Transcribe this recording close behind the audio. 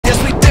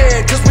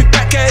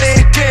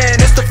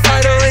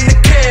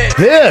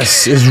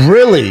This is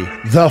really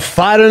the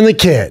fighter and the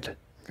kid.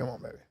 Come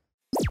on, baby.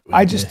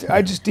 I just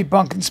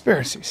debunk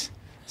conspiracies.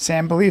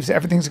 Sam believes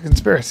everything's a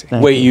conspiracy.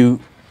 Wait, you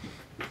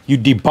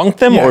debunk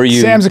them or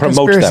you Sam's a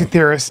promote conspiracy them?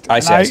 theorist, I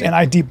see. and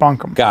I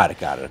debunk them. Got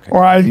it. Okay.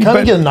 Or I You kind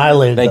of get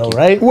annihilated, though,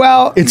 right?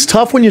 Well, it's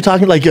tough when you're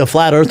talking like a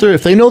flat earther.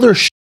 If they know they're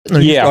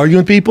and they're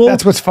arguing with people.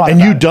 That's what's fun. And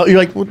you don't. You're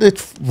like, well,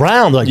 it's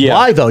round. Like,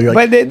 why though? You're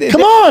like,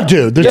 come on,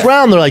 dude. It's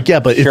round. They're like, yeah,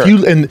 but if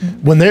you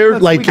when they're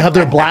like have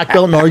their black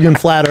belt and arguing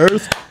flat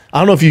Earth. I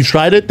don't know if you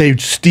tried it. They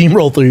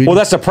steamroll through you. Well,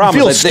 that's the problem.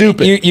 You feel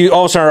stupid. You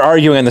also are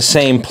arguing on the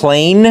same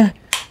plane,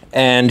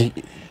 and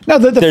no,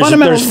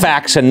 there's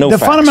facts and no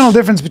facts. The fundamental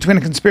difference between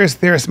a conspiracy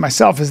theorist and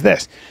myself is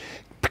this.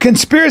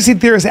 Conspiracy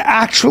theorists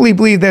actually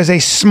believe there's a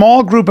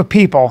small group of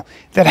people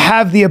that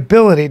have the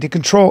ability to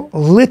control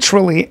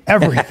literally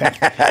everything.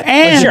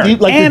 And,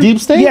 like the deep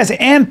state? Yes,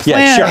 and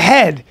plan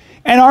ahead.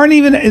 And aren't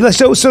even,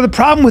 so the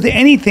problem with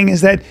anything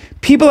is that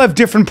people have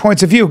different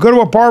points of view. Go to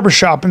a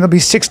barbershop and there'll be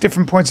 6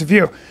 different points of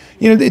view.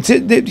 You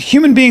know,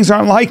 human beings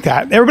aren't like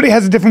that. Everybody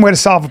has a different way to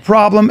solve a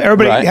problem.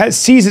 Everybody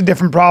sees a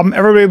different problem.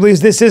 Everybody believes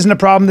this isn't a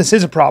problem, this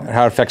is a problem. And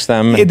how it affects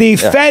them. The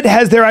Fed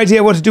has their idea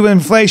of what to do with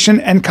inflation,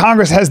 and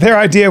Congress has their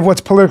idea of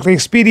what's politically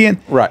expedient.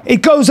 Right.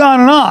 It goes on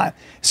and on.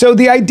 So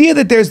the idea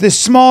that there's this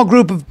small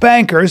group of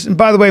bankers, and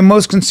by the way,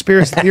 most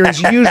conspiracy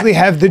theories usually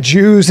have the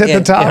Jews at the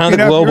top. The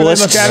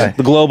globalists. Really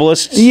the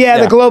globalists. Yeah,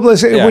 the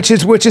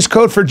globalists, which is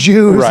code for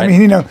Jews. Right. I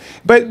mean, you know,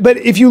 but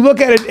if you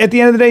look at it at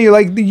the end of the day, you're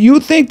like, you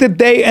think that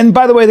they, and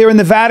by the way, they're in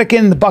the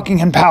Vatican, the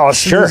Buckingham Palace.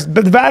 Sure.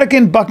 But the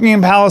Vatican,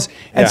 Buckingham Palace,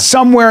 and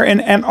somewhere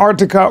in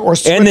Antarctica or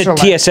Switzerland. And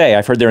the TSA.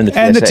 I've heard they're in the TSA.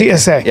 And the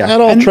TSA. Yeah. That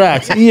all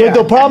tracks. Yeah.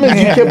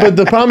 But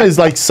the problem is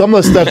like some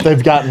of the stuff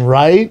they've gotten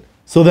right.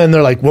 So then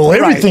they're like, well,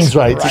 everything's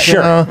right.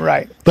 Sure.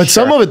 Right. But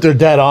some of it, they're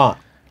dead on.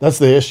 That's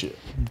the issue.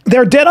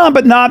 They're dead on,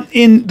 but not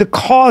in the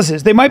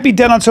causes. They might be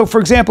dead on. So,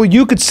 for example,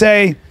 you could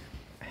say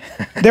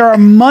there are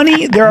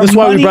money. That's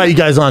why we brought you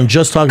guys on.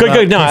 Just talking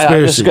about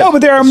conspiracy. No,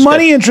 but there are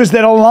money interests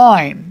that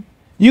align.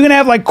 You can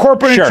have like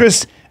corporate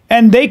interests,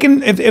 and they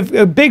can.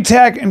 If big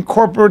tech and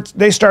corporates,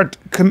 they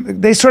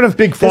sort of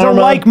big pharma, there's a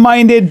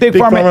like-minded big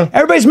pharma.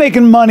 Everybody's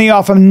making money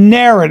off of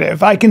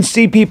narrative. I can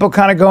see people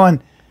kind of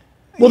going.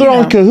 Well, they're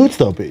all in cahoots,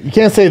 though, Pete. You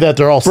can't say that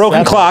they're all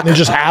broken clock. They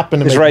just happen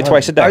to make right money.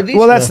 Twice a day. Are these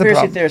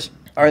conspiracy theorists,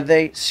 are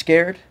they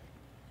scared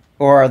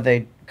or are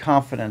they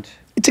confident?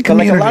 It's a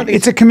community.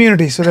 It's a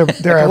community, so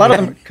they're like a lot of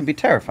them can be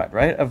terrified,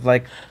 right? Of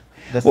like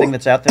the thing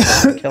that's out there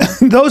that's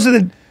killing. Those are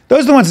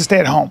the ones that stay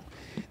at home.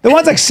 The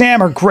ones like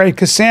Sam are great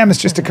because Sam is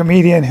just a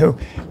comedian who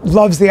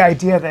loves the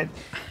idea that,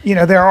 you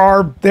know,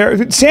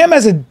 Sam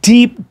has a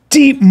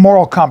deep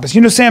moral compass.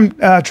 You know Sam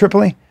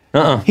Tripoli?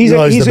 He's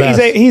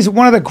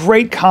one of the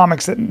great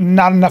comics that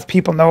not enough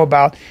people know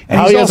about. And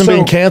how he hasn't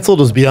been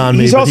canceled is beyond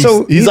me. He's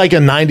like a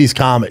 '90s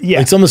comic. Yeah.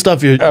 Like some of the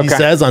stuff he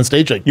says on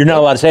stage, like you're not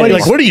allowed to say.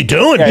 Like, what are you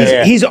doing?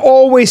 He's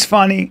always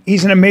funny.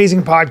 He's an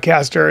amazing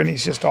podcaster, and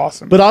he's just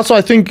awesome. But also,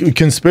 I think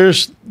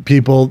conspiracy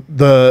people,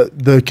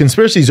 the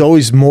conspiracy is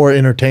always more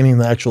entertaining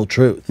than the actual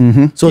truth.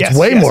 So it's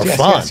way more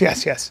fun.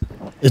 Yes.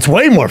 It's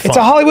way more fun. It's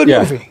a Hollywood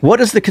movie.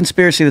 What is the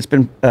conspiracy that's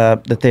been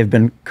that they've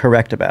been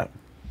correct about?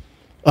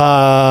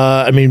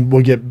 I mean,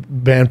 we'll get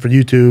banned for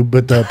YouTube,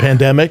 but the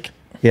pandemic.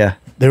 Yeah.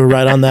 They were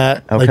right on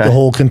that. Like the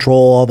whole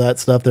control, all that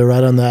stuff. They're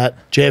right on that.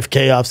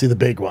 JFK, obviously the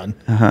big one.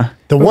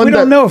 The one we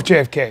don't know if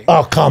JFK.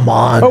 Oh, come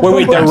on.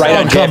 Wait, they're right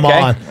on JFK? Come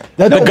on.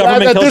 The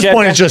government at this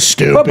point, it's just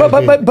stupid.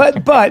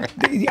 But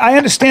I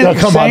understand that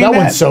come on, that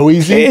one's so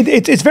easy.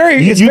 It's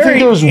very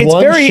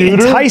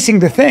enticing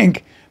to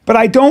think. But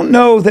I don't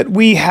know that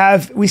we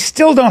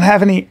still don't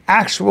have any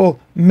actual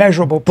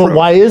measurable proof. But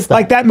why is that?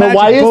 Like that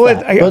magic bullet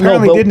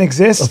apparently didn't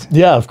exist.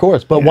 Yeah, of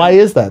course. But why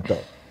is that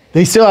though?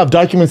 They still have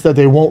documents that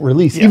they won't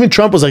release. Even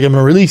Trump was like, I'm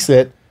going to release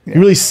it. He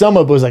released some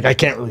of it, but was like, I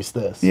can't release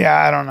this. Yeah,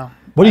 I don't know.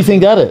 What do you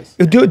think that is?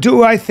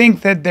 Do I think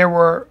that there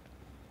were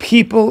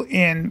people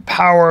in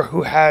power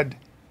who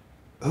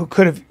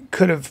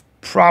could have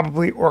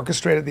probably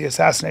orchestrated the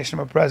assassination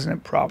of a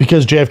president? Probably.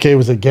 Because JFK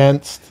was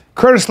against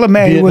Curtis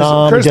LeMay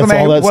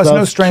was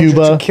no stranger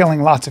to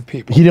killing lots of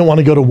people. He didn't want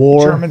to go to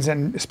war. Germans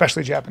and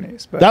especially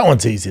Japanese. But that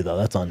one's easy though.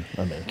 That's on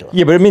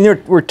Yeah, but I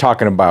mean, we're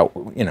talking about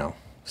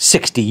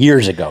 60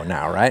 years ago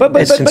now, right? But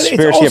it's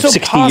conspiracy of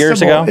 60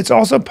 years ago. It's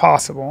also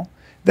possible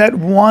that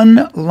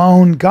one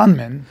lone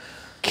gunman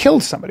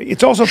killed somebody.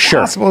 It's also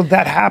possible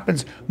that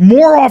happens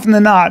more often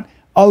than not.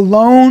 A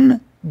lone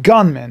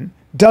gunman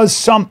does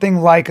something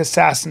like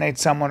assassinate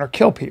someone or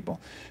kill people.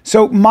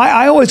 So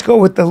I always go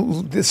with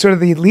the sort of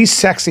the least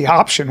sexy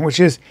option, which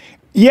is,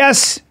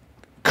 yes,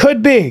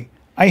 could be.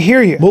 I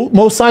hear you.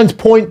 Most signs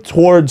point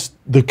towards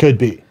the could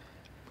be.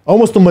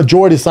 Almost the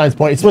majority of signs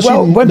point.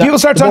 Especially when people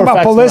start talking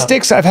about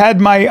ballistics, when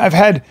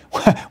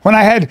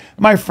I had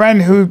my friend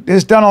who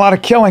has done a lot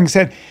of killing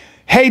said,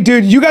 hey,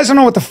 dude, you guys don't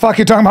know what the fuck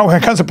you're talking about when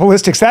it comes to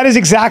ballistics. That is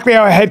exactly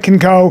how a head can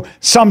go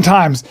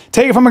sometimes.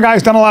 Take it from a guy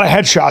who's done a lot of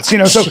headshots,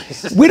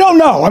 so we don't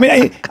know. I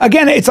mean,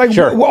 again, it's like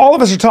all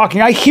of us are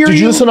talking. I hear you. Did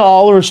you listen to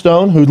Oliver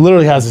Stone, who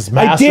literally has his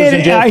master's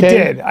in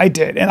JFK? I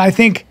did. And I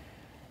think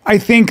I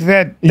think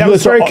that You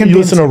was very convincing. You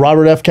listen to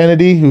Robert F.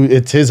 Kennedy, who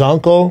it's his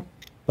uncle.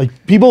 Like,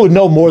 people would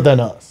know more than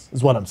us,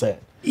 is what I'm saying.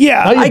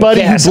 Yeah. Not your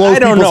buddy who blows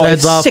people's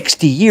heads off.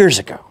 60 years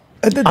ago.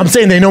 I'm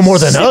saying they know more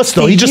than us,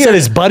 though. He just said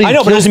his buddy. I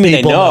know, but it doesn't mean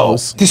they know.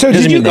 So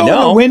did you go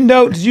in the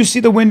window? Did you see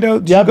the window?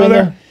 Did you go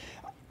there?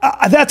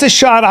 That's a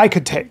shot I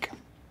could take.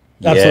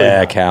 Absolutely.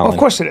 Yeah, Cal. Well, of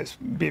course it is,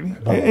 baby.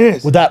 It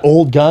is. With that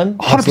old gun?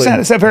 100%.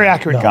 It's a very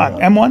accurate gun. No.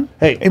 M1?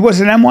 Hey. It was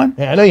an M1?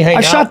 Yeah, I know you hang I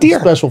out shot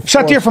deer.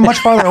 Shot deer from much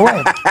farther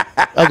away.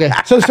 Okay.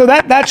 So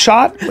that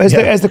shot,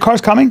 as the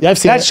car's coming, I've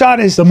seen that shot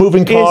is the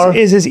moving car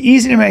is as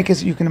easy to make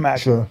as you can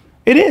imagine. Sure.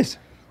 It is.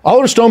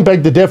 Oliver Stone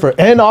begged to differ,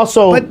 and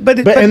also, I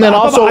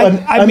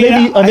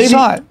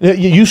saw it.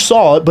 You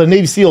saw it, but a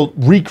Navy SEAL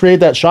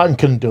recreated that shot and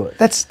couldn't do it.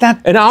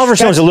 And Oliver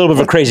Stone's a little bit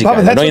of a crazy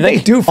guy, don't you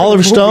think?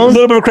 Oliver Stone, a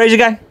little bit of a crazy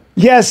guy.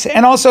 Yes,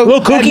 and also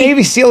a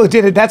Navy SEAL who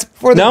did it. That's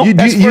for the. No?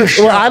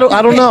 Well, I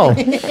don't know.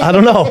 I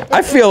don't know.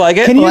 I feel like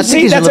it. Can you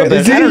see? He's a little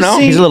bit. I don't know.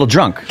 He's a little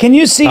drunk. Can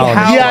you see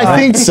how? Yeah, I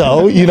think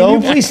so. You know,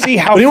 Can you please see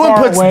how when anyone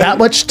far puts away? that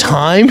much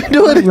time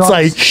into it, it's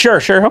like Sure.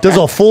 Okay. does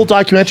a full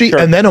documentary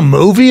and then a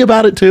movie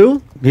about it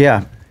too.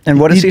 Yeah. And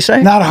what does he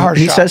say? Not a hard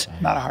He shot. says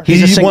Not a hard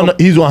he's shot. a single.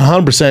 He's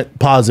 100%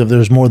 positive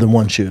there's more than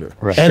one shooter,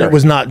 Right. and Sure. it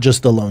was not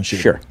just the lone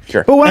shooter.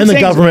 Sure. But what I'm And the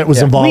saying is, government was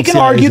involved. We can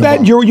CIA argue was that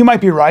involved. you might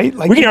be right.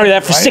 Like We can argue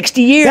that for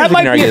 60 years. That We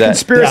might can be argue a that.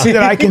 conspiracy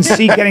that I can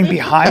see getting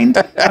behind.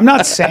 I'm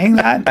not saying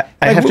that.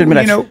 I have to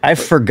admit, you know, I've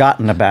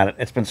forgotten about it.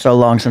 It's been so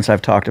long since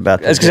I've talked about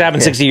this. That's because it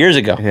happened 60 years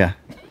ago. Yeah.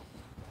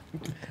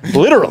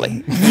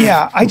 Literally.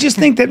 yeah, I just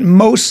think that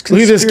most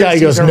Look at this guy. He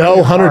goes, conspiracies are no,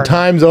 really 100 hard.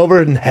 times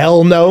over, and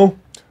hell no.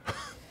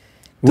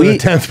 To the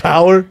 10th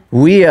power.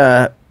 We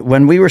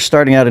when we were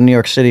starting out in New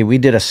York City, we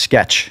did a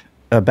sketch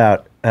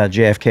about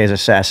JFK's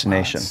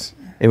assassination.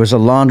 It was a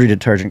laundry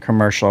detergent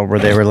commercial where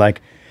they were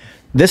like,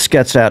 "This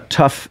gets out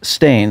tough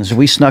stains."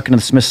 We snuck into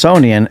the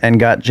Smithsonian and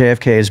got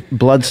JFK's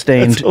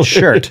blood-stained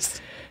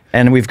shirt,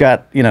 and we've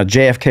got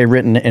JFK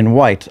written in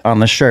white on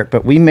the shirt.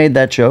 But we made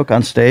that joke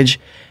on stage,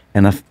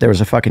 and there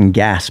was a fucking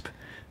gasp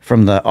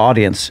from the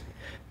audience.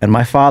 And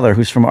my father,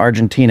 who's from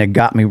Argentina,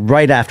 got me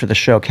right after the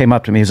show, came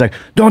up to me. He's like,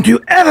 "Don't you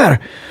ever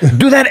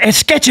do that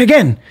sketch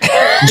again.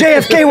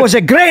 JFK was a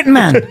great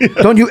man.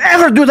 Don't you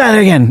ever do that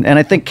again." And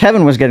I think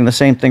Kevin was getting the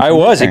same thing. I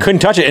was. I couldn't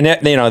touch it. And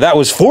that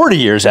was 40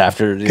 years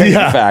after the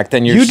fact.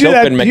 And you still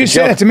couldn't make a joke. You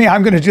say that to me,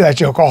 I'm going to do that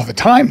joke all the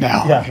time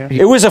now. Yeah.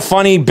 It was a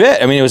funny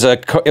bit. I mean, it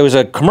was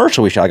a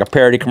commercial we shot, like a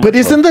parody commercial. But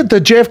isn't that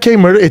the JFK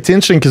murder? It's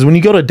interesting because when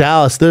you go to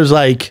Dallas, there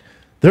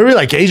are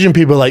like Asian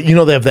people, like, they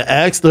have the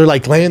X. They're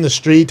like laying in the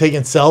street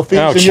taking selfies.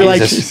 Oh, and you're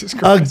Jesus.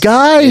 like, a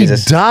guy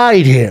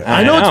died here.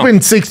 I know it's been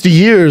 60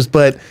 years,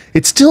 but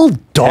it's still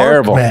dark,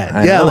 Terrible. man.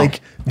 I Yeah, know.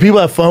 like people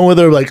have fun with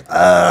her, like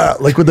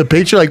with the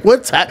picture, like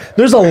what's that?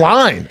 There's a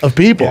line of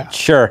people. Yeah.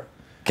 Sure.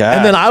 God.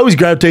 And then I always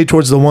gravitate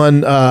towards the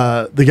one,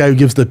 the guy who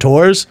gives the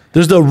tours.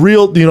 There's the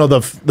real,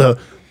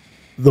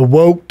 the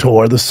woke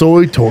tour, the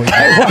soy tour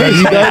that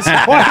he does.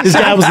 His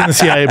dad was in the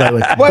CIA, by the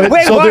way.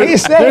 Wait, So what are you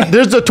saying?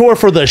 There's the tour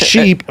for the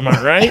sheep, am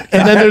I right?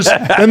 And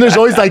then there's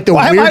always like the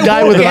Why am weird I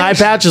guy with an woke? eye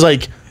patch is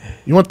like,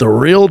 "You want the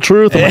real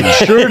truth?" I'm like,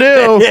 "Sure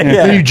do." And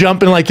then you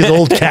jump in like his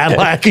old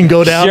Cadillac and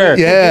go down. Sure.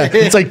 Yeah,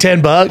 it's like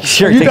 $10.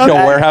 Sure, You take done to a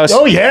that? warehouse.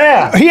 Oh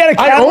yeah, He had a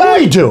I Cadillac?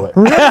 only do it.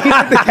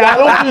 I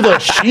don't do the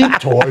sheep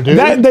tour, dude.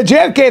 The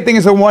JFK thing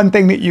is the one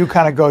thing that you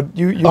kind of go,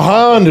 you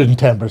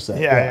 110%.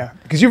 yeah.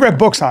 Because you read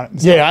books on it.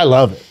 Yeah, I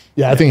love it.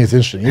 Yeah, I think it's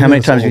interesting. How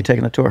many times have you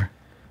taken the tour?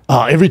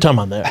 Every time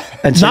I'm there.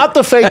 And so- Not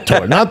the fake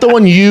tour, not the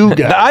one you got.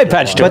 The eye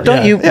patch tour. But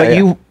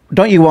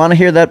don't you want to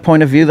hear that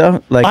point of view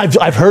though? Like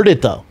I've heard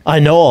it though. I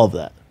know all of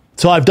that.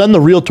 So I've done the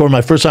real tour.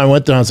 My first time I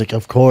went there, I was like,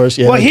 of course,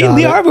 yeah. Well, got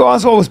Lee it. Harvey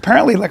Oswald was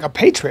apparently like a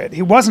patriot.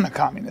 He wasn't a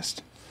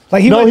communist.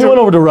 Like No, he went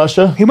over to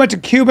Russia. He went to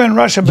Cuba and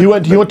Russia. He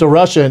went to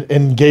Russia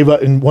and gave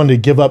up and wanted to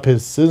give up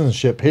his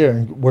citizenship here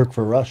and work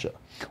for Russia.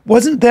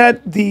 Wasn't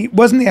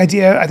the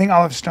idea? I think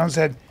Oliver Stone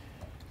said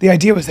the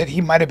idea was that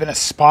he might have been a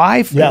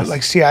spy for Yes.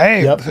 like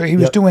CIA. Yep. So he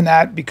was Yep. doing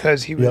that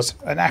because he was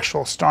an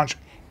actual staunch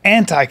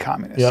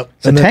anti-communist. Yep.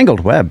 it's a tangled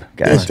web,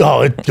 guys.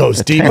 It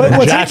goes deep. But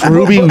what's Jack it-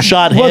 Ruby, who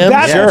shot well, him,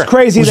 that's what's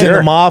crazy. was that- in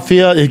the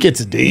mafia. It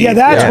gets deep. Yeah,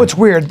 that's what's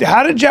weird.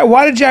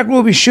 Why did Jack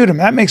Ruby shoot him?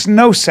 That makes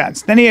no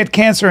sense. Then he had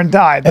cancer and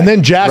died. And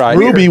then Jack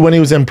Ruby, when he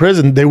was in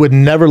prison, they would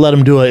never let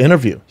him do an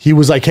interview. He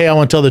was like, "Hey, I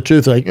want to tell the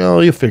truth." Like, "Oh,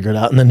 you figure it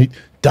out." And then he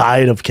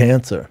died of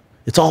cancer.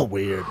 It's all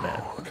weird,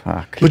 man.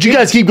 Fuck. But you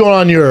guys keep going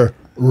on your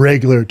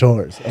regular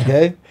tours,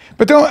 okay?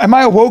 But am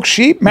I a woke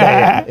sheep?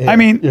 Yeah, I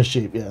mean, you're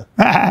sheep,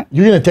 yeah.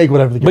 You're gonna take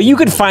whatever. But you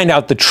could find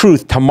out the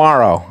truth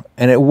tomorrow,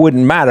 and it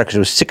wouldn't matter because it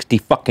was 60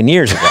 fucking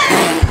years ago.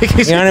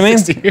 You know what I mean?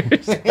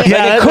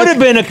 Yeah, it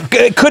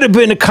could have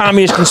been a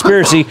communist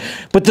conspiracy,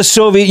 but the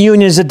Soviet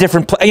Union is a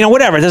different place.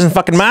 Whatever. It doesn't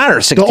fucking matter.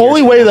 60 the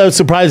only years way that I was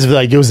surprised if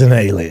like it was an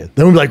alien.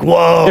 Then we'd be like,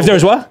 "Whoa!" If there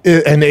was what?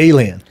 An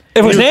alien.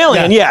 If it was an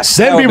alien, yes.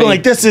 Then that would people are be-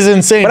 like, "This is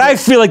insane." But I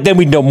feel like then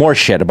we'd know more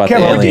shit about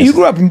Kevin, the aliens. you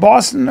grew up in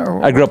Boston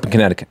or I grew up in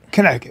Connecticut.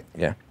 Connecticut?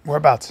 Yeah.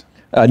 Whereabouts?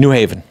 New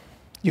Haven.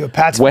 You a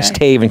Pats West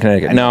fan? Haven,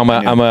 Connecticut. I No, knew-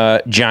 I'm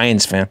a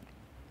Giants fan.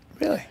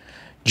 Really?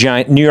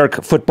 New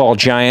York football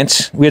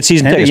Giants. We had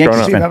season And a tickets Yankees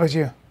growing Steve, up. how about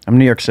you? I'm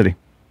New York City.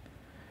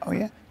 Oh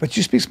yeah, but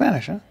you speak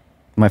Spanish, huh?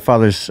 My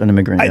father's an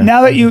immigrant. Yeah.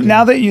 Now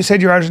that you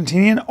said you're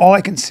Argentinian, all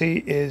I can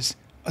see is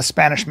a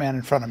Spanish man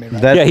in front of me.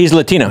 Right? Yeah, he's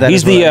Latino.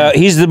 He's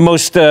the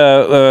most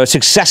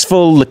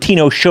successful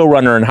Latino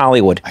showrunner in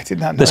Hollywood. I did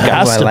not know this guy.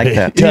 I like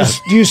that.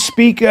 Do you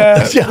speak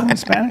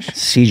Spanish?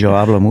 Sí, yo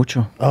hablo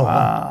mucho. Oh,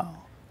 wow.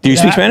 Do you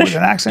speak Spanish? With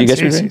an accent? Do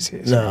you guys speak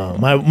Spanish? No,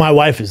 my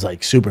wife is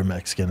like super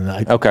Mexican,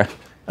 and Okay.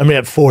 I mean,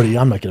 at 40,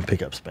 I'm not going to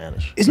pick up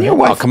Spanish. Isn't your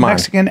wife come on.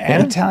 Mexican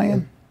and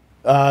Italian?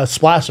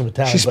 Splash of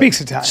Italian. She speaks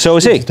Italian. So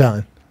is he.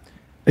 Italian.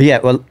 Yeah,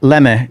 well,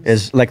 Lemme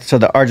is like, so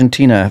the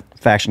Argentina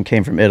faction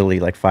came from Italy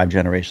like 5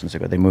 generations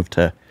ago. They moved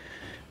to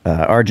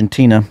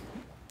Argentina,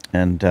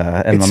 and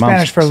my It's mom's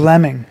Spanish for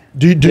lemming.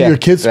 Do your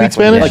kids speak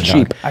Spanish? Like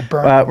sheep. I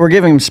burn. We're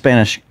giving them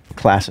Spanish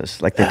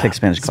classes, like they take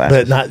Spanish classes.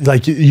 But not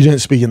like you didn't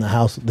speak in the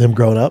house, them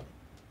growing up?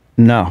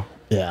 No.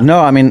 Yeah.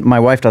 No, I mean, my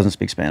wife doesn't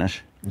speak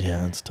Spanish.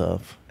 Yeah, it's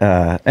tough.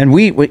 And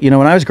we, you know,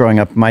 when I was growing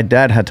up, my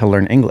dad had to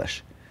learn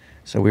English.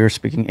 So we were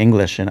speaking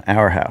English in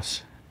our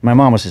house. My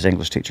mom was his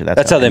English teacher.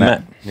 That's how they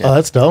met. Yeah. Oh,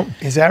 that's dope.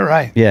 Is that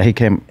right? Yeah, he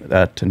came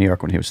to New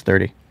York when he was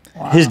 30.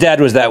 Wow. His dad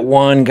was that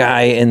one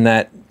guy in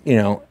that,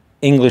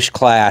 English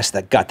class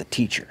that got the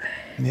teacher.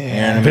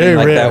 Yeah. Very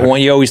like rare. that one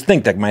you always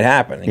think that might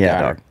happen. He Yeah,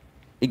 got dog. her.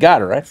 He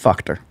got her, right?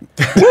 Fucked her.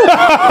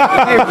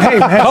 Hey,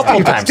 man,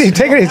 Couple times. Steve,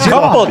 take it easy.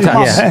 Couple of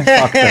times.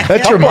 Yeah, fucked her.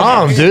 That's your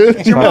mom,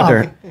 dude. Your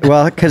mom. Fucked her.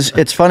 Well, because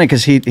it's funny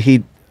because he It's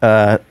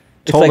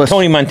told like us.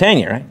 Tony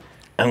Montana, right?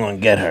 I'm going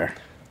to get her.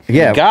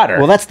 Yeah, He got her.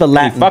 Well, that's the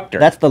Latin. He fucked her.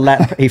 That's the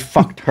Latin. He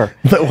fucked her.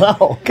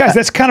 Wow. Guys,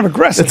 that's kind of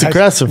aggressive. It's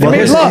aggressive. They Well,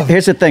 made love.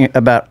 Here's the thing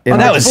about in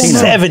That was Argentina.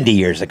 70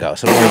 years ago,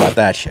 so don't worry about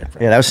that shit.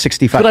 Yeah, that was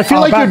 65. But I feel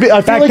like back, it'd be,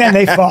 I feel back like, then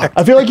they fucked.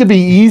 I feel like it'd be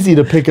easy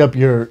to pick up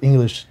your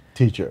English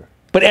teacher.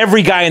 But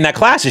every guy in that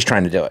class is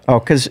trying to do it. Oh,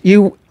 because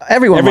everyone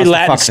Every wants to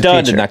Latin fuck the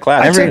stud teacher. in that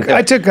class.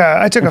 I took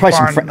a Probably some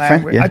foreign French,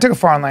 language. yeah. I took a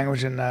foreign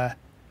language in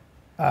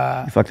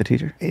You fuck the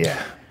teacher.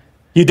 yeah.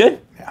 You did?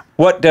 Yeah.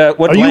 What Are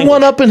you language?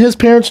 one up in his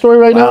parents' story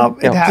right Well, now?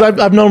 it 'Cause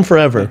happened. I've known him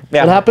forever.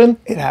 Yeah. What happened?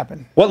 It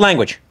happened. What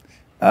language?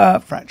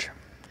 French.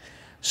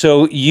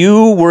 So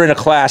you were in a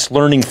class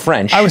learning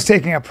French. I was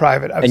taking a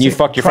private. And you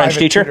fucked your French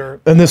teacher?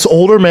 And this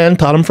older man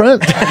taught him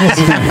French.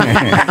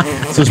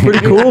 So it's pretty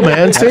cool,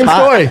 man. Same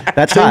story.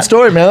 That's Same hot.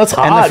 story, man. That's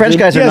hot. And the French dude.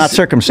 guys are not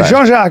circumcised.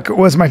 Jean-Jacques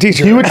was my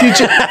teacher. He would teach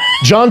you.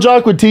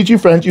 Jean-Jacques would teach you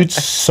French. You'd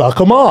suck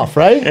him off,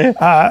 right?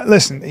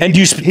 Listen. And do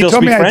you still he told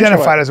speak me I French or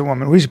identified what? as a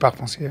woman. Oui, je parle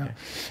français.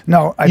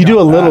 No, I You do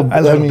don't. a little.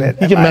 A little I mean,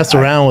 bit. you can mess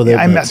around with it.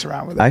 I but- mess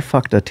around with it. I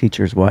fucked a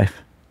teacher's wife.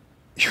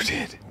 You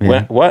did.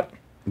 Yeah. What?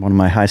 One of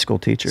my high school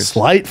teachers.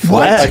 Slight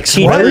What? A flex.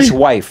 teacher's What?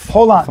 wife.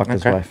 Hold on. Fucked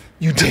his Okay. wife.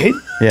 You did?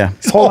 Yeah.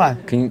 Hold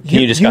on. Can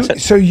you discuss it?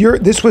 So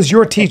this was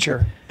your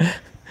teacher.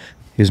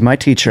 He was my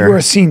teacher. You were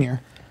a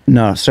senior.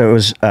 No, so it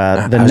was the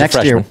I was a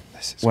next year freshman.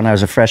 when I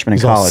was a freshman in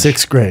He's all college.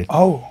 6th grade.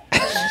 Oh.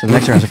 So the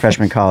next year I was a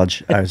freshman in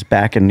college. I was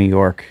back in New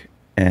York,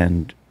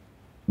 and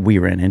we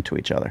ran into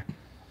each other.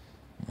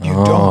 You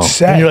don't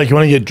say. And you're like, you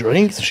want to get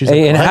drinks? She's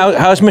Hey, like, and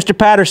what? how's Mr.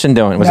 Patterson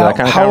doing? Was it Now, that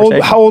kind of how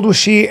conversation? old was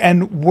she,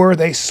 and were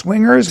they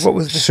swingers? What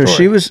was the So story?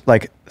 she was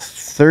like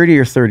 30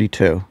 or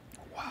 32.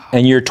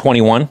 And you're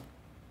 21?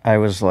 I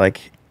was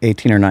like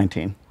 18 or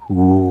 19.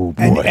 Ooh,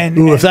 boy. and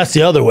Ooh, if that's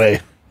the other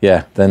way,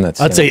 Yeah, then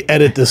that's... I'd say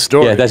edit this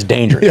story. Yeah, that's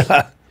dangerous.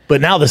 Yeah, But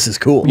now this is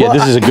cool.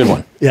 this is a good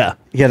one. Yeah.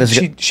 Yeah, this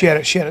is she had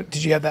a,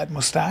 did you have that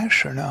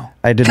mustache or no?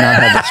 I did not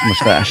have this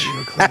mustache.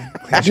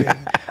 Clean shaven.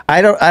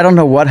 I don't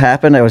know what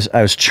happened. I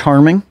was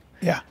charming.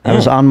 Yeah. I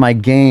was on my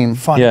game,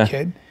 Funny Yeah.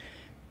 kid.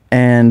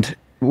 and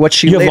what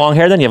she You have later- long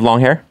hair then? You have long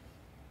hair?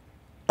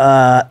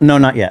 No,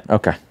 not yet.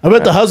 Okay. I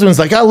bet the husband's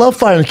like, I love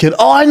firing a kid.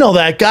 Oh, I know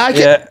that guy.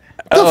 Yeah.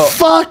 The Oh.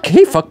 fuck?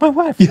 He fucked my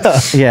wife. Yeah.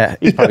 Yeah,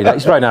 He's probably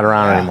not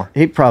around anymore.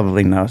 he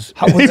probably knows.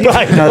 How, was He he-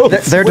 probably No,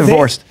 knows. they're were they-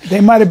 divorced. They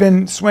might have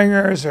been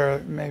swingers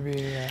or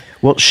maybe.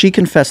 Well, she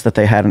confessed that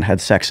they hadn't had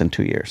sex in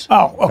 2 years.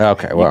 Oh, okay.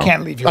 Okay, well. You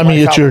can't leave your I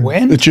mean, wife out to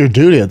win. it's your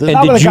duty at this And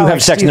Not with did a you guy have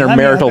like sex in Steve their Lemme out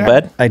marital there.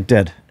 bed? I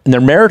did, In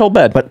their marital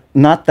bed? but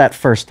not that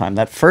first time.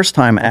 That first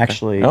time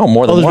actually. Oh,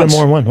 more Oh, than there's once.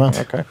 been more than one. Wow.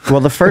 Okay. Well,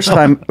 the first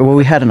time,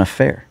 we had an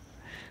affair.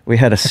 We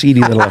had a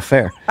seedy little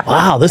affair.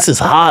 Wow, this is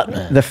hot,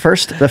 man. The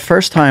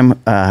first time,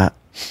 I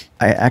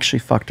actually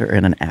fucked her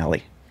in an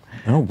alley.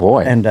 Oh,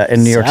 boy. And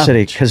in New York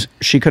City, Savage. because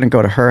she couldn't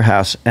go to her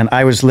house, and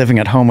I was living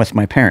at home with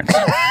my parents.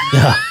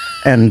 Yeah.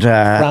 And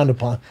Frowned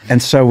upon.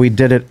 and so we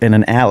did it in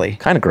an alley,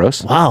 kind of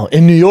gross. Wow,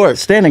 in New York.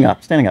 standing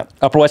up.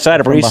 Upper West Side,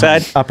 Upper East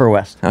Side? Upper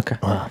West. Okay.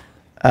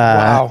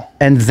 Wow.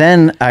 And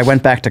then I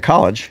went back to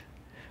college,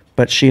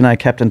 but she and I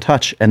kept in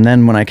touch. And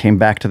then when I came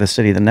back to the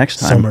city the next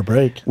time, Summer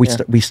break.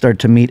 we started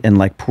to meet in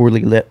like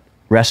poorly lit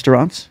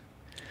restaurants.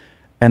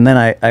 And then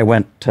I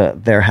went to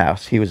their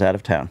house. He was out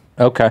of town,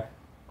 Okay.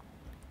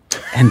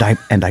 and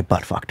I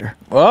butt fucked her.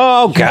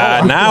 Oh,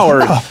 God. Now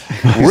we're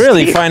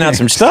really finding out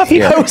some stuff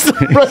here. You're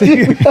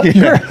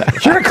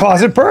a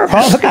closet perv,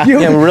 huh? Look at you.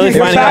 Yeah, we're really Your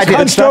finding out back good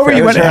hunched stuff over, here.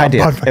 you It was went, her "Oh,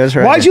 idea. fuck." It was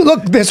her Why'd idea. you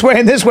look this way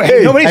and this way?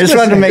 Nobody's I just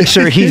wanted to listening. make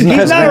sure he's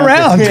not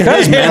around.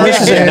 Guys, man,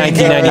 this is in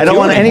 1992. I don't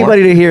want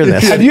anybody to hear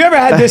this. Have you ever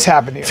had this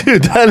happen to you?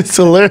 Dude, that is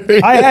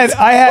hilarious. I had.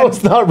 I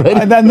was not ready.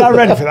 I'm not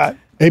ready for that.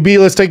 Hey, B,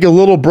 let's take a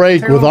little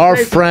break with our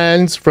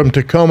friends from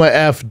Tacoma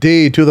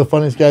FD, two of the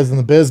funniest guys in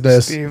the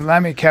business. Steve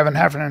Lemme, Kevin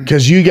Heffernan.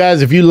 Because you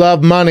guys, if you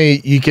love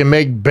money, you can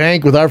make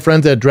bank with our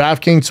friends at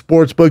DraftKings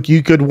Sportsbook.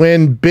 You could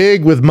win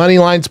big with money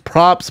lines,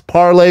 props,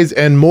 parlays,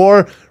 and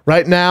more.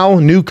 Right now,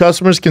 new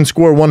customers can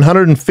score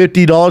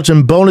 $150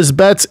 in bonus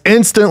bets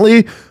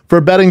instantly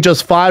for betting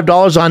just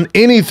 $5 on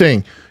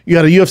anything. You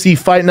got a UFC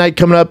fight night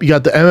coming up. You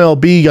got the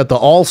MLB. You got the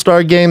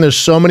All-Star game. There's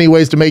so many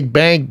ways to make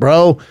bank,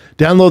 bro.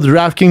 Download the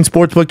DraftKings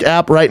Sportsbook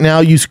app right now.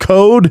 Use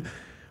code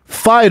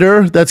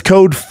FIGHTER. That's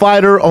code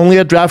FIGHTER only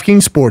at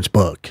DraftKings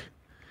Sportsbook.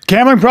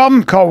 Gambling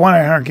problem? Call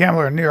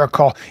 1-800-GAMBLER. In New York,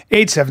 call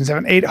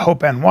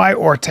 877-8-HOPE-NY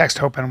or text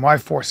HOPE-NY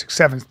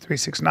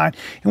 467-369.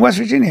 In West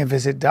Virginia,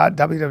 visit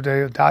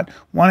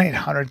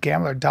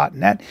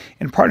www.1800gambler.net.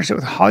 In partnership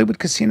with Hollywood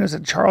Casinos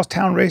at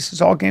Charlestown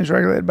Races, all games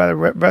regulated by the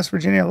West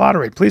Virginia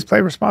Lottery. Please play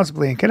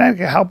responsibly. In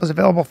Connecticut, help is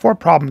available for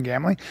problem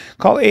gambling.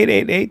 Call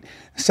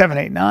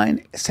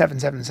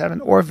 888-789-777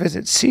 or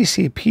visit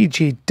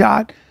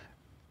ccpg.org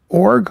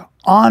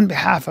on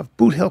behalf of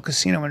Boot Hill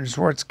Casino and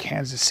Resorts,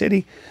 Kansas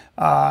City.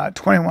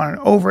 21 and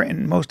over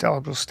in most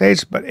eligible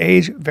states, but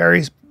age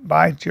varies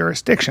by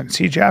jurisdiction.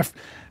 See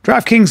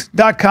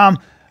DraftKings.com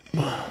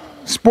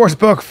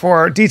Sportsbook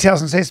for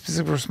details and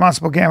state-specific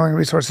responsible gambling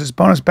resources.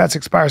 Bonus bets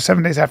expire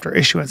 7 days after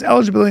issuance.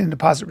 Eligibility and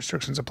deposit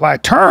restrictions apply.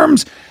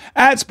 Terms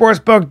at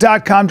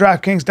sportsbook.com,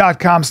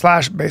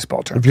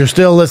 DraftKings.com/baseball terms. If you're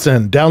still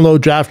listening, download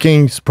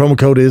DraftKings. Promo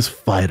code is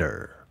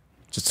FIGHTER.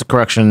 Just a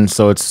correction.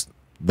 So it's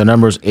the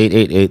number's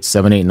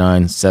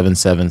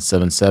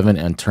 888-789-7777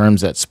 and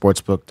terms at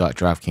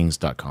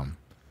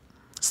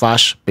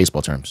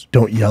sportsbook.draftkings.com/baseball terms.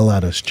 Don't yell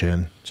at us,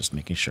 Chin. Just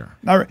making sure.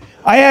 All right.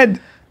 I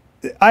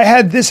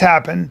had this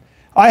happen.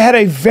 I had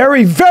a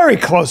very, very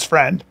close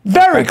friend.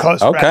 Very close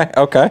friend.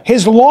 Okay.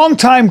 His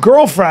longtime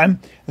girlfriend,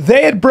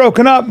 they had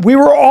broken up. We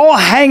were all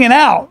hanging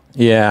out.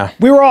 Yeah.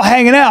 We were all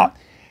hanging out.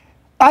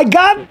 I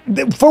got,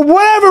 for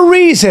whatever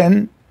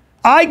reason,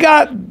 I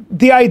got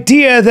the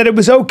idea that it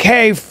was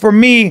okay for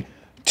me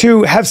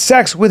to have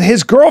sex with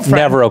his girlfriend.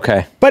 Never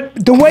okay. But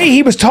the way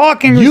he was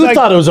talking, was You like,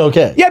 thought it was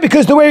okay. yeah,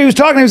 because the way he was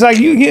talking, he was like,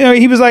 you know,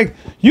 he was like,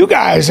 you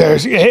guys are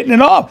hitting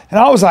it off, and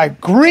I was like,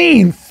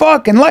 green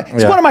fucking light.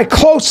 It's one of my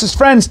closest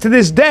friends to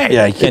this day.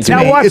 Yeah, you can't do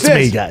now me. watch It's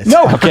this. me, guys.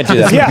 No, I can't do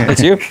that. Yeah,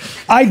 It's you?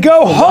 I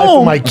go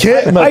home. my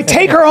kid. I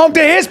take her home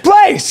to his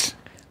place.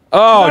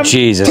 Oh,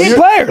 Jesus. Team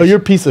players. Oh, you're a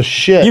piece of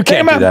shit. You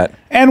can't do that.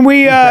 And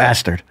we,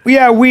 bastard.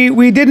 Yeah,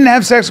 we didn't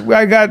have sex.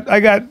 I got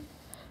a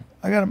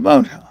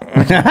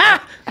mojo.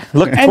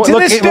 Look, And to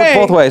this day,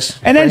 look both ways.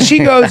 And then she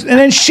goes, and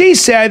then she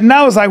said, and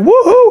I was like,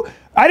 woohoo.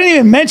 I didn't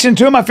even mention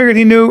to him. I figured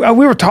he knew.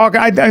 We were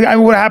talking.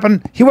 What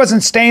happened? He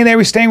wasn't staying there. He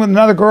was staying with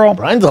another girl.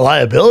 Brian's a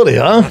liability,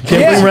 huh?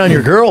 Can't bring around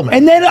your girl, man.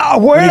 And then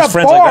we're at a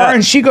friends like bar, that.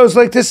 and she goes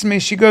like this to me.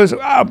 She goes,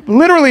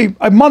 literally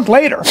a month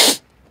later,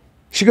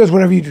 she goes,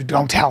 whatever you do,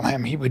 don't tell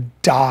him. He would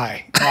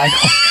die. And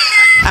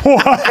I go,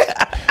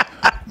 what?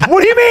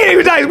 What do you mean he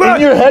would die? In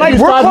your head, like,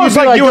 you we're thought close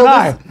you'd be like you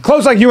like, and yo, I.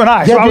 Close like you and I.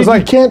 Yeah, So I was dude,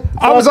 like, you can't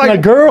I was fuck like,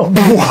 my girl.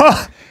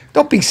 What?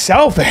 Don't be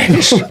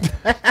selfish.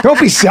 Don't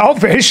be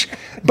selfish.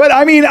 But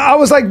I mean, I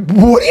was like,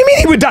 what do you mean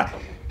he would die?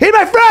 He's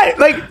my friend.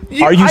 Like,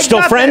 Are you I still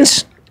got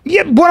friends? that.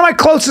 Yeah, one of my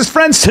closest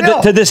friends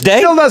still. To this day?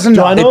 Still doesn't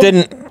know. It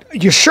didn't.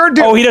 You sure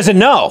do. Oh, he doesn't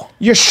know.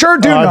 You sure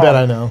do know. I bet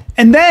I know.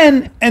 And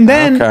then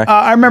Okay.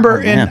 I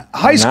remember in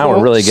high Now school,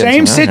 we're really getting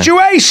same to-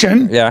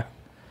 situation. Yeah.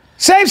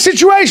 Same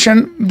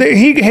situation.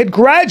 He had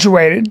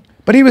graduated,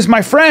 but he was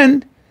my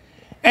friend.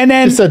 And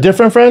then It's a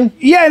different friend?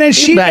 yeah, and then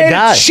she bad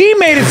guy.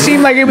 made it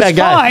seem like it was Bad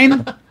guy.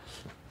 fine.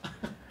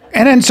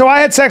 And then so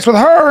I had sex with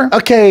her.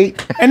 Okay.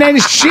 And then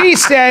she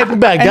said,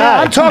 Bad and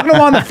guy. I'm talking to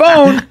him on the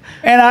phone,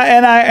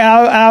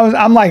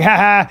 I'm like,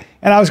 haha.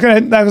 And I was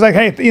like,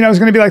 hey, I was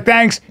gonna be like,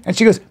 thanks. And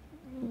she goes,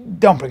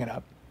 don't bring it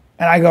up.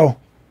 And I go,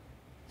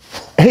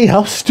 Hey,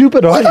 how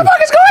stupid are what you? the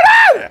fuck is going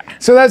on?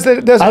 So that's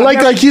I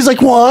like he's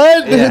like,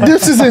 what?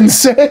 This is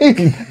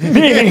insane.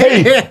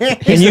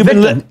 And you've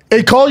been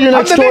Hey, call your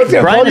next the door.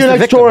 victim. Call Brian your is the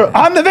next victim. door.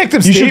 I'm the victim,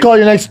 You Steve. should call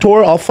your next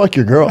door. I'll fuck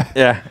your girl.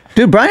 Yeah.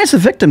 Dude, Brian's the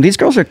victim. These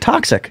girls are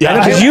toxic. Yeah.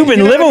 Because you've been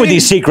You know living what I with mean?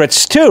 these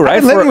secrets too, right?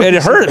 been living with It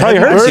these hurt. Probably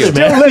hurts you.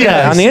 man. living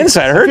Yeah, On the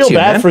inside, it hurts feel you,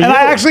 bad man. for you. And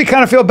I actually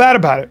kind of feel bad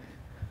about it.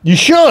 You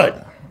should.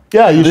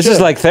 Yeah, you This should.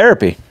 is like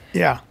therapy.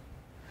 Yeah.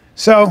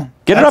 So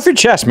Get it off your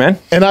chest, man.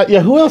 And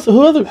who else?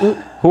 Who other?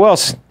 Who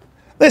else?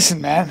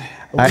 listen, man.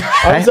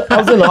 I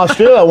was in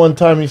Australia one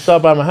time. And you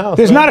stopped by my house.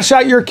 There's man. not a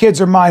shot your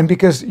kids are mine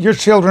because your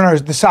children are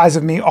the size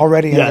of me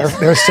already, and Yes.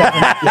 they're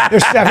 7. They're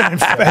 7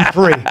 and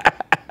 3.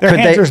 Their Could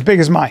hands they- are as big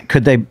as mine.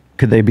 Could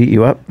they beat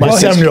you up? My Well,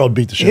 his- 7-year-old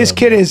beat the shit. His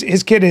out of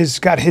me. kid is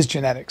got his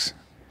genetics,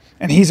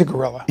 and he's a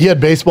gorilla. He had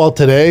baseball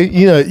today.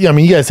 You know, I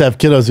mean, you guys have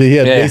kiddos. He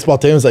had Yeah. baseball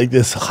today. It was like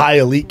this high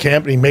elite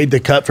camp, and he made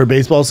the cut for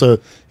baseball, so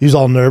he was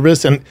all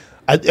nervous. And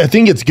I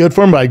think it's good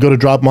for him. But I go to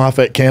drop him off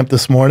at camp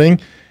this morning,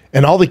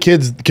 and all the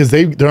kids, because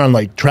they're on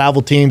like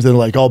travel teams and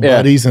like all Yeah.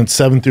 buddies and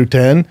 7 through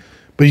 10.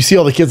 But you see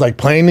all the kids like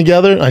playing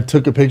together. I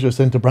took a picture,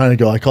 sent to Brian, and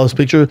go, I call this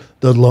picture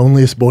the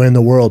loneliest boy in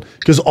the world.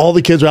 Because all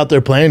the kids are out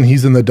there playing.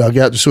 He's in the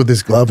dugout just with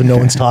his glove and no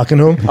one's talking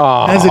to him.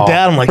 As a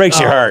dad, I'm like, breaks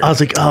your heart. I was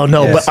like, oh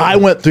no. But I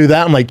went through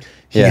that. I'm like,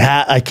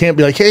 I can't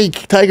be like, hey,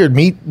 Tiger,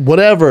 meet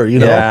whatever, you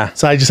know? Yeah.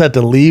 So I just had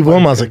to leave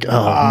him. I was like,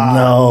 oh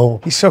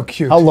no. He's so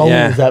cute. How lonely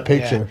is that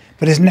picture? Yeah.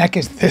 But his neck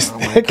is this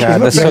thick.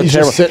 God, that's so He's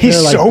terrible. just sitting He's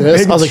there like so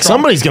this. big I was like, and strong.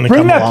 somebody's going to Bring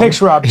come that along.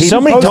 picture up.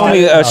 Somebody Post told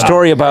me that. a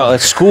story about a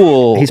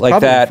school He's like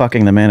probably that.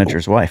 fucking the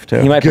manager's wife too.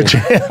 He might be. Good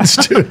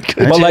chance, dude.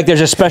 Good But like,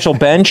 there's a special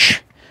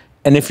bench,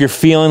 and if you're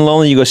feeling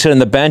lonely, you go sit on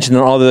the bench, and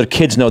then all the other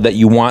kids know that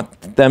you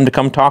want them to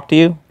come talk to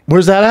you.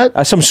 Where's that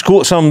at? Some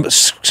school, some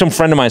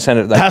friend of mine sent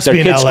it. Like, Has to their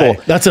be in kid's LA.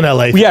 school. That's an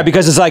LA thing. Yeah,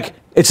 because it's like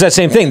it's that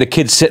same thing. The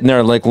kid's sitting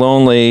there like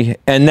lonely,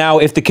 and now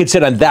if the kids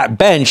sit on that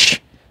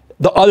bench,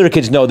 the other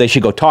kids know they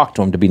should go talk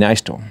to him to be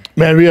nice to him.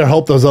 Man, we gotta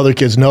hope those other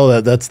kids know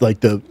that that's like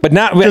the. But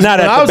not When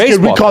at I the was a kid,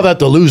 baseball. we call that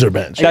the loser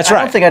bench. That's I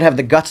right. don't think I'd have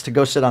the guts to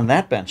go sit on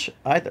that bench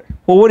either.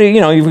 Well, what do you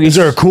know? Is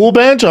there a cool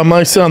bench? I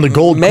might sit on the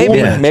gold cool maybe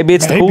bench. maybe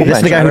it's the cool Maybe. This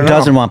is bench. the guy I who don't know.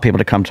 doesn't want people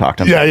to come talk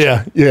to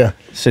him. Yeah.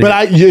 So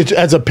But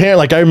as a parent,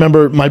 like I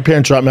remember my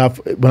parents dropped me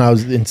off when I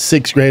was in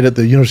 6th grade at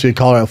the University of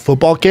Colorado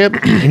football camp,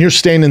 and you're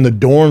staying in the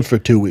dorm for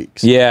 2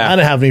 weeks. Yeah. I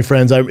didn't have any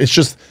friends. It's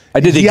just I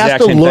did the you have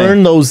exact to same learn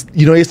thing. those.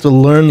 You know, you have to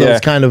learn Yeah.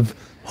 those kind of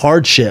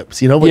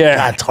hardships. You know, but Yeah.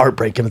 God, it's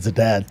heartbreaking as a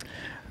dad.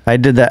 I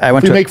did that. I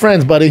went You to make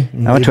friends, buddy.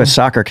 I went to a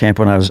soccer camp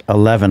when I was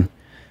 11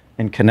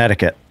 in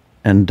Connecticut,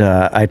 and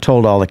I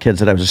told all the kids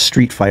that I was a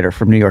street fighter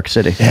from New York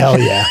City, Hell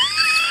yeah.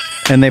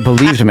 and they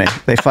believed me.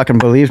 They fucking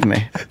believed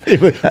me.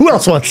 Who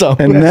else wants some?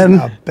 And That's then,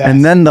 the best.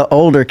 and then the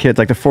older kids,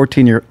 like the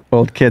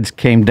 14-year-old kids,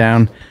 came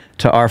down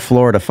to our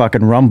floor to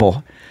fucking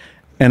rumble,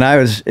 and I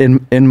was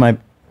in my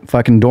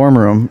fucking dorm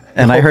room,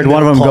 and I heard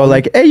one of them go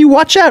like, "Hey, you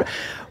watch out!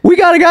 We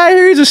got a guy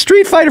here. He's a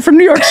street fighter from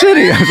New York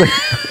City." I was like,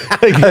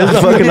 I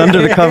was fucking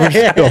under the covers.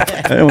 I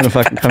didn't want to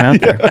fucking come out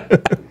there.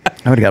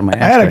 I would have got my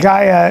ass. I had a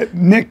kicked.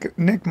 guy,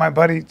 Nick, my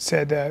buddy,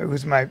 said,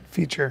 who's my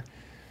feature,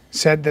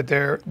 said that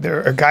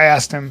a guy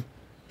asked him,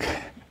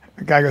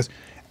 a guy goes,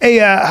 hey,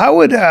 how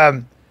would, he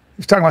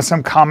was talking about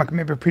some comic,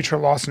 maybe Preacher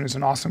Lawson, who's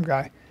an awesome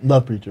guy.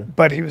 Love preacher.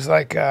 But he was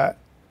like,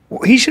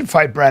 well, he should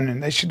fight Brendan.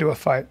 They should do a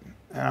fight.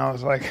 And I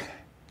was like,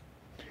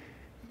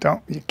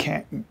 you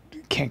can't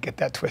get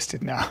that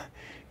twisted now.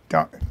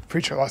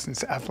 Preacher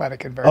Lawson's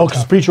athletic and very Oh,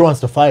 because tough. preacher wants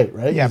to fight,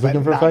 right? Yeah, He's but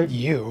looking for a not fight.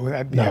 you.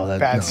 That'd be a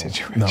bad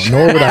situation.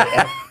 No,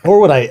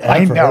 nor would I. I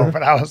ever. know,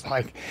 but I was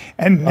like,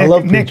 and I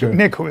love Nick, Preacher.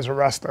 Nick, who was a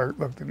wrestler,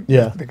 looked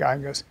at the guy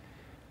and goes,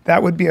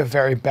 that would be a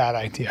very bad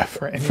idea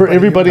for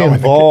everybody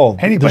involved.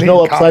 There's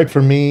no upside comedy."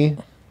 for me.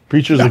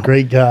 Preacher's a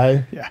great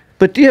guy. Yeah.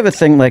 But do you have a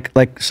thing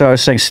like? So I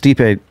was saying,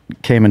 Stipe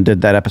came and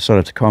did that episode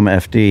of Tacoma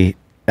FD,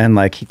 and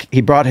like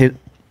he brought his,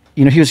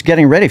 he was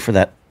getting ready for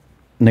that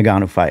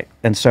Nagano fight,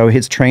 and so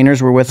his trainers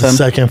were with him.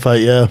 Second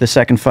fight, yeah. The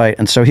second fight,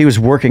 and so he was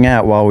working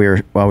out while we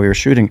were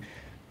shooting.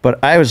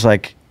 But I was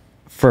like,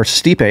 for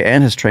Stipe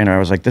and his trainer, I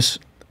was like, this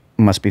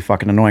must be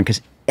fucking annoying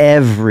because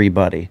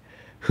everybody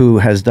who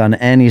has done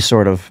any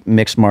sort of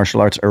mixed martial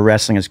arts or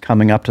wrestling is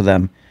coming up to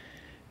them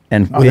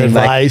and being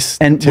advice,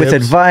 like, and tips. with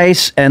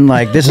advice and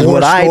like, this is War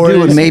what I do,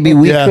 stories. and maybe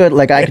we Yeah. could,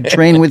 like, I could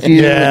train with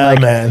you. Yeah, and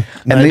like, man.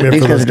 And Nightmare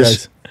these for guys those are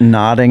just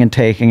nodding and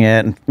taking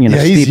it, and Yeah,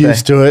 he's Stipe-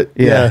 used to it.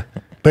 Yeah.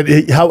 But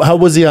how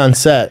was he on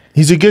set?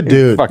 He's a good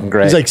dude. fucking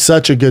great. He's like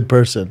such a good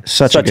person.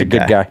 Such Such a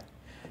good guy.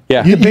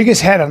 Yeah. The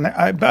biggest head on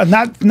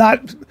the,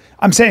 not.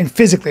 I'm saying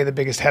physically the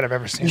biggest head I've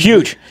ever seen.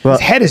 Huge. His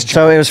head is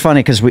So it was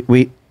funny because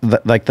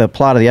like the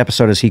plot of the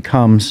episode is he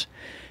comes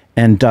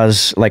and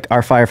does, like,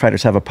 our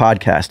firefighters have a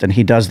podcast and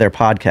he does their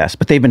podcast,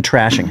 but they've been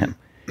trashing him.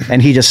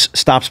 And he just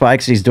stops by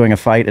because he's doing a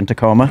fight in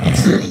Tacoma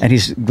and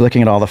he's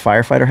looking at all the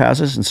firefighter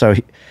houses. And so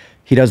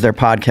he does their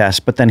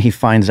podcast, but then he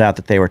finds out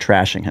that they were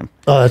trashing him.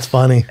 Oh, that's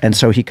funny. And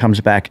so he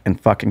comes back and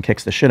fucking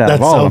kicks the shit out That's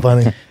of all so of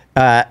them.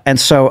 funny. And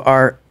so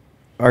our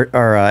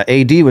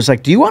AD was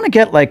like, do you want to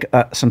get like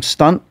some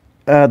stunt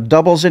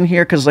doubles in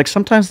here? Because like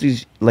sometimes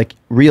these like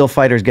real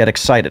fighters get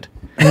excited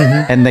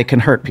and they can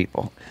hurt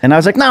people. And I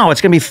was like, no,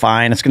 it's going to be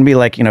fine. It's going to be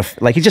like,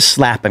 like he's just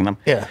slapping them.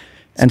 Yeah.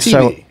 And It's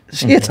so TV.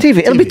 it's TV.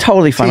 It'll be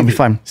totally fine. It'll be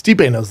fine.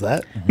 Stipe knows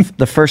that.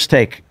 The first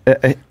take,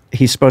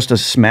 he's supposed to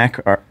smack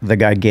the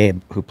guy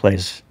Gabe, who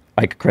plays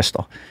Ike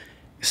Crystal,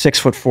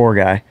 6'4"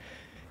 guy.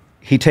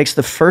 He takes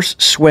the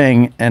first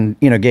swing, and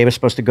Gabe is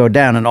supposed to go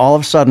down, and all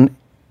of a sudden,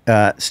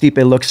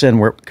 Stipe looks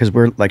in because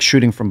we're like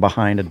shooting from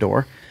behind a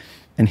door,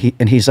 and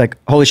he's like,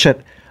 "Holy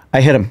shit!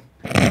 I hit him!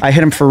 I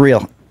hit him for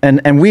real!"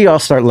 And we all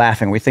start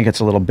laughing. We think it's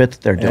a little bit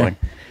that they're doing.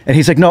 And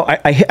he's like, "No,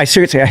 I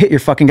seriously, I hit your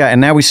fucking guy." And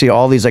now we see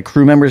all these like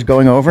crew members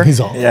going over. He's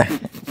all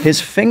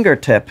His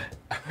fingertip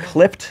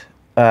clipped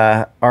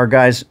our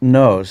guy's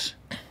nose,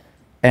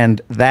 and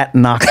that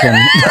knocked him.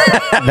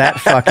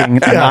 That fucking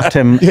knocked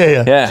him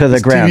Yeah. to the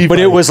It's ground. TV But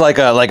it was like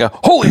a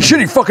holy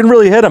shit, he fucking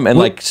really hit him. And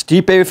like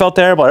Stipe felt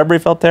terrible. Everybody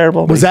felt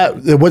terrible. Was that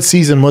what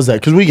season was that?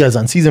 Because we guys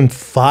on season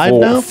 5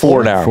 now.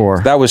 Four now. Four.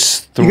 That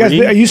was You guys,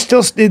 3. are you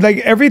still like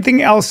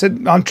everything else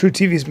on True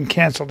TV has been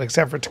canceled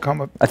except for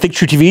Tacoma? I think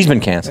True TV's been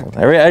canceled.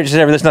 There's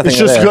nothing It's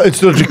just there. it's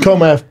the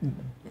Tacoma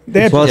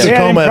Well, it's they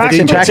had Tacoma.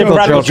 Impractical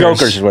Practical Jokers.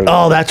 Jokers is what it is.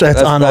 Oh, that's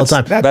on all the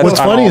time. that's What's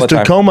on funny all is the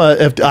time. Tacoma.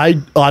 If I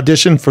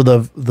auditioned for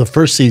the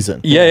first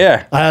season,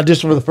 Yeah. I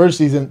auditioned for the first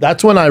season.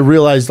 That's when I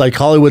realized like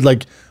Hollywood,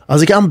 like I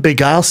was like, I'm a big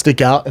guy, I'll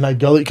stick out, and I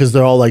go because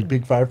they're all like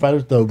big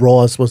firefighters. The role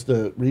I was supposed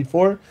to read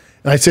for,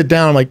 and I sit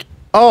down. I'm like,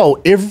 oh,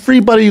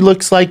 everybody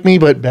looks like me,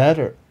 but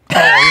better. Oh,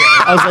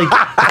 yeah. I was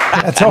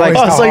like, That's always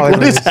I was how like, what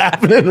Hollywood is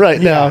happening right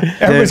now?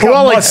 Everybody's We're got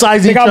all like mus-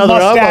 sizing they each got other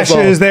up. I was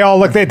mustaches. all- They all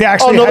look. They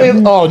actually. no, have,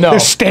 they- oh, no. They're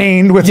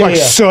stained with like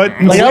yeah. soot.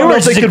 And Like, I We don't were know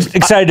if they just could-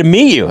 excited to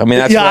meet you. I mean,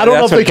 that's Yeah, what, I don't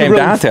know that's if what they it could came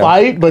really down to.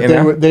 fight, but you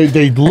know?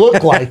 they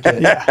look like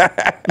it.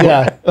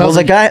 Yeah. Well,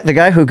 the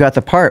guy who got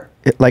the part,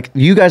 like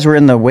you guys were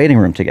in the waiting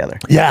room together.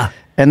 Yeah.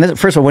 And this,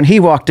 first of all, when he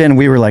walked in,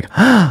 we were like,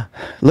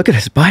 look at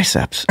his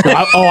biceps.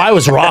 I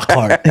was rock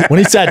hard. When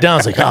he sat down, I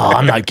was like, oh,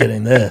 I'm not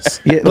getting this.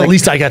 Yeah, But at like-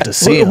 least I got to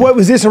see him. What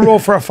was this a role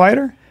for a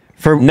fighter?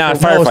 For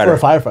Not No, it was firefighter. for a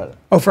firefighter.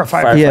 Oh, for a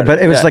fighter. Yeah,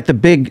 but it was Yeah. like the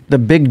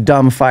big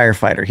dumb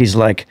firefighter. He's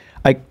like,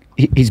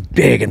 he's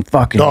big and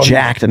fucking Oh,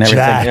 jacked and everything.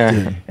 jacked, Yeah.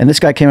 dude. And this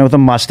guy came in with a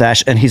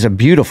mustache, and he's a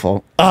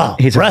beautiful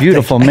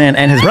man.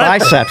 And his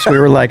biceps, we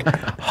were like,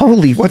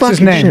 holy What's his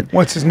fucking name? shit.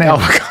 What's his name?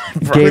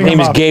 His Gabe, name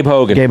is Gabe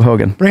Hogan. Gabe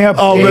Hogan. Bring up.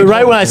 Oh, Gabe but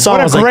right when I Hogan. saw him,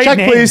 What I was a like, great check,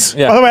 name. please.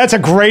 Yeah. By the way, that's a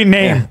great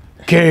name.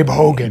 Gabe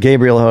Hogan.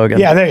 Gabriel Hogan.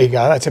 Yeah, there you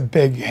go. That's a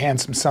big,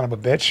 handsome son of a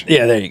bitch.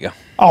 Yeah, there you go.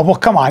 Oh, well,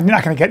 come on. You're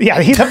not going to get.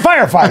 Yeah, he's a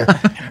firefighter.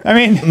 I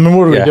mean,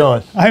 What are we Yeah.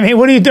 doing?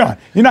 what are you doing?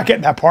 You're not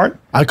getting that part.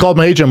 I called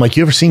my agent. I'm like,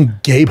 you ever seen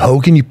Gabe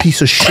Hogan, you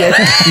piece of shit?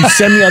 You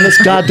send me on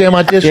this goddamn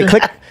audition?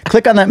 Yeah,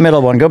 click on that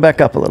middle one. Go back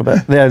up a little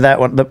bit. There, that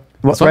one.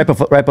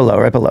 Right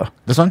below.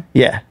 This one?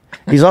 Yeah.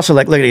 He's also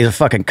like, look at, he's a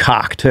fucking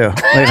cock too.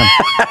 Look at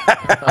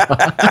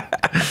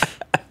him.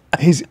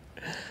 He's He's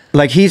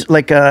like,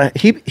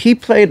 he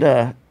played,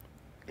 a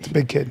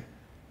big kid.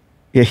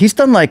 yeah, he's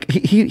done like,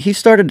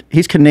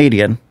 he's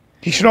Canadian.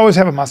 He should always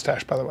have a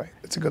mustache, by the way.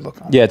 It's a good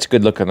look on him. Yeah, it's a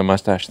good look on the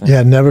mustache thing.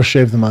 Yeah, never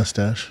shave the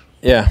mustache.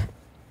 Yeah.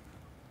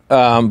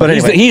 But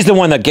anyway. he's the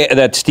one that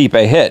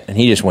Stipe hit, and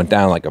he just went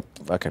down like a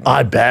fucking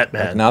I bet,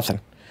 man. nothing.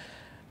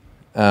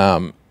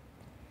 Yeah,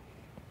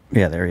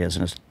 there he is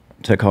in his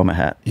Tacoma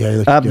hat. Yeah, he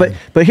looks good.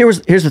 but here's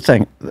the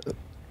thing.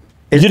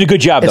 You did a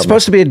good job. It's though,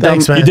 supposed to be a dumb.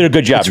 Thanks, man. You did a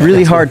good job. It's man.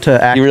 really hard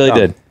to act. You really dumb.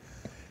 did.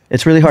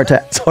 It's really hard to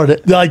It's hard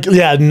to, like,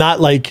 yeah, not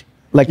like,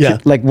 yeah.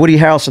 like Woody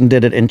Harrelson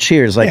did it in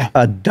Cheers, like Yeah.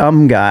 a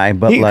dumb guy,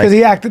 but Because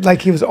he acted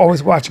like he was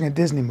always watching a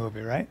Disney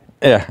movie, right?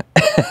 Yeah.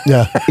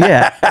 yeah.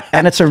 yeah,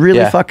 and it's a really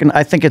Yeah. fucking.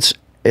 I think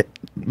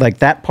like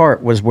that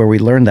part was where we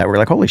learned that we're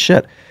like, holy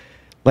shit,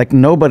 like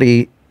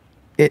nobody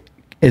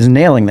is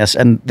nailing this,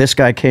 and this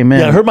guy came in.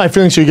 Yeah, I hurt my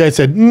feelings. So you guys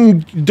said,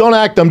 don't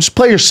act them, just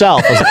play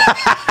yourself. I was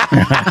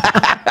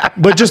like,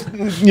 but just,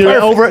 you're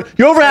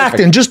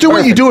overacting. Just do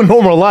what you do in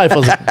normal life. I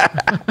was like,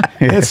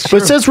 but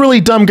it says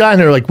really dumb guy in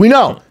there. Like, we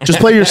know. Just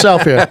play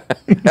yourself here.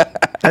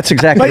 That's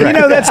exactly But right.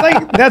 you know, that's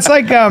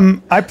like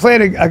I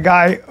played a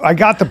guy. I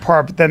got the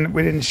part, but then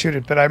we didn't shoot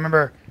it. But I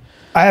remember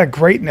I had a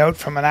great note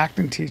from an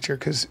acting teacher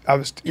because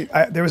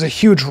there was a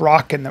huge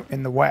rock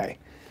in the way,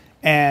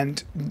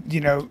 and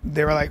you know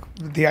they were like,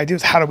 the idea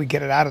is how do we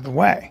get it out of the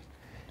way,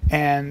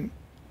 and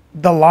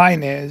the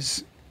line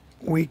is,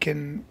 we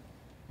can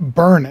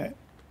burn it.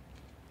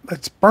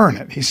 Let's burn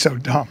it. He's so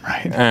dumb,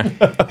 right?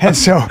 And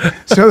so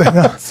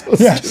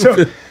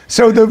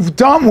the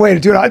dumb way to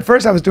do it. At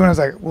first, I was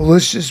like, well,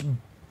 let's just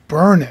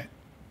burn it,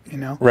 you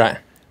know? Right.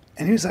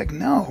 And he was like,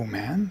 no,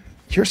 man,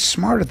 you're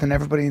smarter than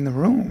everybody in the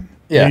room.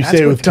 Yeah. You That's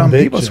say it what with dumb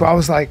people. conviction. So I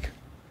was like,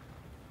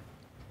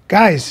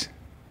 guys,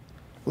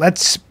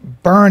 let's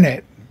burn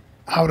it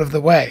out of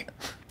the way,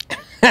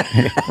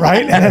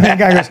 right? And then the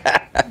guy goes,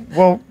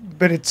 well,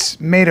 but it's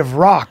made of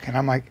rock, and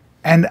I'm like,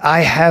 and I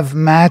have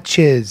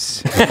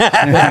matches, you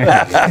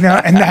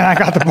know. And then I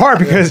got the part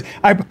because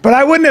but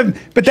I wouldn't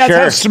have. But that's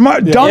how Sure.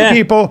 smart dumb Yeah.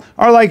 people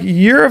are. Like,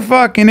 you're a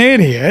fucking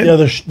idiot. Yeah,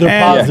 they're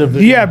And-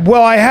 positive. Yeah,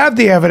 well, I have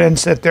the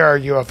evidence that there are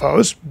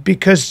UFOs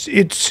because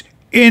it's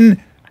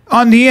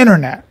on the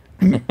internet.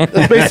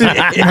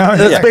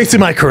 That's basically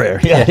my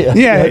career. Yeah.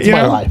 It's you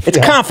my know, life. It's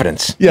yeah.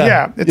 confidence.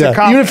 Yeah, it's a Even if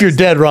confidence. you're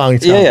dead wrong,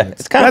 it's Yeah. confidence.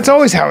 It's confidence. That's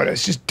always how it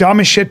is. Just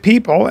dumb as shit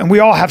people, and we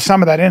all have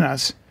some of that in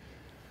us.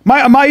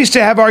 I used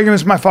to have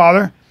arguments with my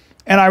father,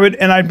 and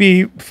I'd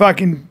be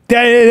fucking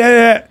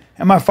and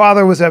my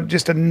father was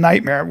just a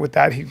nightmare with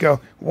that. He'd go,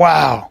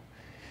 "Wow,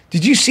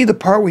 did you see the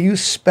part where you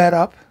sped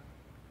up?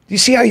 Do you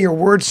see how your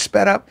words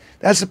sped up?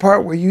 That's the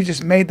part where you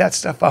just made that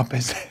stuff up."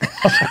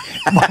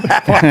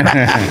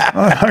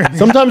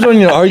 Sometimes when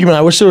you're in an argument,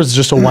 I wish there was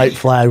just a white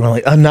flag. We're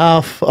like,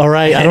 enough. All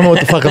right. I don't know what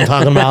the fuck I'm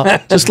talking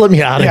about. Just let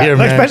me out of here,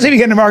 man. Especially if you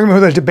get in an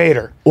argument with a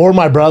debater. Or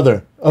my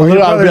brother. I'll be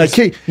like,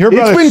 hey, your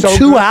brother's it's been so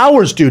 2 good.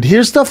 hours, dude.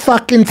 Here's the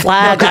fucking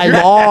flag I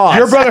lost.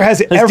 Your brother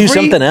has every do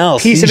something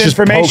else. piece He's of just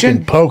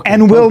information poking,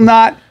 and will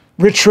not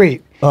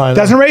retreat. I know.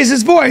 Doesn't raise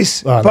his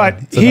voice, I know. but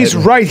It's a he's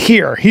nightmare. right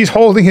here. He's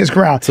holding his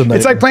ground. a It's nightmare.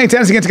 like playing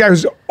tennis against a guy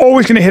who's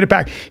always going to hit it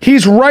back.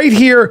 He's right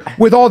here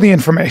with all the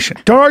information.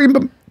 Don't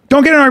argue.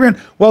 Don't get in an argument.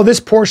 Well,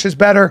 this Porsche is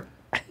better.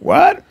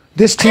 What?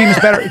 This team is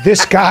better.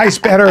 This guy's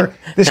better.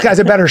 This guy's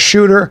a better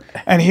shooter.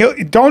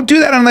 And don't do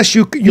that unless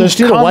you just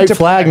need a white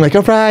flag. I'm like,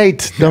 all right,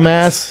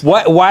 dumbass.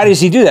 Why does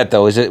he do that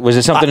though? Was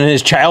it something in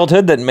his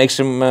childhood that makes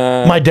him?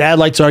 My dad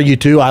likes to argue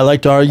too. I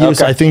like to argue.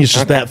 So I think it's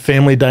just that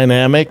family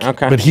dynamic.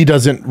 Okay. But he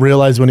doesn't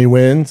realize when he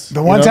wins.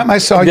 The one time I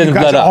saw you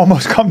guys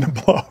almost come to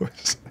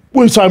blows.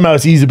 What are you talking about?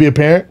 It's easy to be a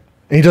parent.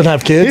 And he doesn't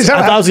have kids. I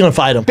thought I was going to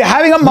fight him.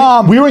 Having a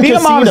mom. We were in being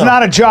casino. a mom is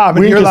not a job.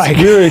 And we you're like,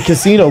 we were in a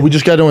casino. We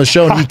just got on a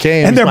show and he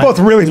came. And they're both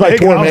really he's my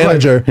big, tour and I was like,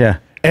 manager. Yeah.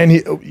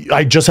 And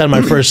I just had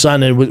my first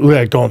son, and we were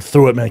like going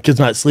through it, man. Kid's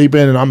not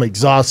sleeping, and I'm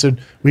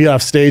exhausted. We got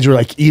off stage, we're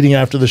like eating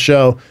after the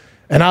show,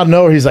 and out of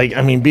nowhere, he's like,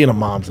 I mean, being a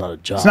mom's not a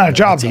job. It's not a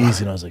job. It's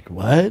easy. And I was like,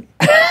 what?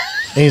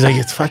 And he's like,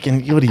 it's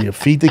fucking, what do you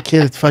feed the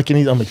kid? It's fucking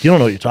easy. I'm like, you don't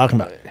know what you're talking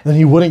about. And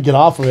he wouldn't get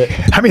off of it.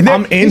 I mean,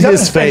 I'm in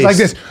his face. Like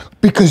this,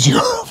 because you're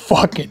a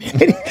fucking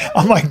idiot.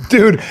 I'm like,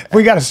 dude,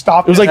 we got to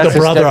stop. It was like the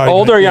brother argument.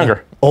 Older or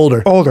younger?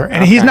 Older.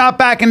 And he's not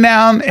backing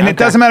down. And it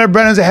doesn't matter if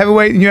Brennan's a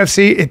heavyweight in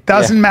UFC. It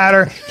doesn't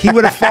matter. He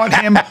would have fought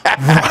him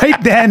right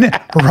then,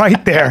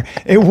 right there.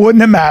 It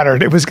wouldn't have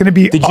mattered. It was going to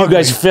be Did ugly. you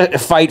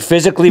guys fight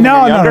physically when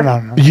No, you were no, younger? no,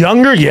 no.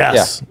 Younger,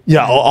 yes.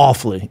 Yeah,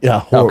 awfully. Yeah,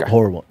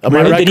 horrible. I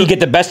mean, Did he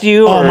get the best of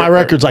you? Oh, my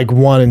record's like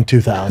 1 in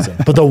 2,000.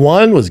 But the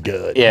 1 was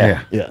good.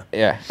 Yeah.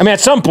 Yeah. I mean, at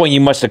some point,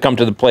 you must have come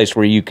to the place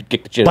where you could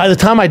kick the shit By out. the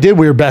time I did,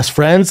 we were best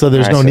friends, so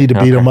there's I no see. need to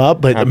beat Okay. him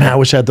up. But man, I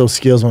wish I had those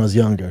skills when I was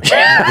younger.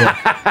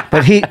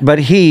 But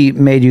he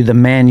made you the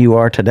man you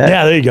are today.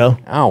 Yeah, there you go.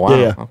 Oh, wow.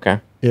 Yeah. Okay.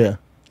 Yeah.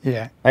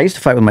 Yeah. I used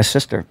to fight with my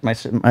sister,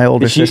 my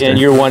older sister. And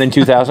you're 1 in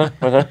 2000?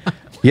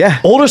 Yeah.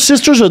 Older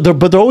sisters,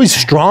 but they're always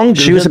strong.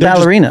 She was a They're just-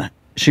 ballerina.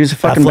 She was a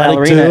fucking athletic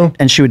ballerina, too.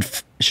 and she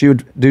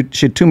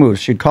had 2 moves.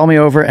 She'd call me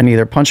over and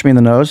either punch me in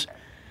the nose,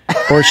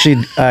 or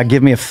she'd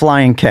give me a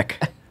flying kick,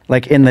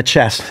 like in the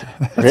chest.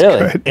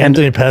 Really?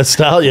 Anthony Pettis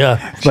style,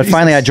 yeah. But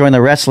finally, I joined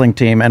the wrestling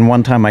team, and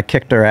one time I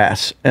kicked her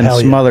ass and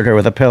Hell yeah. smothered her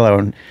with a pillow.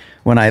 And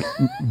when I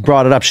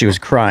brought it up, she was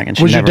crying, and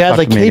she Was your never dad fucked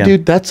like, with me hey, again.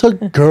 dude, that's a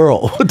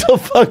girl. What the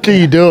fuck are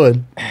you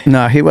doing?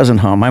 No, he wasn't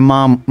home. My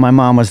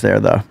mom was there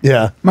though.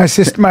 Yeah. My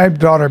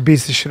daughter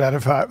beats the shit out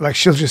of her. Like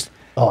she'll just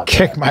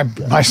kick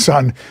my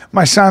son.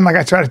 My son, like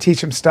I try to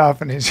teach him stuff,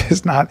 and he's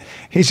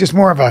just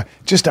more of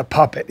just a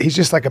puppet. He's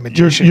just like a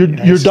magician.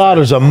 Your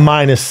daughter's a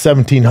minus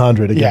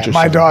 1,700 against your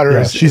my son. daughter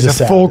is she's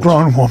a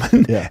full-grown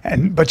woman, Yeah.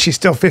 but she's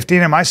still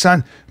 15. And my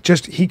son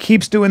he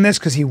keeps doing this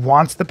because he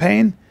wants the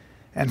pain,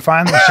 and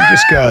finally she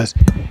just goes,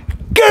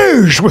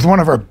 "Goosh!" with one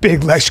of her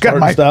big legs. She's got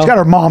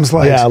her mom's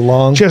legs. Yeah,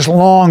 long. Just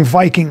long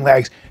Viking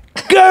legs.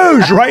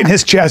 Goes right in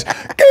his chest.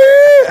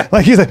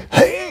 Like he's like,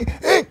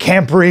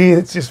 can't breathe.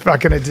 It's just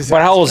fucking a disaster.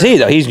 But how old is he,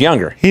 though? He's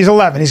younger. He's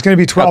 11. He's going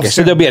to be 12 Okay, so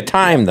soon. there'll be a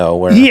time, though,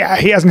 where... Yeah,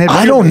 he hasn't hit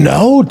I don't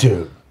know,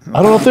 dude.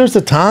 I don't know if there's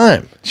a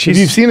time. If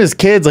you've seen his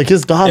kids, like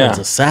his daughter's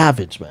Yeah. a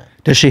savage, man.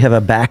 Does she have a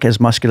back as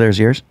muscular as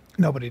yours?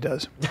 Nobody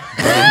does.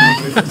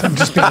 I'm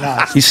just being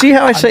honest. You see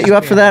how I set you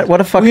up for that?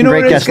 What a fucking You know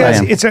great what it is,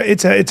 guest I guys?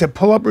 am. It's a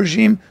pull-up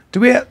regime.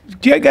 Do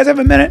you guys have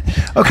a minute?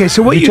 Okay,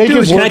 so what you take do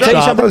his is Can I tell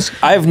you something? those-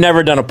 I've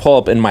never done a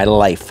pull-up in my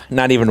life.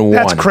 Not even one.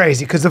 That's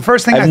crazy because the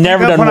first thing I've I think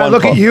never of done when I one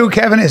look at pull-up. you,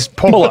 Kevin, is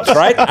pull-ups. Pull-ups,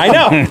 right? I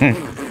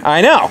know.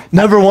 I know.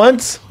 Never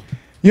once?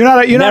 You're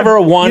not Never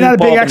one You're not a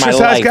big pull-up in my exercise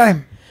life.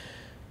 guy.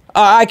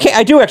 I can't.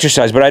 I do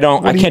exercise, but I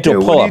don't. I can't do a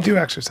What pull-up. do you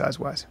do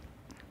exercise-wise?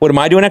 What am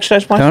I doing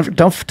exercise-wise?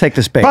 Don't take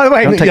this bait. By the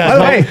way, Don't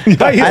take this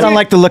bait. I don't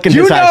like to look in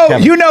his eyes,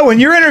 Kevin. You know when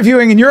you're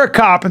interviewing and you're a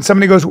cop and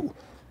somebody goes,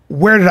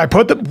 "Where did I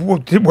put the?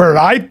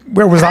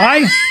 Where was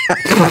I?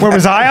 Where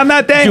was I on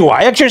that day?" Do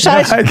I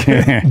exercise?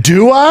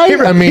 Do I?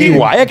 I mean,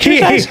 Do I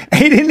exercise?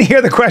 He didn't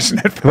hear the question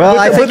at first. Well,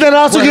 I but think then it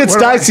also Where- gets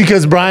where do I- dicey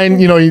because Brian,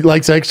 he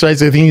likes to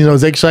exercise. I think he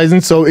knows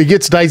exercising, so it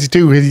gets dicey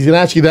too because he's gonna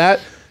ask you that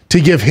to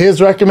give his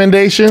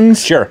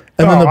recommendations. Sure.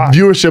 And then Oh, the wow.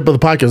 viewership of the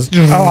podcast.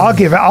 I'll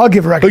give He'll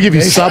give you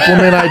recommendations.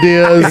 supplement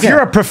ideas. If you're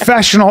a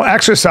professional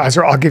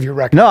exerciser, I'll give you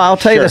recommendations. No, I'll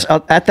tell you this.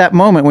 At that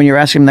moment when you're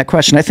asking him that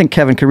question, I think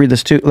Kevin could read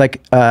this too.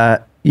 Like,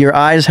 your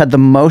eyes had the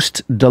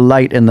most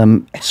delight in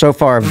them so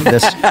far of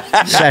this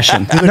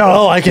session.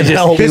 No, I can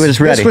help. He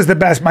was ready. This was the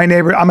best. My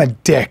neighbor, I'm a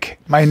dick.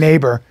 My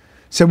neighbor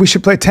said we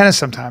should play tennis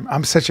sometime.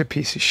 I'm such a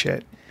piece of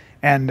shit.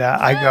 And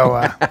I go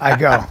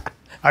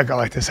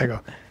like this. I go,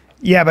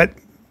 yeah, but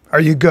are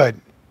you good?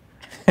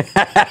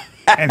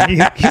 And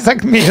he's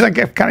like me. He's like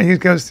he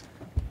goes,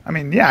 I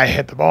mean, yeah, I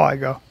hit the ball. I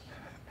go,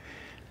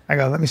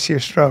 let me see your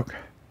stroke.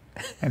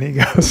 And he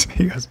goes,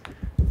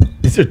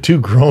 These are two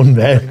grown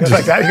men. He goes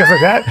like that. He goes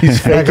like that.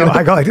 He's And faking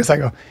I go like this. I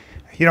go,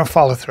 you don't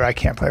follow through. I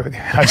can't play with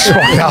you. I just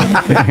walked out.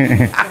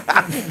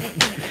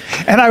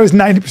 And I was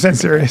 90%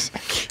 serious.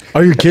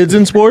 Are your kids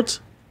in sports?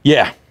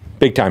 Yeah,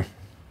 big time.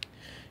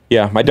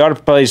 Yeah, my daughter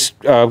plays.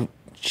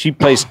 She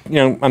plays,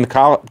 on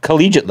the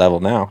collegiate level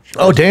now.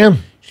 Oh, damn.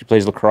 She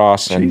plays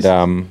lacrosse and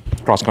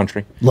cross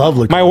country.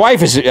 Lovely. My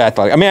wife is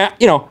athletic. I mean,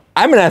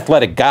 I'm an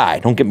athletic guy.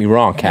 Don't get me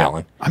wrong,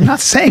 Callan. I'm not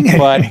saying it.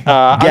 But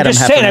I'm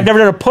just saying, I've never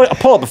done a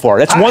pull-up before.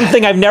 That's one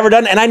thing I've never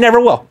done, and I never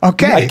will.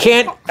 Okay. I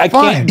can't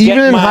Fine. get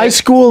Even in high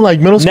school, like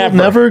middle school,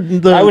 never.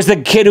 I was the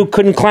kid who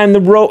couldn't climb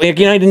the rope.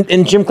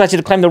 In gym class, you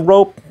had to climb the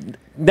rope.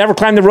 Never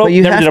climbed the rope. But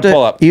you Never have did a to-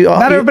 pull up.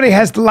 Not everybody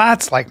has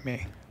lats like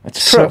me.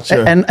 That's true.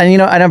 And you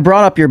know, and I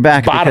brought up your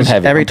back Bottom because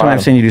heavy, every time I've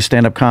bottom. seen you do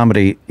stand-up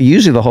comedy,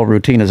 usually the whole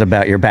routine is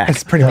about your back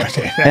That's pretty much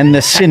it. and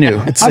the sinew.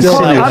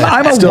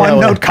 I'm a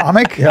one-note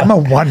comic. I'm a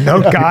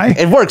one-note guy.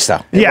 It works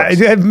though.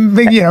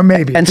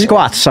 Maybe. And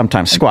squats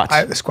sometimes,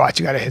 squats. The squats,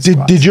 you got to hit Did,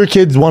 squats. did your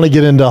kids want to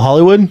get into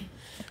Hollywood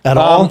at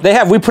all? They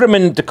have. We put them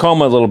in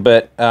Tacoma a little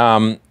bit.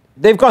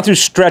 They've gone through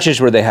stretches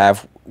where they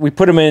have. We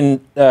put them in.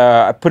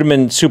 I put them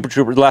in Super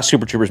Troopers, the last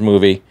Super Troopers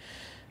movie.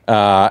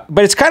 But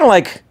it's kind of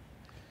like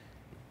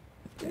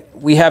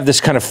we have this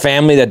kind of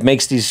family that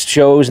makes these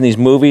shows and these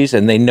movies,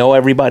 and they know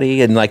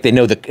everybody, and like they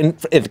know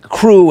the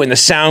crew, and the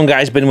sound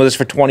guy's been with us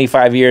for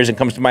 25 years and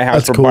comes to my house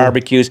That's for cool.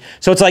 barbecues.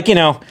 So it's like, you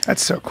know,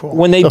 That's so cool.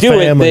 when they The do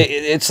family.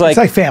 it's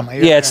like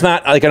family. Yeah, it's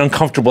not like an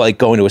uncomfortable like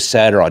going to a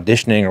set or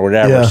auditioning or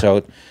whatever. Yeah.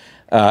 So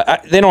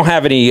they don't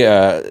have any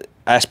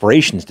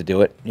aspirations to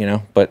do it, you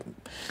know. But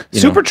you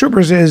Super know.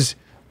 Troopers is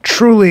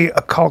truly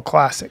a cult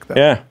classic, though.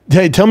 Yeah.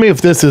 Hey, tell me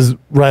if this is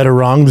right or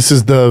wrong. This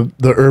is the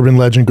urban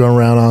legend going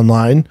around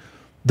online.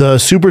 The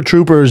Super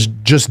Troopers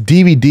just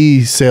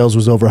DVD sales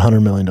was over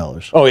 $100 million.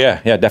 Oh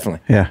yeah, yeah,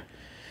 definitely. Yeah.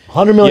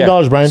 $100 million,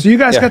 Yeah. Brian. So you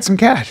guys Yeah. got some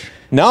cash.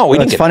 No, we Well,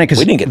 didn't it's get. funny because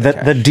we didn't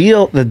get the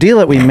deal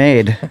that we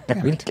made, we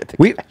didn't get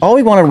the all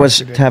we wanted was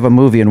to have a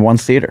movie in one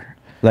theater.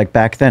 Like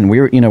back then, we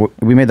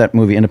made that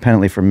movie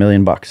independently for $1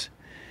 million.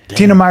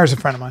 Tina Meyer's a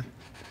friend of mine.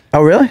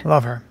 Oh, really?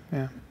 Love her.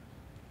 Yeah.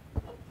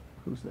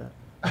 Who's that?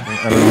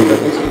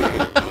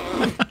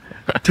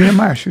 Tina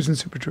Meyer. She was in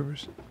Super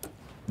Troopers.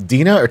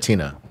 Dina or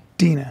Tina?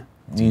 Dina.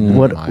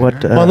 What?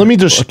 Well, let me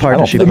just what part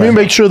does she let me play?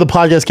 make sure the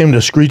podcast came to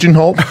a screeching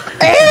halt.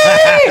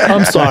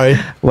 I'm sorry.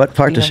 What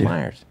part does Tina she?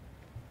 Myers.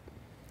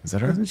 Is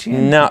that her?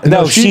 No,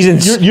 No, she's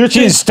in. you're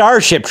she's in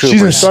Starship Troopers.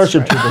 She's in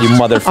Starship Troopers. You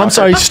motherfucker. I'm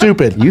sorry,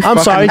 stupid. You I'm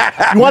sorry.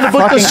 fucking- You want to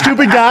book the fucking-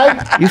 stupid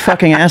guy? You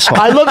fucking asshole.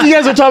 I love that you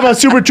guys are talking about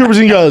Super Troopers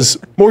and he goes,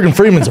 Morgan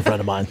Freeman's a friend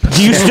of mine.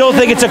 Do you still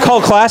think it's a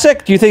cult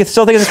classic? Do you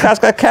still think it's a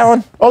classic,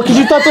 Callan? Oh, because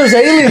you thought there was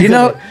aliens. You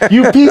know- in it.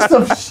 You piece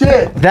of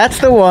shit. That's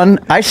the one.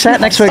 I sat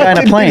next to a guy in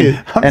a Fucking plane,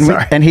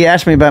 idiot. and he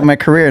asked me about my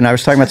career, and I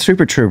was talking about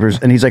Super Troopers,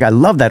 and he's like, "I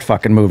love that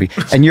fucking movie,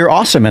 and you're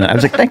awesome in it." I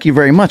was like, "Thank you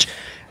very much."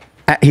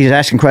 He's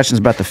asking questions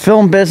about the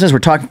film business. We're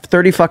talking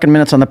 30 fucking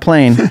minutes on the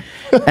plane,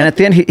 and at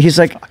the end, he's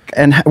like,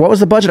 "And what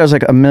was the budget?" I was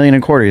like, $1.25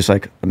 million. He's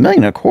like, $1.25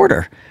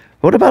 million?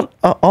 What about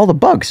all the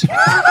bugs?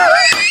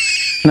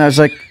 And I was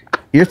like,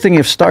 "You're thinking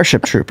of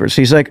Starship Troopers."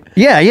 He's like,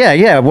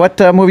 yeah. What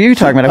movie are you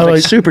talking about? I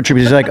was like, Super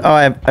Troopers. He's like, "Oh,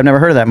 I've never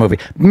heard of that movie."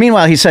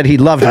 Meanwhile, he said he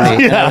loved me.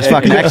 And I was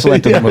fucking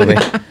excellent in the movie.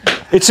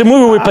 It's a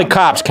movie where we play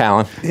cops,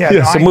 Callan. Yeah, It's no,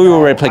 a I movie know.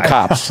 where we play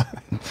cops.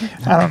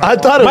 I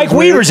thought it Mike was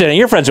weird. Weaver's in it.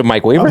 You're friends with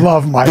Mike Weaver. I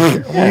love Mike.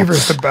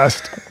 Weaver's the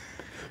best.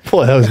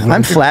 Boy, that was weird.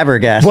 I'm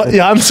flabbergasted. What?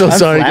 Yeah, I'm so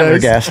sorry, guys.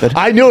 flabbergasted.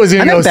 I knew it was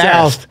going to I'm go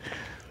embarrassed. south.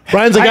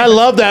 Brian's like, I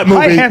love that movie.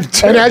 I am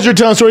too. And as you're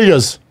telling the story, he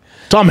goes,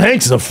 Tom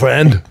Hanks is a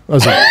friend. I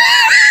was like,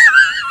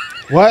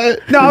 what?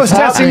 No, I was is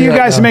testing happening you right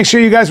guys to now? make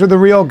sure you guys were the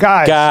real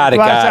guys. Got it, A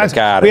lot of got it, times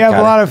got it, We have got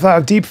a it. lot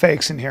of deep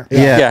fakes in here.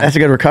 Yeah, Yeah. that's a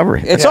good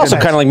recovery. It's Yeah, also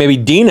nice. kind of like maybe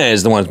Dina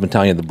is the one who's been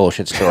telling you the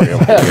bullshit story. Right?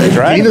 Dina's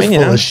I mean, you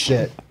full know, of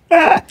shit.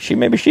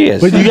 maybe she is.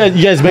 But you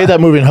guys made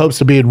that movie in hopes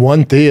to be in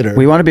one theater.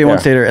 We want to be in one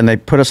Yeah. theater, and they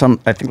put us on,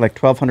 I think, like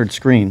 1,200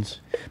 screens.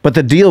 But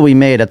the deal we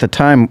made at the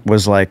time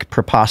was like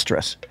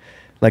preposterous.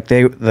 Like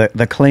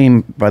the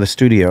claim by the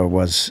studio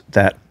was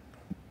that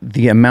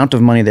the amount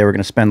of money they were going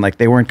to spend, like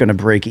they weren't going to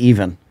break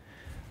even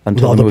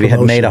until all the the movie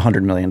had made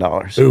promotion. $100 million.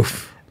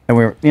 Oof. And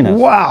we were,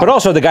 Wow. But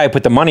also the guy who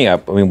put the money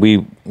up. I mean,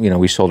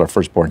 we sold our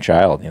firstborn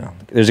child. You know,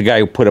 there's a guy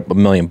who put up $1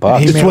 million.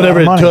 He It's made a lot whatever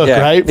of it money. took, Yeah,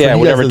 right? For yeah, you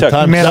whatever guys it at the took.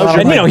 time. Made a That was lot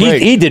your of And you know, big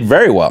break. he did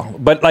very well.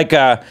 But like,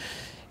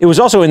 it was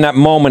also in that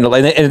moment,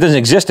 and it doesn't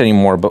exist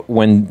anymore. But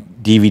when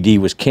DVD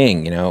was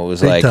king, you know, it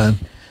was Big like, time.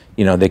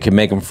 you know, they could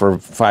make them for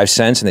 5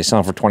 cents and they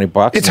sell them for $20. It's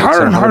and they'd harder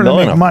sell and them for harder $1 to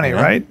million make of them, money, you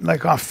know? right?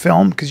 Like off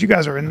film, because you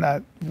guys are in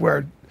that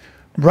where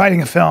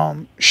writing a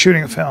film,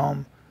 shooting a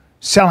film,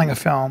 selling a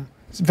film.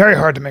 It's very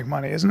hard to make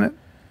money, isn't it?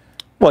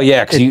 Well,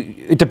 yeah, because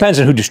it depends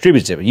on who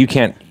distributes it. But you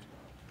can't.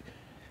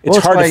 It's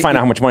it's hard why to find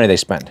out how much money they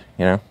spend.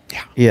 You know.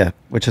 yeah,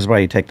 which is why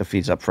you take the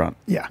fees up front.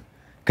 Yeah.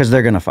 Because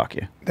they're going to fuck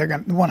you. They're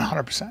going to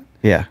 100%.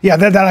 Yeah. Yeah,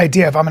 that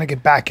idea of I'm going to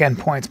get back end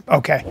points.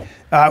 Okay.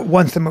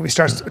 Once the movie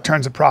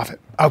turns a profit.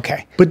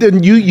 Okay. But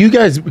then you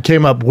guys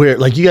came up where?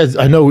 Like you guys,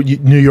 I know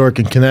New York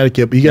and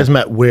Connecticut, but you guys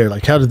met where?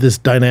 Like how did this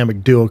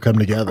dynamic duo come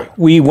together?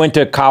 We went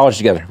to college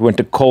together. We went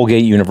to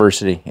Colgate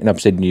University in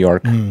upstate New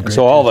York.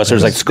 So all of us,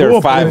 there's like there School,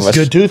 were 5 of us.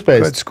 Good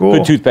toothpaste. Good school.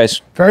 Good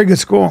toothpaste. Very good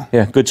school.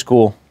 Yeah, good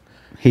school.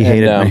 He And,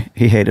 hated me.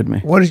 He hated me.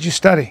 What did you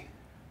study?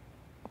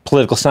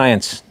 Political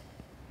science.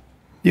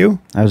 You?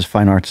 I was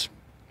fine arts.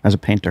 I was a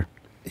painter.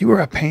 You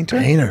were a painter?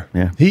 Painter.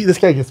 Yeah. This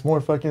guy gets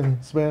more fucking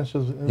Spanish.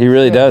 He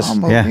really does.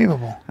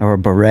 Unbelievable. I wore a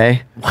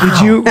beret. Did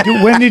you?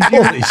 When did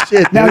you? Holy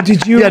shit. Now, dude.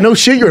 did you? Yeah, no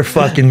shit, you're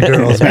fucking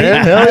girls,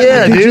 man. Hell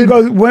yeah, did dude. you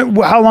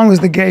go? How long was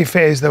the gay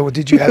phase though?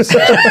 Did you have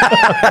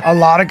a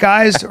lot of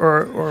guys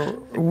or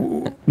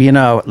You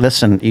know,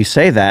 listen, you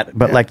say that,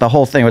 but like the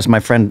whole thing was my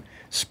friend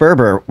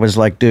Sperber was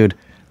like, dude,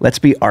 let's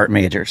be art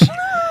majors.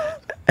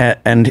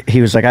 And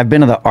he was like, I've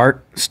been to the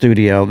art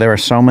studio. There are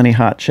so many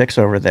hot chicks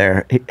over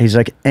there. He's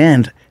like,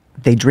 and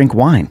they drink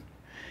wine.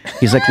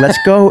 He's like, let's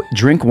go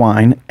drink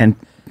wine and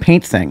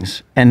paint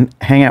things and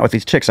hang out with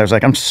these chicks. I was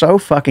like, I'm so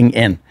fucking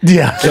in.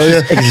 Yeah.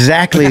 This is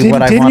exactly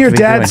what I want Didn't your to be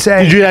dad doing.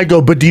 say? Did your dad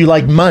go, but do you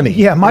like money?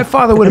 Yeah, my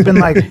father would have been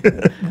like,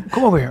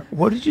 come over here.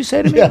 What did you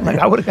say to me? Like,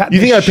 I would have gotten You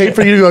think I this paid shit.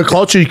 for you to go to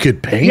culture you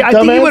could paint? Yeah, I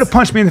think he dumbass? would have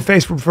punched me in the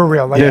face for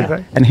real. Like,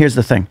 Yeah. And here's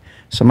the thing.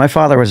 So my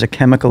father was a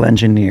chemical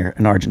engineer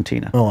in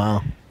Argentina. Oh,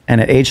 wow. And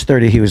at age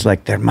 30, he was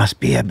like, there must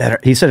be a better,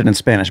 he said it in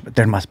Spanish, but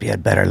there must be a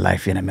better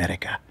life in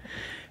America.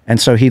 And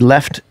so he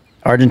left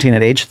Argentina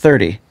at age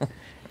 30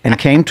 and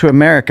came to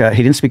America.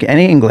 He didn't speak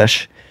any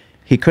English.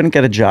 He couldn't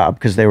get a job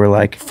because they were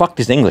like, Fucked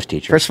his English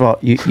teacher. first of all,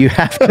 you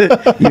have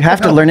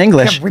to learn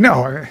English. Yeah, we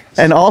know.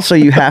 And also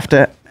you have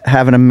to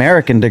have an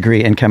American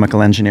degree in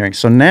chemical engineering.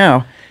 So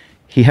now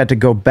he had to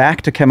go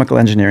back to chemical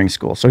engineering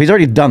school. So he's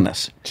already done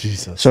this.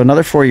 Jesus. So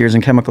another 4 years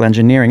in chemical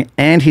engineering,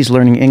 and he's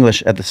learning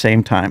English at the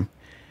same time.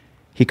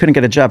 He couldn't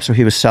get a job, so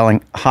he was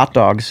selling hot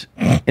dogs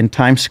in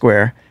Times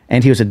Square,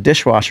 and he was a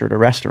dishwasher at a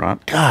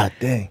restaurant. God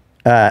dang.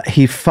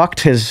 He fucked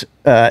his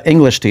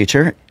English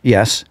teacher,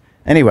 yes.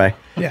 Anyway,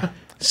 Yeah.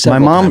 my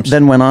mom times.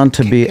 then went on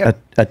to be a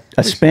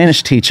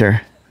Spanish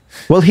teacher.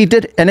 Well, he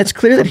did, and it's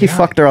clear that he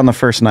fucked her on the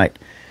first night,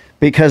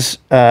 because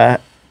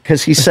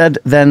he said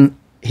then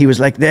he was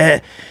like,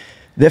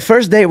 the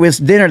first date was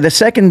dinner, the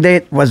second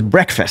date was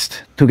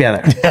breakfast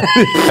together.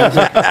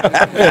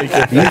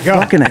 You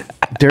fucking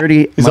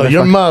dirty So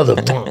your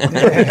motherfucker.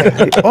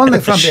 mother. Only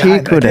from She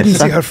behind. I could have didn't see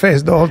sucked- her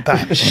face the whole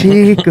time.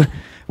 She could,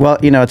 well,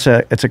 you know, it's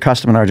a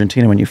custom in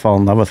Argentina. When you fall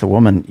in love with a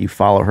woman, you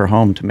follow her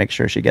home to make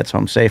sure she gets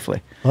home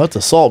safely. Well, that's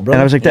assault, bro.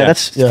 And I was like, Dad, Yeah.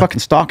 that's Yeah. fucking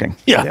stalking.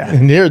 yeah. Yeah.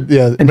 And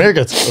here,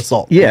 America's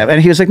assault. Yeah,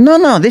 and he was like,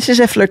 no, this is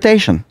a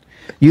flirtation.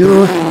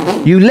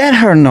 You let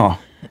her know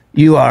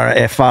you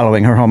are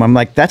following her home. I'm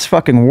like, that's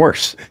fucking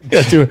worse.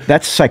 Yeah, dude.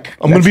 That's like,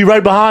 I'm going to be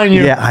right behind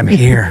you. yeah, I'm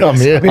here. I'm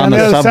here. Be On on the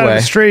the other side of subway.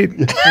 the street.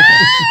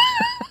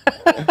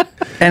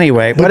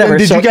 Anyway, then whatever.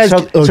 did you guys-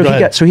 oh, go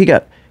ahead.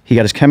 He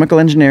got his chemical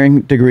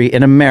engineering degree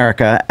in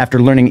America after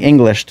learning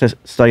English to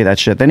study that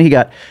shit. Then he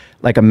got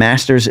like a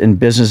master's in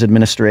business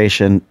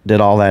administration,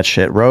 did all that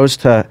shit. Rose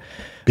to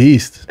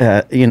Beast.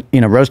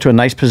 rose to a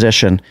nice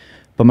position.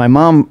 But my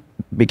mom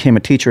became a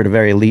teacher at a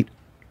very elite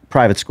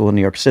private school in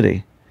New York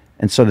City.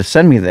 And so to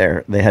send me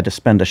there, they had to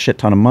spend a shit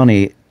ton of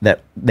money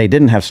that they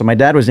didn't have. So my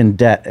dad was in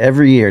debt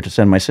every year to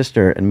send my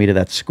sister and me to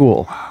that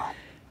school. Wow.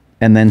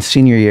 And then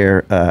senior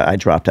year, I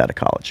dropped out of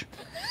college.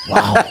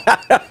 Wow.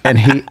 And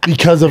he,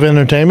 Because of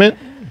entertainment?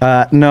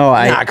 no,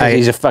 because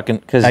he's a fucking.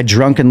 Because I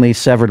drunkenly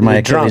severed my You're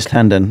Achilles drunk.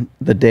 tendon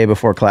the day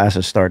before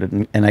classes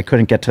started, and I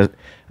couldn't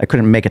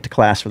make it to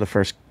class for the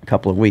first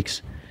couple of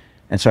weeks,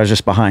 and so I was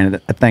just behind.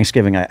 At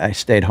Thanksgiving, I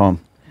stayed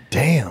home,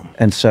 Damn.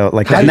 and so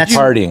like How and did that's you-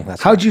 partying.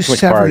 That's How'd you too much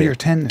sever partying. your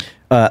tendon?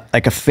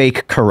 like a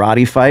fake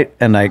karate fight,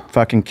 and I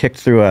fucking kicked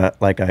through a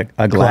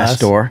glass Glass?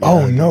 door.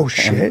 Oh, no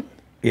shit.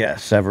 Yeah,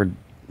 severed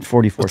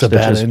 44 It's a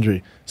stitches. bad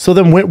injury. So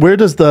then where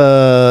does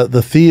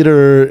the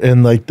theater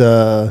and like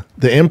the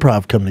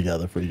improv come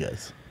together for you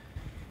guys?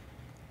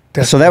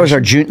 So that was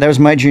that was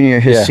my junior year,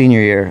 his Yeah.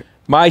 senior year.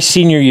 My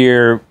senior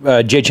year,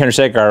 Jay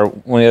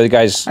Chandrasekhar, one of the other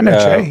guys. I know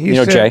Jay. You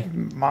know Jay?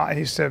 He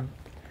used to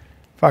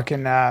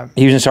fucking,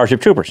 He was in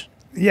Starship Troopers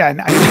yeah,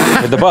 and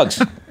with the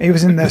bugs. he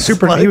was in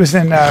the he was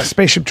in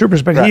Spaceship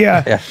Troopers, but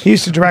Yeah. he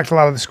used to direct a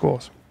lot of the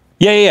schools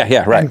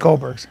Yeah, right. and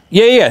Goldberg's.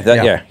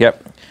 Yeah,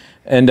 yep.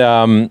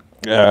 And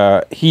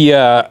he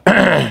had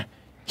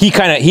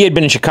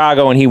been in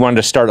Chicago and he wanted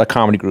to start a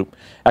comedy group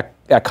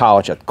at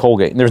college at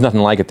Colgate, and there's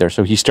nothing like it there.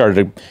 So he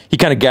he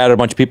kind of gathered a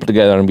bunch of people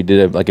together and we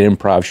did like an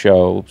improv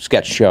show,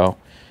 sketch show,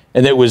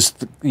 and it was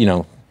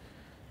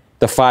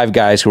the five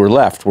guys who were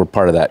left were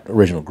part of that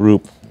original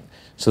group.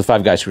 So the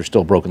five guys who were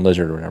still Broken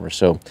Lizard or whatever.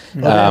 So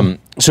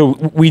so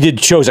we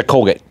did shows at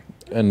Colgate,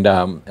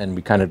 and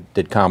we kind of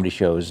did comedy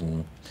shows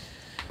and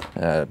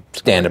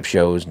stand-up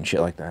shows and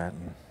shit like that,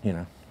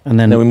 and, And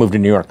then we moved to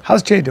New York.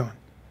 How's Jay doing?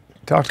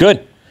 Talk to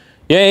Good.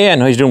 Yeah.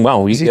 No, he's doing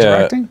well. Is he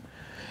directing?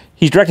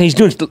 He's directing. He's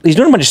doing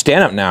a bunch of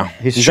stand-up now.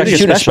 He's shooting actually a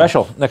shooting a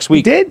special. special next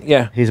week. did?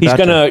 Yeah. He's He's about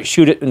gonna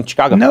shoot it in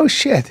Chicago. No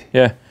shit.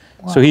 Yeah.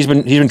 So he's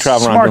been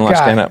traveling around Smart doing a lot of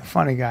guy. stand-up.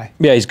 Funny guy.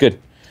 Yeah, he's good.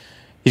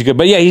 He's good.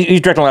 But yeah,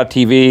 he's directing a lot of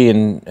TV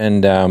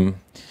and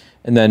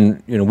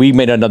then we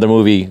made another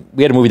movie.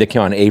 We had a movie that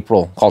came out in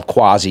April called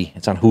Quasi.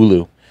 It's on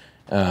Hulu,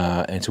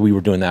 and so we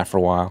were doing that for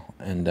a while.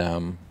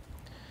 And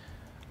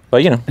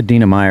but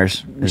Adina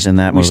Myers is in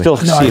that we movie. still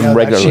No, I see know him that.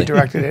 regularly. She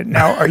directed it.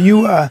 Now, are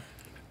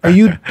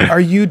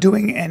you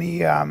doing any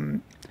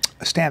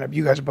stand-up?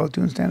 You guys are both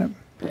doing stand-up?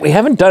 We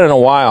haven't done it in a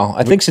while.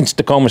 I think since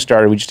Tacoma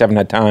started, we just haven't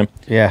had time.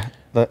 Yeah,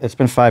 it's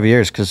been 5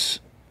 years because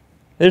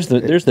There's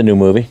the new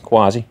movie,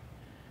 Quasi.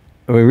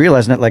 we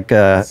realized that like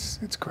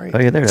It's great. oh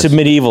yeah, there it It's is. a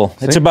medieval.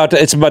 It's about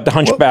the Well,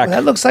 hunchback.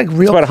 that looks like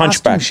real about a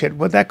costume hunchback. shit.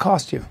 What'd that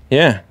cost you?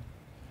 Yeah.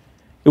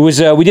 It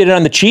was. We did it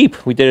on the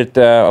cheap. We did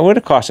it. What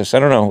did it cost us? I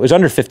don't know. It was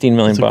under 15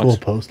 million It's a bucks. cool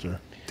poster.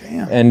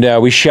 Damn.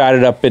 And we shot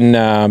it up in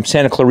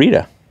Santa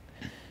Clarita,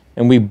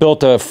 and we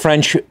built a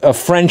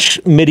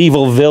French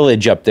medieval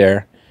village up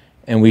there.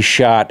 and we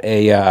shot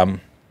a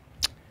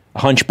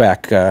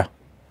Hunchback. That's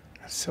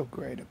so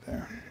great up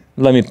there.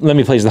 Let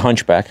me plays the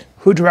Hunchback.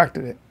 Who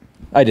directed it?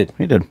 I did.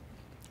 He did.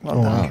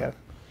 Well done, Kev.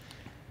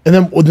 And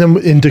then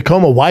in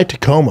Tacoma, why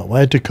Tacoma?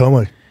 Why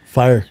Tacoma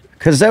fire?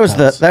 Because that was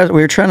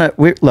we were trying to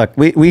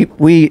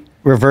we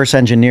reverse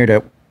engineered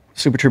it.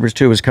 Super Troopers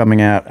 2 was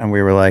coming out, and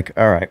we were like,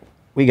 all right,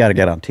 we got to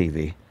get on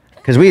TV.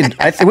 Because we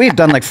had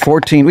done like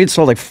 14, we'd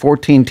sold like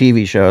 14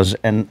 TV shows,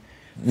 and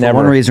for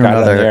one reason or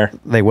another,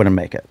 they wouldn't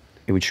make it.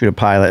 We'd shoot a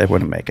pilot, it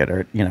wouldn't make it,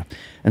 or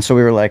And so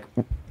we were like,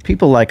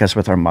 people like us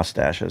with our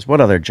mustaches.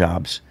 What other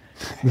jobs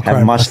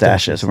have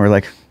mustaches? And we're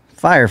like,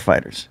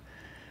 firefighters.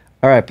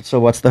 All right, so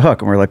what's the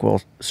hook? And we're like,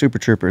 well, Super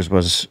Troopers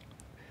was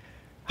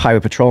highway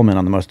patrolman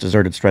on the most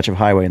deserted stretch of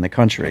highway in the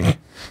country.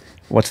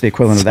 What's the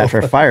equivalent of that for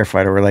a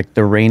firefighter? We're like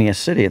the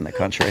rainiest city in the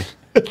country.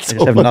 They just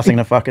have nothing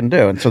to fucking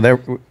do. And so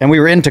we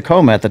were in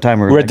Tacoma at the time.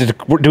 We're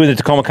doing the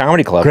Tacoma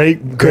Comedy Club. Great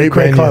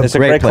club. It's a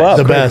great club.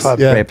 The best.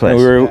 Yeah. Great place.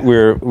 And we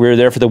were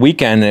there for the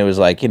weekend, and it was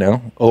like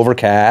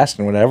overcast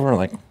and whatever. We're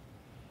like,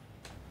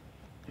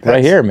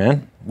 right here,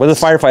 man. What do the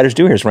firefighters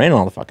do here? It's raining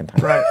all the fucking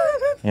time. Right.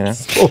 And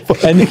so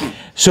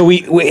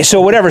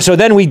so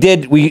then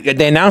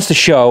they announced the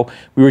show.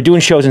 We were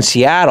doing shows in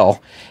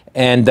Seattle,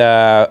 and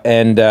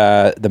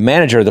the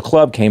manager of the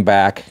club came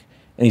back,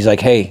 and he's like,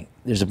 hey,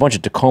 there's a bunch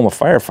of Tacoma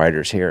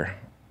firefighters here.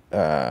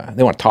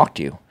 They want to talk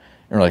to you.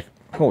 And we're like,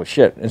 holy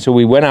shit. And so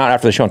we went out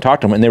after the show and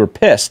talked to them, and they were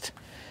pissed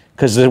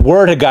because the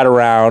word had got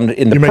around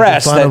in the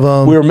press that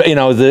we were,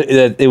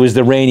 that it was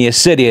the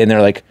rainiest city, and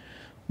they're like,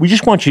 we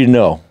just want you to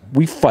know,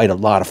 we fight a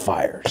lot of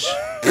fires,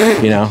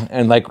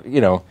 and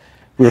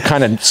we were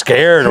kind of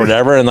scared or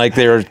whatever, and like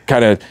they were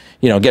kind of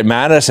getting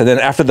mad at us. And then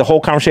after the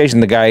whole conversation,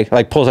 the guy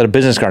like pulls out a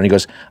business card and he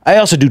goes, I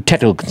also do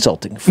technical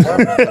consulting.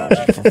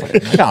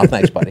 Oh,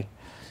 thanks, buddy.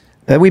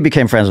 We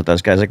became friends with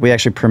those guys. Like we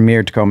actually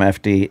premiered Tacoma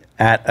FD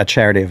at a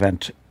charity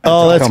event.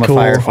 Oh, that's Tacoma cool.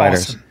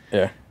 Firefighters. Awesome.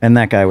 Yeah. And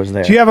that guy was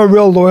there. Do you have a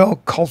real loyal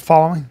cult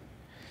following?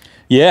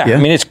 Yeah. I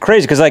mean, it's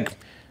crazy because like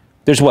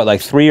there's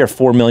like 3 or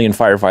 4 million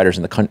firefighters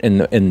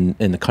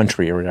in the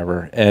country or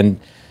whatever, and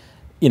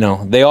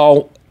they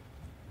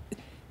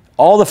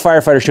all the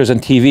firefighter shows on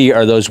TV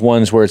are those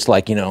ones where it's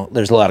like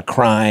there's a lot of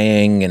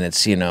crying and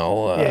it's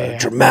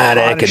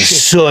dramatic and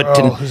soot,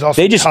 and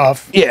they just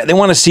tough. they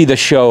want to see the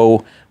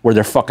show where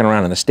they're fucking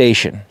around in the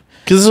station.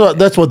 Because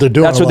that's what they're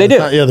doing. That's what they do.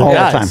 Yeah, all the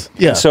time.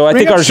 Yeah. So I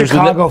think ours was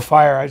Chicago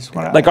Fire. I just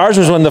want to like ours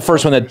was one of the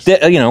first one that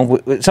did,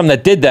 something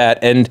that did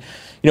that, and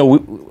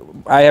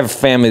I have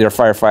family that are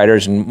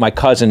firefighters, and my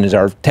cousin is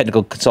our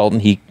technical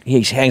consultant. He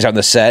hangs out on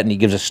the set and he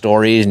gives us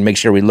stories and makes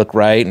sure we look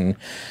right,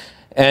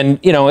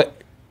 and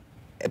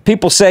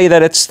people say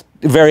that it's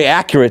very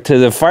accurate to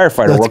the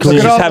firefighter work. Look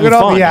at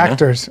all the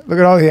actors. Look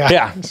at all the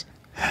actors.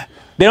 Yeah,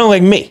 they don't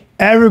like me.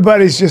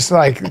 Everybody's just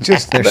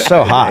they're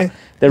so hot.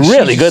 They're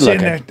really good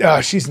looking. Oh,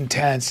 she's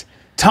intense.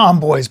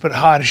 Tomboys, but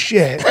hot as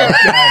shit.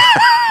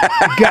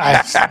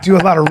 Guys do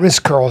a lot of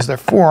wrist curls. Their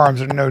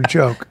forearms are no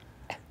joke.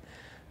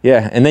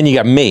 Yeah, and then you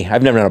got me.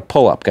 I've never done a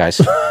pull-up, guys.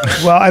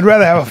 Well, I'd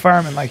rather have a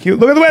fireman like you.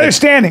 Look at the way they're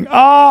standing.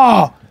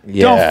 Oh,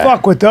 don't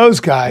fuck with those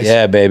guys.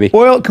 Yeah, baby.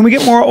 Oil. Can we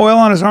get more oil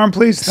on his arm,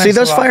 please? See,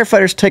 those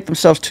firefighters take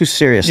themselves too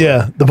seriously.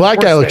 Yeah, the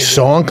black guy looks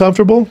so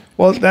uncomfortable.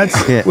 Well, that's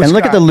Yeah. And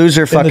look at the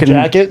loser In the fucking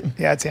jacket.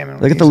 Yeah, it's him.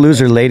 Look at the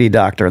loser lady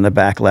doctor in the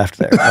back left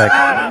there. Like,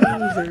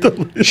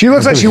 She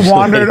looks like she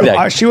wandered.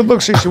 She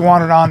looks like she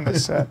wandered on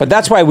this. But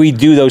that's why we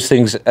do those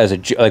things as a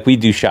like we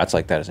do shots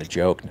like that as a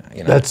joke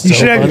now. That's you so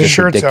should have funny. your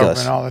shirts Ridiculous.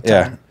 open all the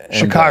time. Yeah.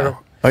 Chicago.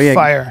 oh yeah,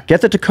 Fire.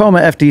 get the Tacoma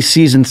FD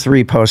season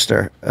 3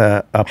 poster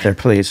up there,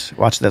 please.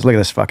 Watch this. Look at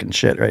this fucking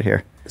shit right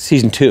here.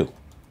 Season 2,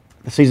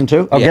 Season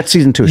 2? Oh, Yeah. get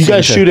season 2. You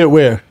guys shoot it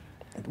where?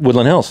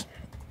 Woodland Hills.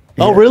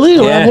 Oh, really?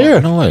 Yeah. Around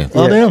here? No way.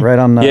 Oh, damn. Right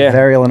on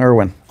Varial and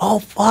Irwin. Oh,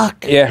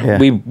 fuck. Yeah,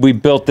 Yeah. we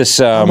built this.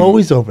 I'm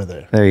always over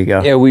there. There you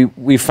go. Yeah,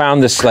 we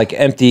found this like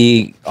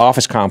empty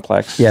office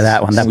complex. Yeah,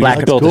 that one. That we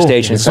black. built a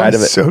station inside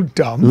of it. So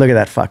dumb. Look at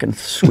that fucking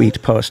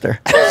sweet poster.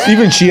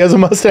 Even she has a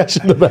mustache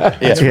in the back.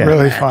 That's Yeah.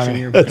 really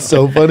funny. That's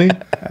so funny.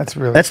 That's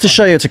really. That's to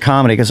show you it's a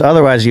comedy, because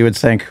otherwise you would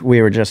think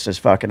we were just as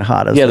fucking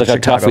hot as Yeah, the look how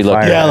tough Chicago we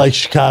look. Fire. Yeah, like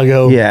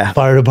Chicago Yeah.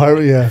 Fire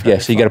Department. Yeah. Yeah,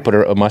 so you got to put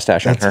a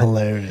mustache That's on her.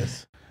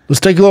 hilarious. Let's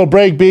take a little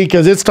break, B,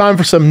 because it's time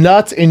for some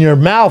nuts in your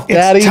mouth,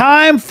 Daddy. It's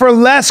time for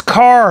less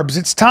carbs.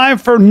 It's time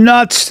for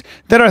nuts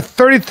that are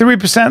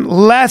 33%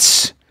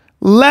 less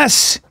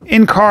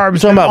in carbs. We're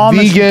talking about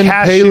vegan,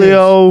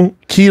 paleo,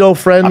 keto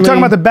friendly. I'm talking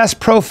about the best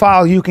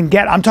profile you can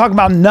get. I'm talking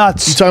about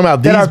nuts. You're talking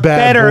about that these are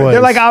bad better. boys.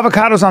 They're like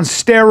avocados on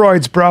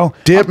steroids, bro.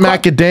 Dip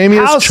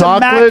macadamias, House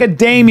chocolate. of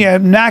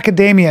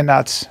macadamia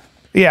nuts.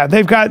 Yeah,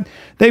 they've got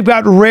They've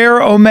got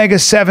rare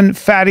omega-7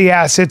 fatty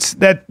acids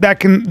that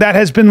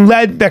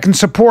can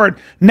support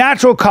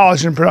natural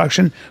collagen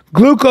production,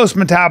 glucose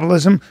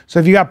metabolism. So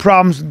if you got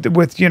problems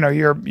with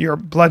your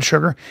blood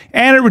sugar,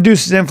 and it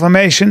reduces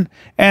inflammation,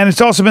 and it's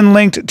also been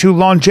linked to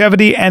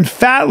longevity and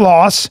fat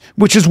loss,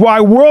 which is why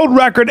world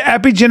record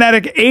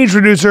epigenetic age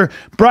reducer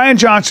Brian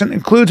Johnson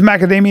includes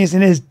macadamias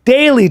in his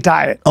daily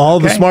diet. All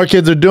the smart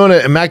kids are doing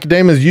it, and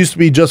macadamias used to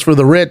be just for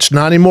the rich,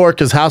 not anymore,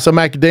 because House of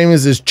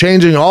Macadamias is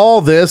changing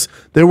all this.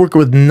 They work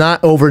with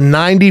over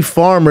 90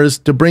 farmers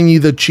to bring you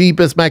the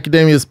cheapest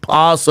macadamias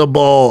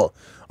possible.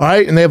 All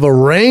right, and they have a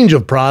range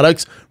of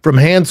products from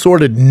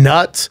hand-sorted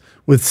nuts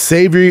with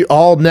savory,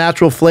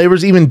 all-natural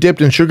flavors, even dipped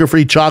in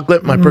sugar-free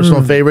chocolate. My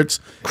personal favorites.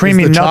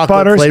 Creamy the nut chocolate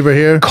butters, flavor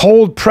here.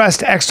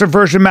 cold-pressed extra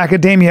virgin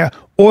macadamia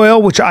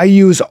oil, which I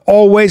use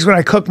always when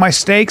I cook my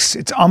steaks.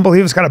 It's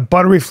unbelievable. It's got a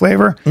buttery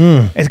flavor.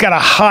 It's got a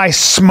high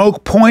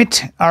smoke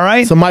point. All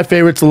right. So my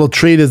favorite's a little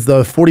treat is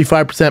the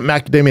 45%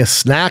 macadamia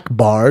snack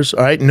bars.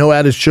 All right. No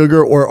added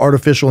sugar or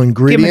artificial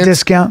ingredients. Give me a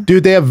discount.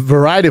 Dude, they have a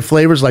variety of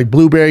flavors like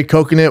blueberry,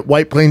 coconut,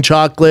 white plain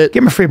chocolate.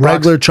 Give me a free box.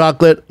 Regular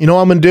chocolate. You know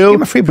what I'm going to do?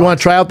 Give me a free If you want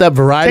box. to try out that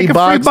variety Take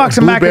a free box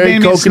of blueberry,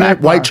 macadamia coconut, snack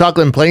white bars.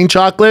 chocolate, and plain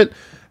chocolate,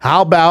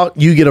 how about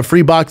you get a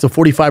free box of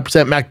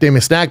 45%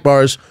 macadamia snack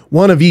bars,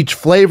 one of each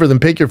flavor, then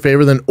pick your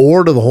favorite, then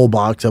order the whole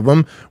box of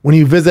them when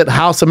you visit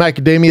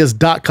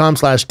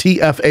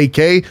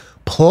houseofmacadamias.com/TFAK,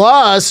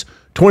 plus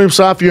 20%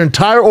 off your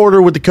entire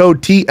order with the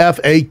code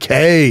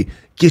TFAK.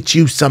 Get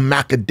you some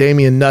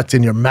macadamia nuts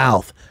in your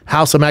mouth.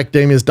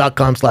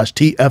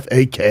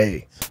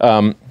 houseofmacadamias.com/TFAK.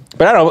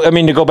 But I don't know. I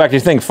mean, to go back to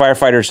the thing,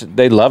 firefighters,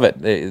 they love it.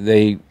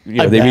 They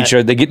reach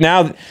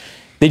out.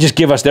 They just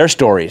give us their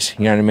stories.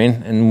 You know what I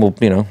mean? And we'll,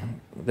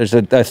 there's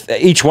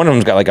each one of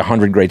them's got like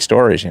 100 great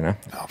stories. Oh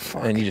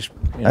fuck. And you just.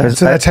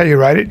 So that's how you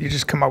write it? You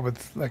just come up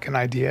with like an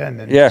idea and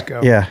then just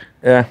go. Yeah.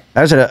 Yeah.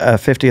 I was at a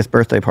 50th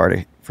birthday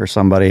party for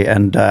somebody,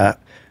 and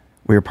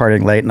we were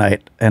partying late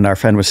night, and our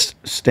friend was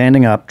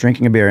standing up,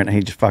 drinking a beer, and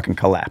he just fucking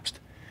collapsed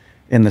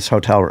in this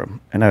hotel room.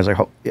 And I was like,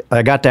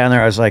 I got down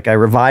there, I was like, I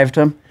revived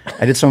him.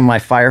 I did some of my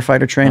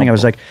firefighter training. I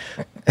was like,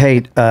 hey,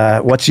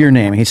 what's your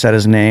name? He said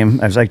his name.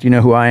 I was like, do you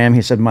know who I am?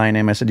 He said my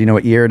name. I said, do you know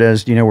what year it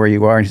is? Do you know where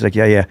you are? And he's like,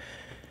 yeah.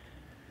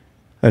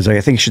 I was like,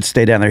 I think you should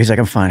stay down there. He's like,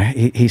 I'm fine.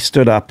 He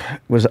stood up,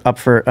 was up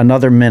for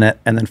another minute,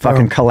 and then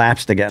fucking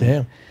collapsed again.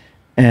 Damn.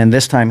 And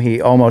this time he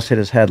almost hit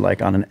his head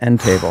like on an end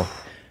table.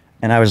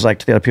 And I was like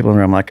to the other people in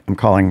the room, like, I'm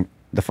calling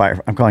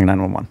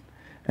 911.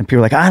 And people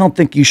were like, I don't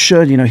think you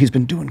should. He's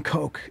been doing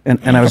coke.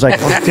 And I was like,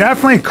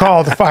 Definitely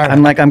call the fire.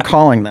 I'm like, I'm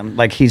calling them.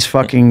 Like, he's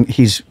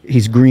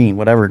green,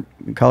 whatever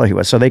color he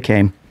was. So they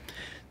came.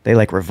 They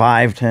like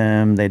revived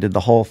him. They did the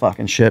whole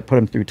fucking shit, put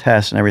him through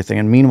tests and everything.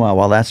 And meanwhile,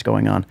 while that's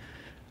going on,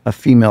 a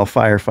female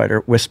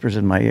firefighter whispers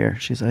in my ear.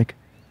 She's like,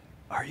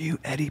 are you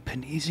Eddie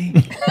Panizzi?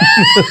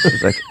 I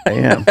was like, I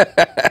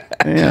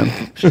am.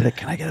 She's like,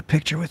 can I get a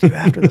picture with you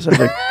after this? I was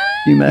like,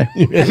 you may.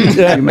 You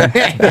may.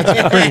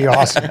 That's pretty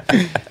awesome.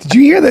 Did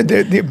you hear that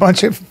the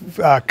bunch of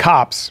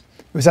cops,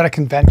 it was at a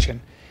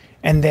convention,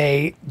 and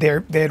they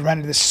had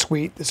rented this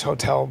suite, this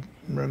hotel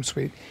room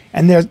suite,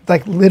 and there's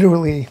like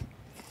literally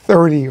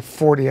 30 or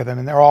 40 of them,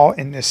 and they're all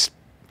kind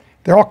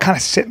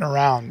of sitting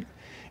around.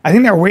 I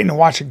think they were waiting to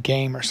watch a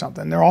game or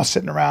something. They're all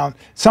sitting around,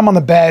 some on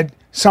the bed,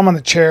 some on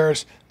the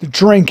chairs. They're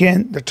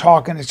drinking, they're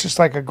talking. It's just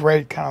like a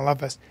great kind of love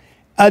fest.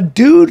 A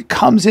dude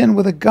comes in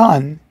with a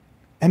gun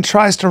and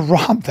tries to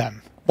rob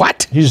them.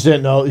 What? He just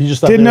didn't know. He just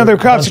thought Didn't know they they were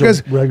were cops. He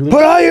goes, regulars.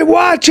 put all your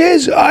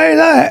watches,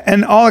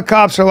 and all the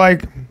cops are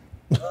like,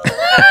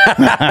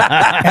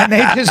 and they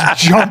just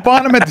jump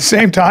on him at the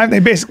same time. They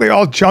basically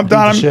all jumped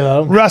on shit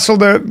out of him, him.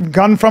 wrestled a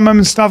gun from him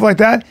and stuff like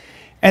that.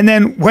 And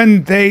then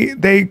when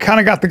they kind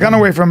of got the gun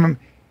away from him,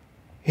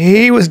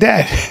 he was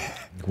dead.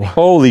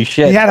 Holy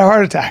shit. He had a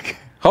heart attack.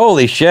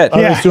 Holy shit.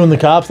 Are they suing the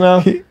cops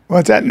now?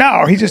 What's that?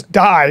 No, he just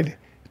died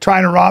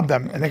trying to rob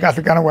them, and they got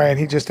the gun away, and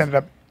he just ended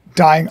up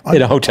dying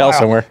In a hotel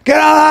somewhere. Get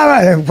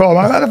out of my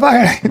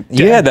motherfucker.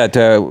 Yeah, that.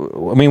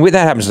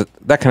 That happens.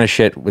 That kind of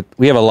shit.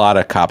 We have a lot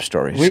of cop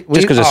stories, just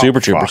because of Super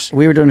Troopers.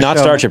 We were doing a not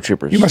show- Starship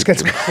Troopers. You must get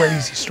some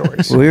crazy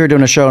stories. We were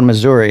doing a show in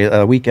Missouri,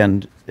 a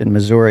weekend in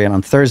Missouri, and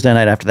on Thursday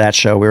night after that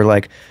show, we were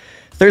like,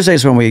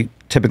 Thursday's when we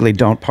typically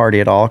don't party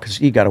at all because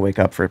you got to wake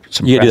up for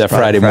some. You do press that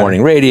Friday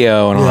morning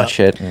radio and all that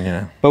shit.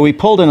 And, But we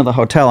pulled into the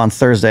hotel on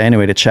Thursday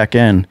anyway to check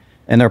in,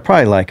 and there were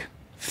probably like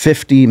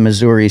 50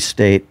 Missouri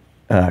State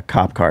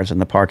cop cars in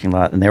the parking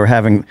lot, and they were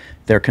having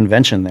their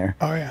convention there.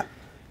 Oh yeah.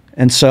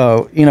 And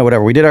so,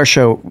 whatever. We did our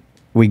show.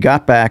 We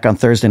got back on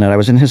Thursday night. I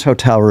was in his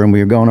hotel room. We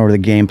were going over the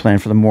game plan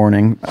for the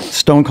morning.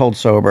 Stone cold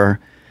sober.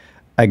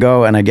 I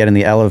go and I get in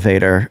the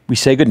elevator. we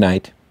say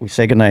goodnight. We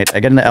say goodnight. I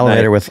get in the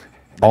elevator with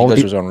all, goes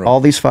to his own room. all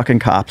these fucking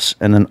cops,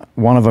 and then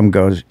one of them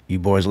goes, "You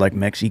boys like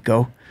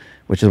Mexico?"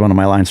 Which is one of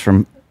my lines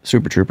from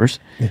Super Troopers.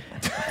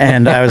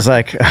 And I was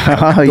like,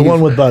 The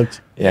one with bugs.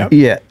 Yeah.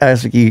 yeah. I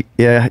was like,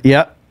 yeah,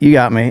 you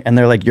got me. And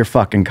they're like, you're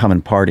fucking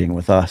coming partying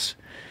with us.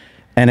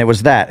 And it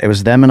was that. It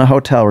was them in a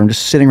hotel room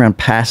just sitting around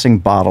passing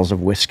bottles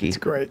of whiskey.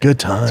 Great. Good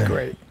time. That's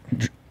great.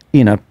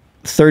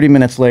 30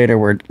 minutes later,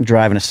 we're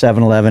driving a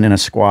 7-Eleven in a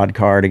squad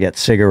car to get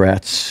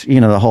cigarettes. You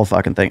know, the whole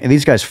fucking thing. And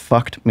these guys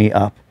fucked me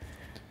up.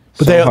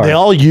 But so they hard.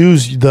 all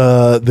use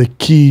the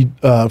key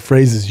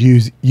phrases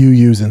you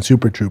use in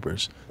Super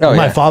Troopers. Oh,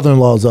 My yeah.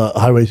 father-in-law is a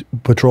highway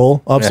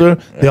patrol officer.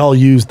 They all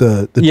use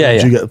the Yeah,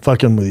 terms yeah. you get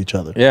fucking with each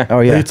other. Yeah. Oh,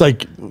 yeah. It's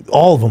like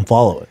all of them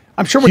follow it.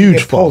 I'm sure when you Huge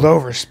get pulled follow.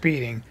 over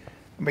speeding,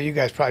 but you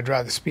guys probably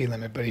drive the speed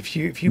limit. But if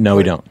you No,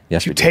 we don't.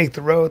 Yes, if you we do. take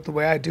the road the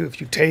way I do,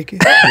 if you take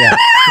it, you know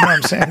what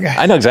I'm saying?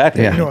 I know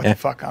exactly. You know what yeah. the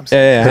fuck I'm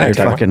saying? Yeah, yeah, I know I what take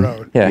you're the talking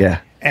road. Yeah. Yeah.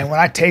 And when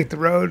I take the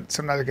road,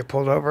 sometimes I get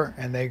pulled over,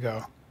 and they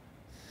go,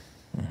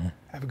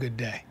 "Have a good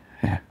day."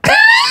 And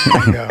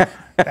I go,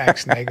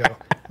 "Thanks." And they go,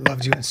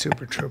 "Loved you in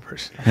Super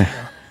Troopers." And I go,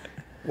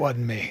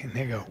 "Wasn't me." And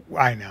they go,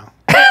 "I know.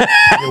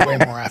 You're way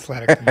more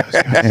athletic than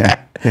those guys."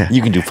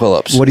 You can do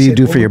pull-ups. What do you Said,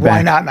 do "Well, for your why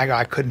back? not?" And I go,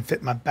 "I couldn't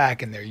fit my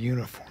back in their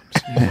uniforms."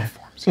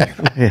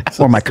 Yeah.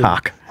 Or my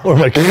cock. Or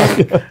my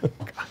God.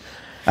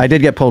 I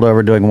did get pulled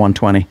over doing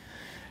 120.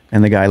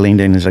 And the guy leaned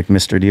in and he's like,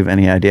 "Mister, do you have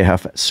any idea how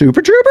fast?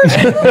 Super Troopers?"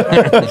 I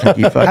was like,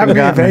 you fucking Happened to me in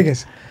got me.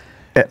 Vegas.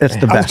 It's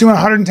the I was best. doing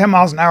 110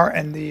 miles an hour,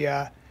 and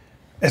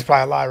that's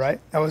probably a lie, right?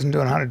 I wasn't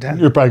doing 110.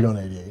 You're probably going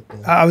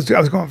 88. I was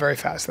going very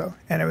fast though,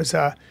 and it was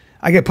I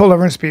get pulled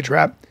over in a speed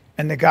trap,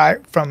 and the guy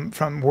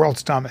from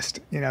World's Dumbest,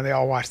 you know, they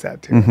all watch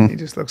that too. He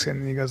just looks in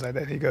and he goes like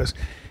that. He goes,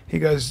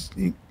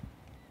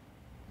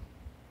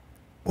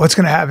 "What's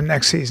going to happen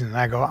next season?" And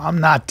I go, "I'm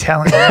not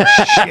telling you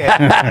shit."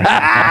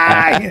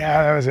 You know,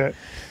 that was it.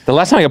 The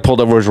last time I got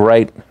pulled over was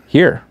right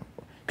here.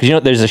 Because, you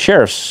know, there's a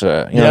sheriff's,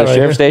 the right sheriff's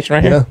here. station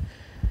right here?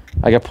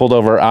 I got pulled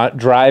over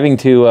driving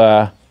to,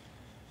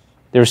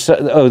 there was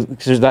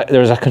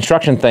a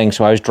construction thing,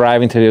 so I was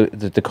driving to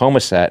the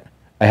Tacoma set.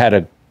 I had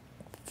a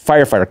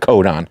firefighter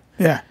coat on,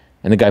 Yeah.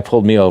 and the guy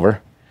pulled me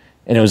over,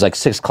 and it was like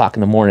 6 o'clock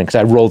in the morning because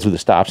I rolled through the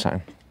stop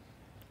sign.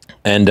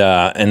 And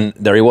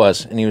there he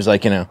was, and he was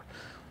like,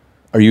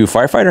 "Are you a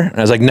firefighter?" And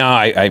I was like, "No,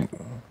 I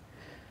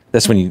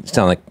that's when you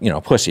sound like,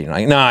 a pussy.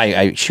 Like, "No,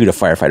 I shoot a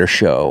firefighter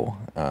show."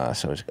 So I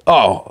was like,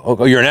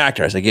 oh, you're an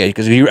actor. I was like, "Yeah,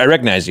 because I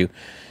recognize you.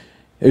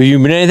 Have you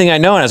been in anything I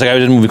know?" And I was like, "I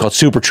was in a movie called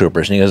Super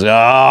Troopers." And he goes,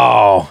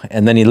 "Oh."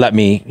 And then he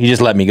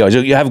just let me go. He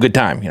said, "You have a good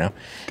time, Damn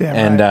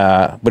And,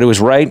 right. but it was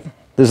right.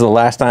 This is the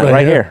last time,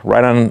 right here.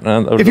 Right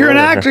on. If you're an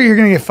actor, you're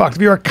gonna get fucked.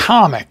 If you're a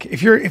comic,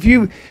 if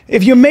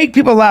you make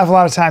people laugh, a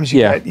lot of times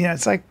you Yeah. get,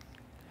 it's like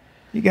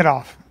you get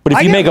off. But if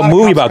I you get make a lot of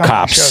movie cops about coming on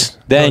cops, shows.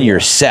 then you're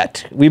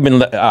set. We've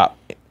been,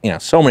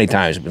 so many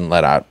times we've been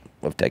let out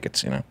of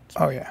tickets,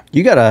 Oh yeah.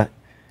 You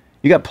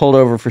got pulled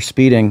over for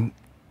speeding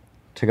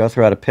to go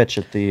throw out a pitch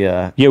at the.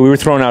 Yeah, we were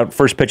throwing out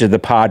first pitch of the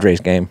Padres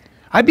game.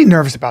 I'd be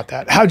nervous about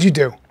that. How'd you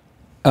do?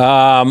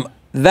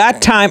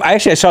 That time, I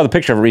saw the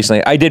picture of it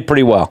recently. I did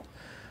pretty well.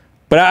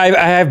 But I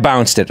have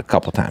bounced it a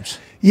couple times.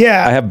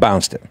 Yeah. I have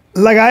bounced it.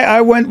 Like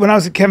I went when I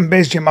was at Kevin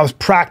Bates' gym. I was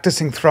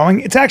practicing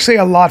throwing. It's actually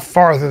a lot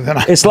farther than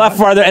I. It's left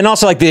farther, and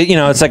also like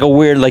it's like a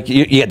weird, like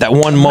you get that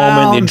one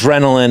moment, the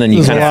adrenaline, and you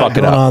There's kind a of lot fuck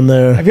it going up. on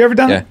there. Have you ever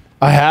done Yeah. it?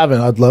 I haven't.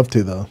 I'd love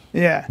to though.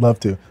 Yeah. Love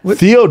to.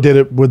 Theo did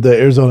it with the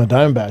Arizona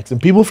Diamondbacks,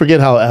 and people forget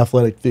how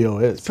athletic Theo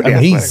is. I pretty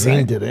mean, he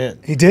athletic, zinged it in.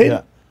 He did?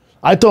 Yeah.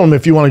 I told him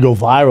if you want to go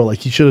viral, like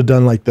he should have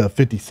done like the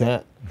 50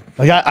 Cent.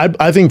 Like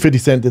I think 50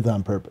 Cent did that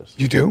on purpose.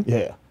 You do?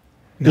 Yeah.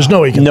 There's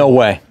no way you can. No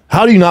way.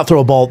 How do you not throw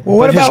a ball? Well,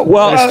 what But his- about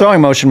well, His throwing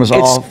motion was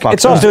all fucked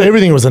it's up. also-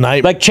 everything was a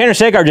nightmare. Like Chandler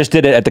Segar just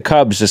did it at the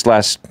Cubs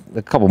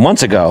a couple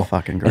months ago.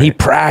 Fucking And he great.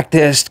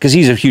 practiced because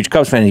he's a huge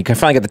Cubs fan. And he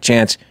finally got the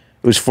chance.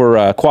 It was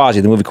for Quasi,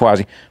 the movie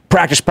Quasi.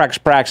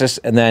 Practice,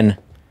 and then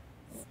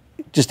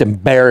just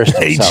embarrassed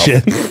himself.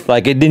 shit.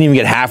 Like it didn't even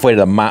get halfway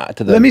to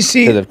the Let me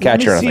see. to the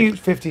catcher. Let I me was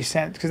see 50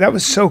 Cent because that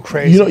was so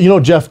crazy. you know,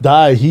 Jeff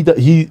Dye.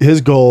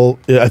 His goal.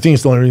 I think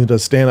it's the only reason he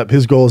does stand up.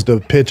 His goal is to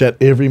pitch at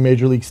every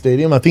major league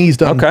stadium. I think he's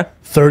done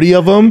 30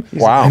 of them.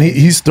 Wow. and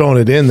he's throwing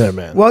it in there,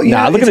 man. Well,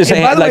 Nah, look at it's- his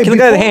and by hand. the Like, way, look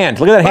at that before- hand.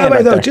 Look at that by hand the way,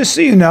 right though, there. just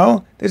so you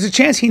know, there's a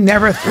chance he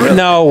never threw.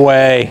 No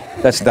way.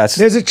 That's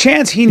There's a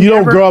chance he you never.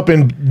 don't grow up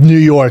in New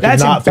York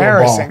That's and not throw a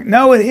ball. embarrassing.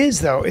 No, it is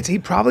though. He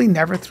probably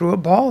never threw a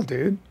ball,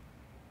 dude.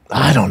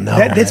 I don't know.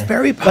 That's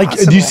very possible.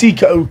 Like, do you see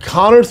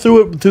Connor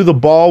threw the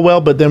ball well,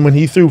 but then when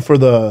he threw for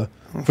the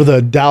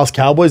Dallas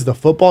Cowboys, the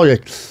football, you're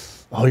like,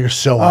 oh, you're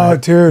so high.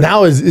 dude.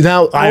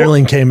 Now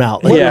Ireland came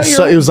out. Like, Yeah.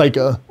 it was like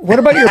a, What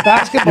about your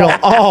basketball?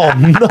 oh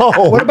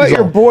no. What about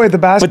your boy, the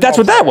basketball? But that's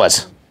what that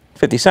was.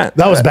 50 Cent.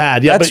 That was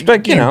bad. Yeah, That's but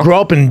like, you know. grew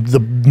up in the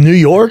New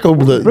York or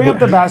the. Bring up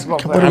the basketball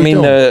player. I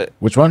mean,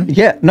 Which one?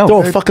 Yeah, no.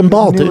 Throw a fucking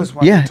ball, dude. newest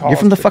one, Yeah, the you're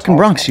from the tallest, fucking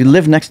Bronx. You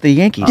live next to the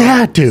Yankees.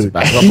 Yeah, dude.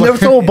 basketball You never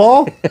throw a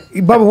ball?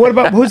 Bubba, what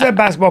about who's that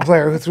basketball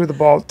player who threw the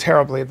ball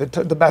terribly?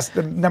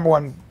 The number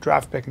one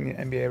draft pick in the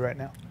NBA right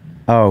now.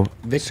 Oh,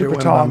 Super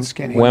tall and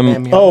skinny. Oh,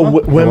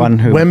 one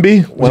who-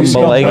 Wemby?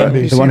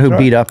 Wembanyama. the one who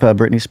beat up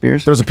Britney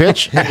Spears. There was a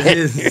pitch.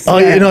 Oh,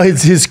 you know,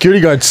 his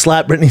security guard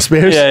slapped Britney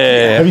Spears.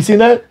 Yeah. Have you seen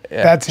that?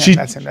 That's him. She-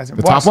 That's him. That's him.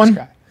 The Watch top this one?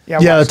 guy. Yeah,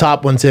 watch the this.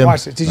 top one's him.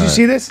 Watch this. Did you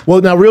see this?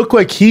 Well, now, real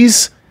quick,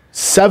 he's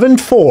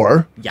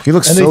 7'4", He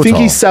looks and so they think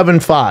tall. he's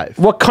 7'5".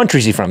 What country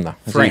is he from, though? Is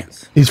he-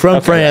 France. He's from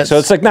Okay, France. So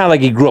it's like not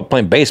like he grew up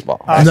playing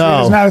baseball. So he no,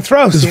 doesn't know how to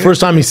throw. this is see? the first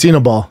time he's seen a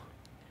ball.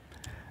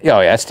 Oh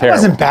yeah, that's It terrible.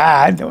 wasn't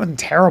bad. It wasn't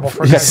terrible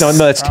for That's, no,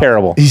 that's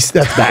terrible. That's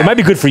It bad. might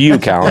be good for you,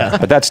 Callan,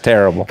 but that's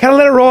terrible. Kind of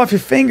let it roll off your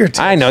fingertips.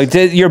 I know.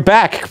 Your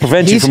back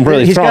prevents you from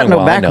really he's throwing got no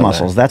well. I back know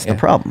muscles. that. That's the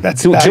problem.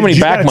 That's Too bad. many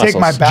You back gotta take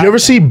my muscles. back. Did you ever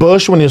see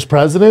Bush when he was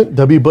president?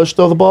 W. Bush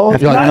throw the ball?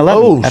 After You're like, 9/11.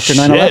 oh, After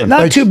shit. 9/11.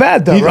 Not too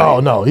bad though, He, right? Oh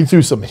no, he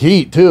threw some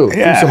heat too.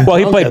 Yeah. Threw some Well,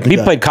 he dunk at the played. He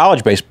guy. played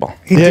college baseball.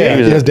 He Yeah,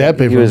 did. his dad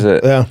paid He for was him.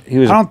 a. He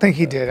was. I don't think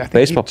he did. I think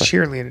Baseball he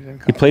player. cheerleaded in He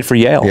college. played for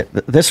Yale.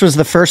 Yeah, this was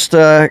the first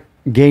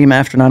game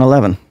after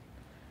 9/11.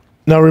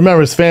 Now remember,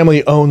 his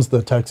family owns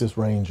the Texas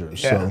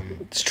Rangers. Yeah. So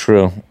It's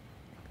true.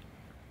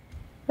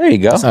 There you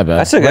go. That's not bad.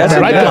 That's a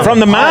Right down. from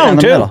the Right in mound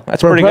the too. middle.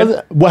 That's for pretty good.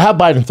 president, well, have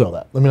Biden throw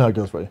that. Let me know how it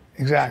goes for you.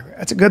 Exactly.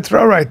 That's a good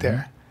throw right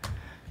there.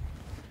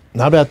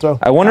 Not a bad throw.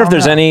 I wonder if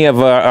there's know. any of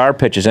our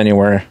pitches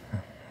anywhere.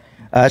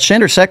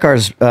 Shander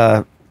Sekar's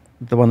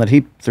the one that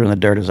he threw in the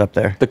dirt is up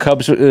there. The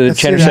Cubs, see that. You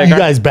Chandrasekhar.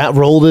 guys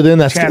rolled it in.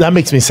 That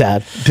makes me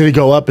sad. Did it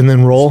go up and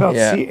then roll? Spelled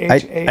Yeah.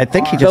 I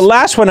think he The just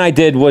last one I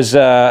did was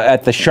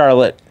at the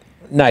Charlotte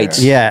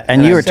Knights. yeah,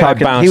 and you were I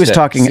talking. bounced He was it.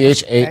 talking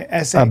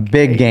CH8. a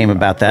big game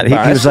about that. He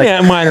was like,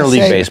 yeah, minor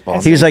league Say-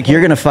 baseball. he was like,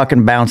 you're gonna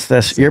fucking bounce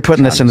this. You're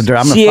putting this in the dirt.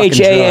 I'm gonna fucking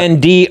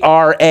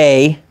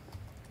CHANDRA.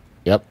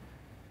 Yep.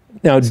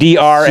 No,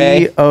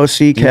 DRA.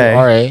 COCK.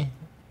 RA.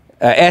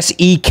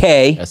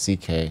 SEK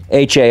SEK.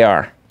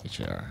 HAR.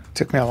 HR.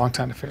 Took me a long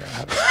time to figure out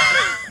how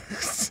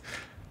to.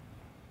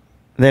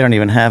 They don't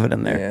even have it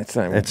in there. Yeah, it's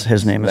not. It's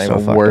his name it's is not so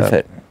even fucked worth up.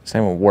 it. It's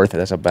not even worth it.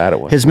 That's how bad it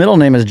was. His middle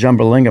name is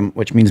Jumberlingam,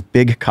 which means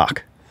big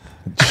cock.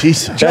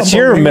 Jesus. That's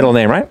your middle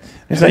name, right?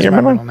 Is that That's your my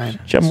middle middle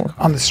name? name.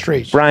 On the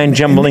street. Brian In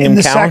Jumbelingham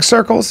the Callan? sack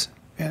circles.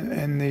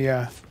 In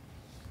the.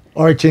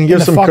 All right, Chin, give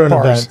the us some fuck current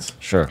bars. events.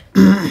 Sure.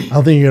 I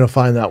don't think you're going to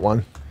find that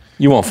one.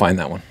 You won't find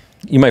that one.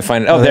 You might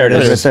find it. Oh, there it there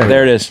it is. is, right there.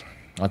 There it is.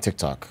 On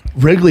TikTok.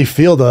 Wrigley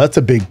Field, though, that's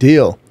a big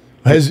deal.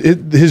 His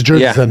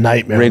jersey's Yeah. a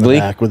nightmare Wrigley.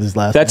 on the back with his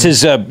last That's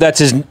name.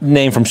 his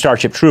name from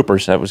Starship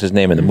Troopers. That was his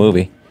name in the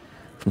movie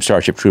from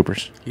Starship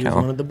Troopers. He was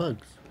Callan. one of the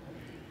bugs.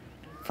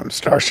 From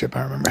Starship,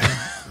 I remember.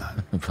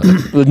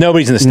 Well,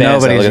 nobody's in the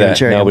stands. Nobody's Look gonna at that.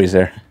 cheer him. Nobody's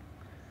there.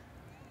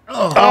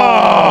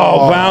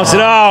 Oh, bounce it.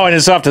 Oh, and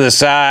it's off to the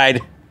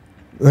side.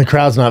 The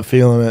crowd's not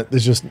feeling it.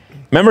 There's just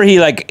Remember,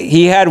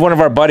 he had one of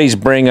our buddies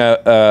bring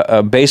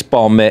a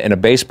baseball mitt and a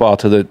baseball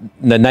to the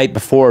night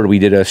before we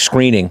did a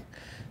screening,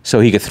 so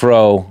he could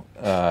throw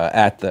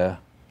at the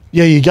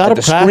you got to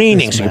the practice.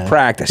 screening, so you man. could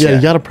practice. Yeah,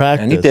 you got to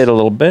practice. And he did a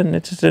little bit, and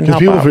it just didn't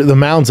Because help people, out. the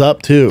mound's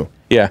up too.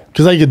 Yeah,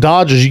 Because like the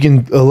Dodgers, you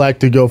can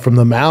elect to go from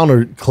the mound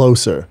or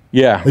closer.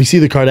 yeah. Like, you see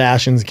the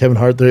Kardashians, Kevin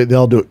Hart, they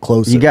all do it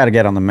closer. You got to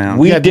get on the mound.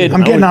 We Yeah, did.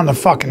 I'm getting on the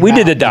fucking. We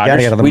did the mound. gotta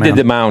Dodgers. get on the We did mound.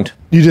 the mound.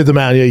 You did the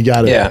mound, yeah, you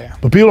got it. Yeah.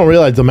 But people don't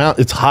realize the mound,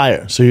 it's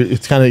higher. So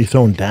it's kind of, you're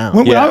thrown down.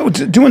 When Yeah. I was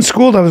doing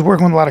school, I was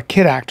working with a lot of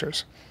kid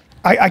actors.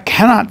 I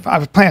cannot. I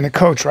was playing the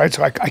coach, right?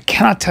 So I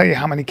cannot tell you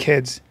how many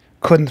kids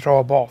couldn't throw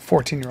a ball.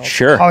 14-year-olds,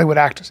 Sure. Hollywood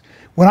actors.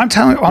 When I'm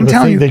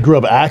telling you, They grew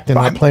up acting,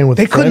 not playing with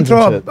they couldn't friends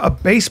and throw shit.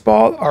 a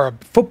baseball or a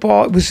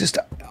football. It was just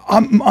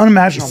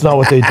unimaginable. It's not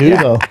what they do,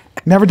 though.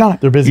 Never done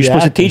it. They're busy You're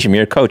supposed to acting. teach him.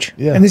 You're a coach.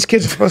 Yeah. And these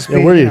kids are supposed to be.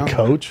 Yeah, where are you, know,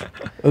 coach?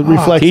 It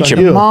reflects Teach on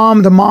him.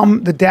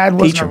 you. the dad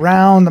wasn't Teach 'em.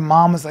 around. The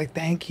mom was like,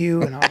 "Thank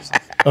you," and I was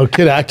like, Oh,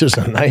 kid actors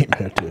are a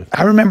nightmare, dude.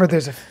 I remember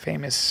there's a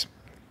famous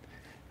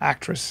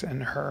actress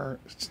and her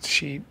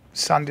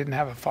son didn't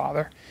have a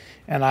father,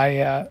 and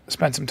I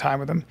spent some time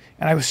with him,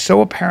 and it was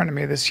so apparent to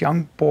me this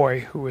young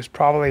boy who was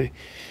probably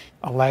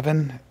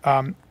 11,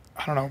 I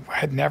don't know,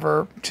 had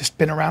never just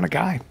been around a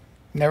guy,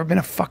 never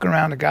been fucking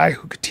around a guy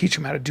who could teach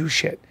him how to do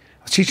shit.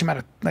 I was teaching him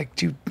how to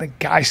do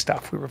guy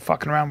stuff. We were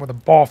fucking around with a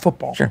ball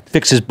football. Sure.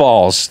 Fix his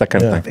balls. That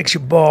kind of thing. Fix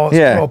your balls,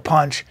 Yeah. throw a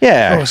punch,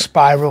 Yeah. throw a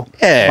spiral.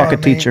 Yeah. You know Fuck what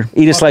a I mean? teacher.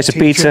 Eat a Fuck slice of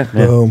teacher. pizza.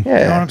 Boom. Yeah.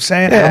 You know what I'm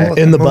saying? Yeah. Howl at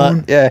In the moon,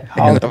 butt. Yeah.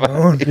 howl at the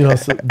moon. You know,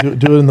 so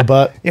do it in the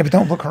butt. Yeah, but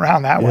don't look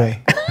around that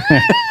way.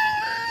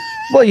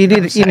 well, you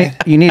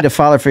need a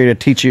father figure to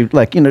teach you,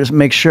 just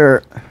make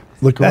sure.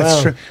 Look around.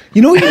 That's true.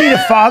 You know what you need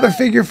a father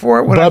figure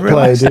for? What I Butt play,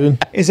 realized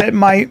dude. is that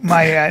my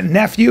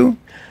nephew,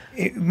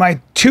 my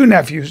two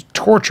nephews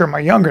torture my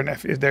younger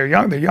nephew, their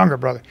younger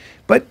brother.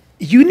 But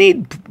you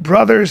need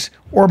brothers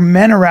or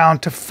men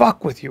around to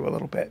fuck with you a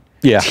little bit.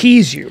 Yeah.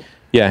 Tease you.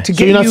 Yeah. To So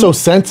get you're not you, so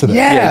sensitive.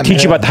 Yeah. Yeah,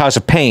 teach you man. about the house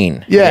of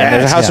pain. Yeah.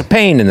 There's a house of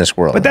pain in this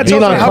world. But that's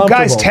Being also how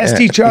guys uncomfortable.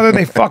 test each other.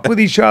 They fuck with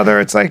each other.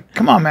 It's like,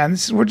 come on, man.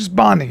 We're just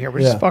bonding here.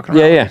 We're Yeah. just fucking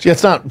around. yeah. Yeah,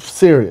 it's not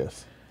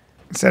serious.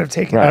 Instead of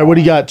taking All right, what do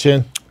you got,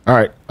 Chin? All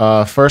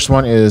right. First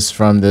one is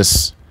from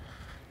this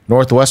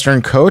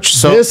Northwestern coach.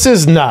 So This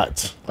is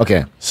nuts.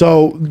 okay,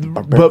 So,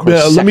 but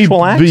let me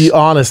Sexual acts? be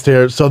honest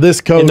here. So this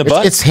coach, In the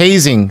butt? it's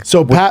hazing.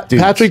 so with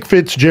dudes. Patrick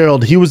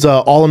Fitzgerald, he was an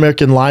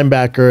All-American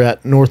linebacker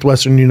at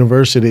Northwestern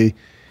University.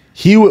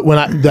 When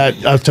I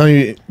was telling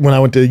you when I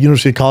went to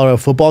University of Colorado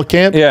football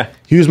camp. Yeah.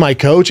 he was my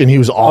coach, and he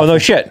was awful. no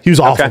shit. He was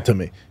awful Okay. to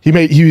me.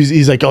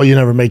 He's like, oh, you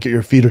never make it.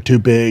 Your feet are too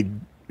big.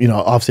 You know,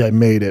 obviously I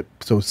made it,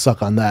 so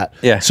suck on that.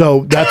 Yeah.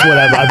 So that's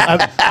whatever.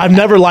 I've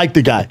never liked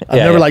the guy. I've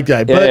Yeah, never yeah. liked the guy,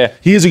 Yeah, but yeah.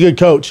 he is a good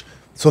coach.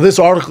 So this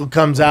article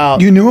comes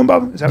out. You knew him,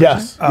 Bubba? Is that what you're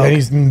Yes. saying? Oh, Yeah, okay.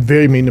 he's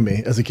very mean to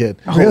me as a kid.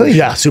 Really?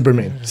 Yeah, super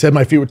mean. Said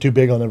my feet were too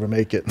big, I'll never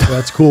make it. So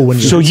that's cool when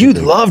you So you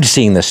loved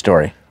seeing this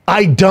story.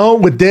 I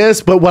don't with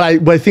this, but what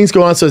I think's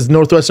going on says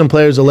Northwestern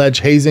players allege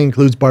hazing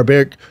includes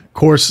barbaric,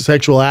 coarse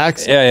sexual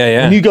acts.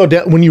 Yeah. When you go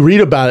down, when you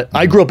read about it,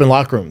 I grew up in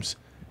locker rooms.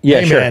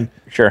 Yeah, Hey, sure. man,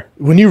 Sure.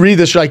 when you read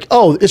this, you're like,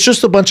 oh, it's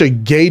just a bunch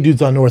of gay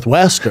dudes on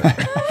Northwestern.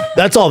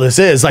 That's all this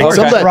is. Like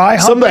some of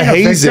the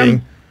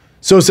hazing.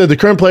 So it said the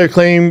current player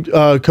claimed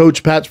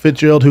coach Pat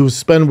Fitzgerald, who was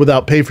suspended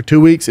without pay for 2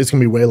 weeks. It's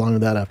going to be way longer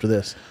than that after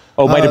this.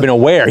 Oh, might have been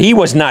aware. He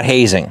was not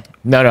hazing.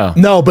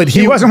 No, but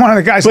He wasn't one of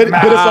the guys. But if a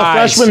I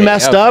freshman see.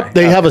 messed Okay, up,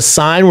 they have a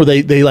sign where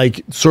they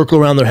like circle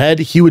around their head.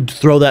 He would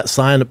throw that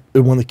sign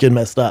when the kid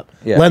messed up,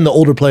 Yeah. letting the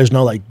older players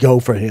know, like, go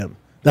for him.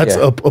 That's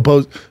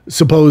Yeah.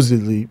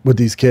 supposedly with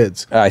these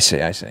kids. I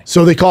see.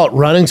 So they call it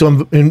running.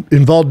 So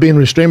involved being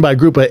restrained by a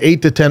group of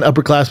 8 to 10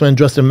 upperclassmen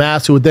dressed in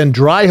masks who would then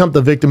dry hump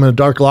the victim in a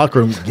dark locker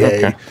room. Gay.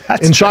 Okay.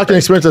 In shocking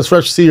experience as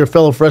freshman, see your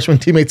fellow freshman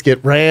teammates get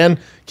ran.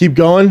 Keep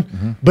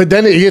going. But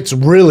then it gets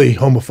really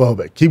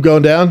homophobic. Keep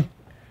going down.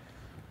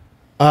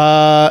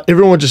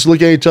 Everyone would just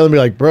look at each other and be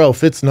like, bro,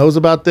 Fitz knows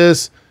about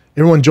this.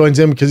 Everyone joins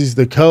in because he's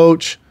the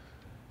coach.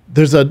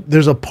 There's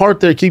a part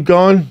there. Keep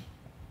going.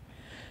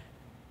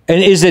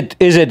 And is it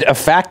a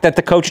fact that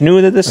the coach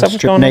knew that this stuff was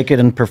Strip going on? naked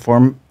and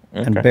perform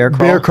and bear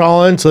crawl. Bear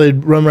crawling, so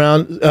they'd run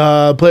around.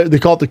 They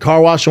call it the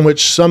car wash, in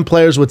which some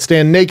players would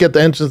stand naked at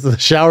the entrance of the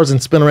showers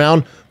and spin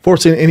around,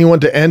 forcing anyone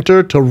to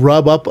enter to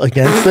rub up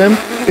against them.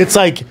 It's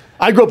like,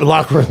 I grew up in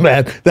locker rooms,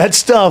 man. That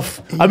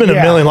stuff, I've been in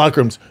a million locker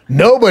rooms.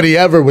 Nobody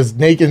ever was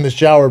naked in the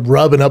shower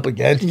rubbing up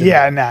against you.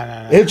 Yeah,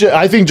 no.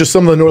 I think just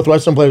some of the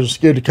Northwestern players are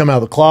scared to come out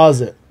of the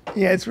closet.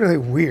 Yeah, it's really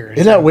weird.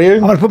 Isn't that weird?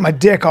 I'm gonna put my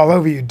dick all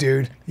over you,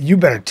 dude. You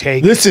better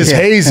take This is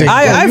hazing.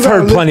 I've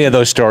heard plenty of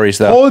those stories,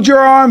 though. Hold your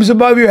arms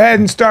above your head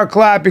and start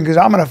clapping because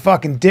I'm gonna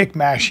fucking dick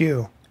mash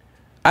you.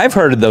 I've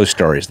heard of those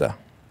stories, though.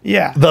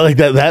 Yeah. Like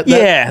that.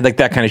 Yeah, like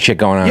that kind of shit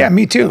going on. Yeah,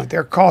 me too.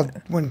 They're called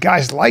when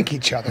guys like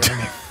each other and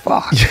they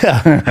fuck.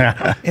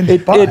 Yeah. In the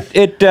butt.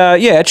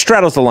 It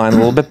straddles the line a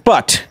little bit,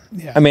 but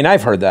Yeah. I mean,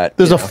 I've heard that.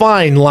 There's a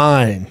fine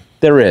line.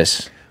 There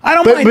is. I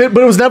don't But, mind.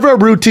 but it was never a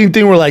routine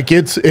thing where like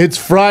it's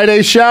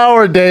Friday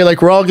shower day,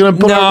 like we're all gonna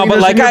put our No, but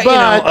wieners like in your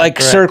butt. like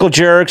circle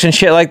jerks and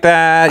shit like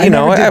that. I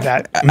never did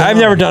that. I've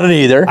never done it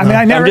either. I mean,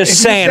 I never. I'm just if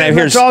you saying. say I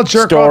hear let's all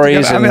jerk off stories.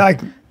 together, I mean,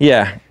 like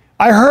yeah.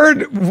 I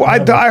heard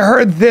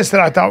this that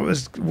I thought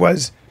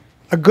was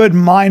a good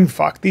mind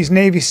fuck. These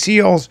Navy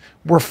SEALs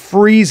were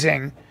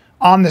freezing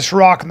on this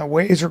rock and the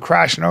waves were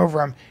crashing over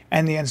them,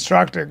 and the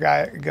instructor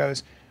guy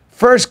goes,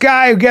 "First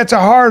guy who gets a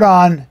hard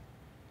on,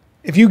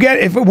 if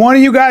one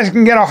of you guys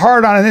can get a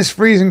hard on in this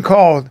freezing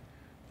cold,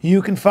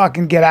 you can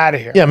fucking get out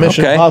of here." Yeah,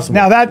 Mission Okay. Impossible.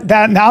 Now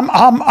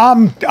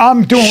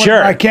I'm doing Sure.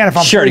 whatever I can if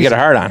I'm Sure to freezing. get a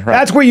hard on, right.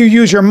 That's where you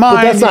use your mind.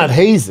 but that's not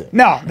hazing.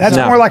 No, that's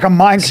No. more like a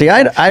mind. See,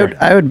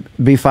 I would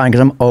be fine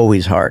because I'm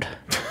always hard.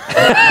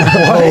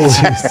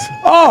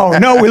 Oh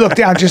no, we look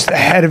down just the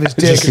head of his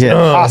dick. It's yeah.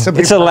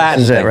 possibly It's a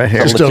Latin Is it thing. right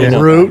here? It's Just a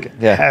Latino root. thing.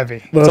 Yeah.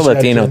 heavy. It's a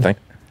Latino thing.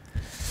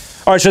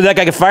 All right, so that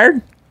guy get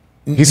fired?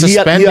 He's He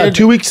got suspended.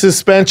 2 weeks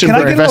suspension. Can I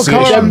for get a little color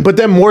investigation. on- But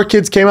then more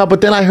kids came out.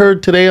 But then I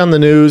heard today on the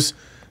news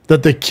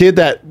that the kid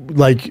that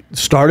like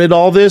started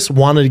all this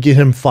wanted to get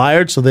him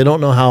fired, so they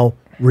don't know how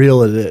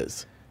real it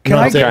is. You know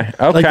what I'm saying?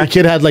 Okay. Like the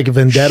kid had like a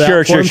vendetta.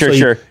 Sure, out for him, so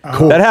he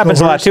That happens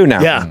a lot too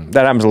now. Yeah.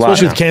 That happens a lot.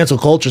 Especially now. with cancel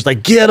culture. It's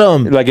like, get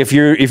him. Like if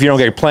you don't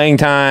get playing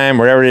time,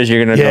 whatever it is,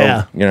 you're gonna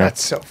Yeah. go. You know.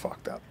 That's so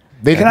fucked up.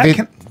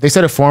 They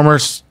said a former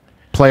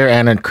player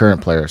and a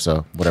current player,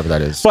 so whatever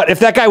that is. But if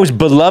that guy was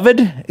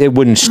beloved, it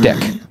wouldn't stick.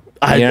 You know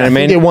what I think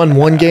mean? they won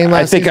one game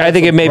last season. I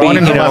think it may be, One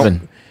in you know,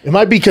 11. It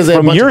might be because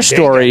from your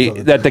story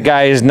that the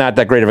guy is not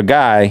that great of a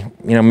guy.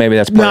 You know, maybe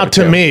that's part of not it,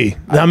 to too. me.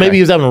 Now maybe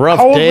he was having a rough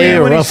How old were day you or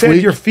a when he rough said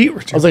week. your feet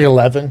were I too? was like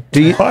 11.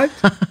 What?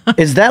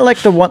 Is that like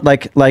the one,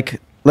 like,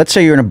 let's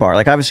say you're in a bar,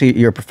 like obviously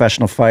you're a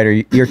professional fighter,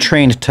 you're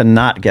trained to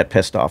not get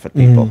pissed off at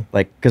people,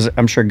 like, because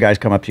I'm sure guys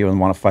come up to you and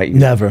want to fight you.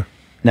 Never.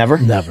 Never?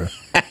 Never.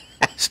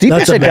 Steve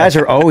That's said a bad- guys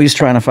are always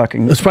trying to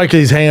fucking, It's probably because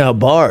he's hanging out at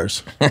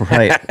bars.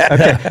 right.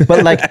 Okay.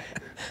 But like,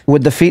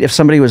 would the feet, if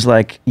somebody was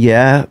like,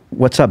 yeah,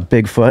 what's up,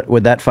 Bigfoot,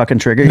 would that fucking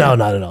trigger you? No,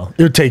 not at all.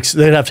 They'd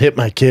have to hit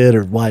my kid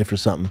or wife or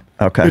something.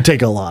 Okay. It would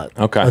take a lot.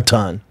 Okay. A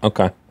ton.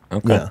 Okay.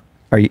 Yeah.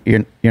 Are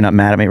you're not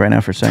mad at me right now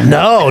for saying that?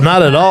 No,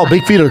 not at all.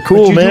 Big feet are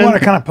cool, you do man. wanna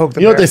kinda poke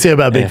the You know what bear. they say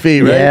about big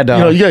feet, right? Yeah, dog.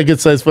 You know, you got a good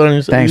sized foot on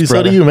your Thanks, so do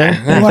brother. you, man.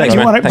 Thanks,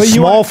 man. Thanks.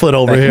 Small foot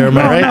over here, am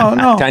I right?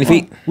 No. Tiny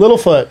feet, Little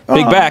foot.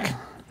 big back.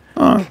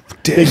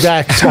 Big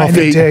back, small Tiny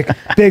feet. dick,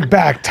 big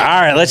back. All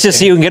right, let's just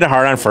see who can get a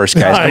hard on first,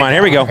 guys. Come on,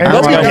 here we go. Here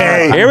Let's we go.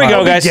 go. Here we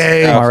go, guys.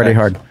 Gay. I'm already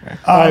hard.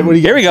 All right, what do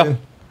you Here we got?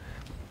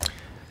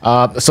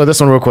 go. So this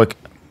one real quick.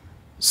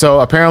 So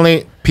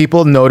apparently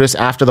people noticed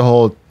after the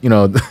whole,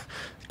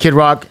 Kid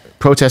Rock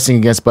protesting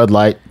against Bud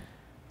Light.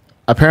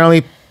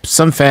 Apparently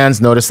some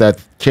fans noticed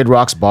that Kid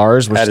Rock's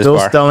bars were At his still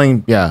bar.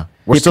 selling. Yeah,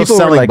 we're Yeah, still people were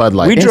selling like- Bud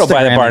Light. We drove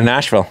by the Instagram. bar in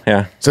Nashville.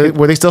 Yeah. So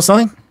were they still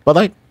selling Bud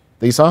Light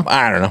that you saw?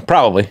 I don't know.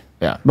 Probably.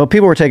 Yeah. But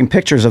people were taking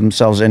pictures of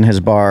themselves in his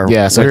bar.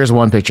 Yeah. So with- here's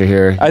one picture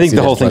here. I think See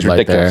the whole there's thing's Bud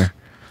Light ridiculous.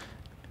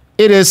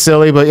 It is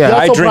silly, but yeah. Yeah.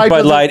 I Also, drink Pride Bud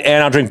doesn't- Light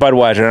and I'll drink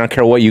Budweiser. I don't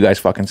care what you guys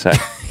fucking say.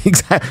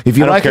 Exactly. If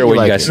you I don't like care it, what you you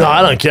like guys it. say. No,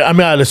 I don't care. I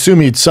mean, I'd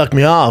assume you'd suck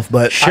me off,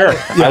 but Sure,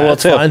 yeah, I will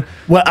that's too. fine.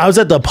 Well, I was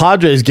at the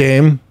Padres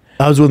game.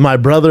 I was with my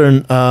brother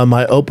and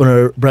my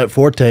opener, Brett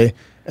Forte,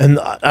 and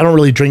I don't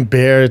really drink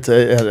beer. I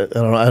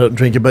don't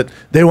drink it, but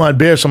they want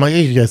beer, so I'm like,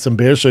 hey, you got some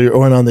beer? So you're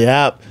ordering on the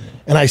app,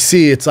 and I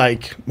see it's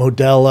like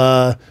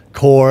Modelo,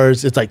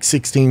 Coors, it's like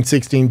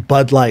 16,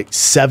 Bud Light,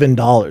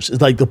 $7.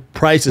 It's like the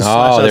price is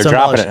flashed Oh, out they're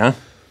dropping $7. it, huh?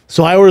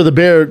 So I ordered the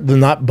beer,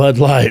 not Bud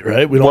Light,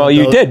 right? We don't. Well,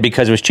 you know- did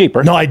because it was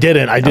cheaper. No, I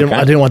didn't. I didn't. Okay.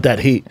 I didn't want that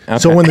heat.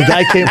 So Okay. when the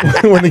guy came,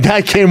 when the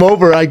guy came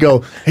over, I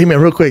go, "Hey man,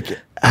 real quick,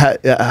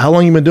 how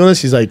long you been doing this?"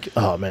 He's like,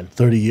 "Oh man,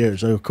 30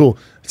 years." I go, "Cool."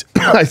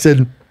 I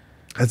said,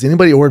 "Has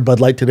anybody ordered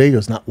Bud Light today?" He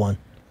goes, "Not one,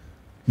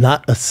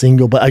 not a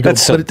single." But I go,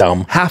 That's so "But it's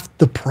dumb. half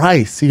the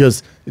price." He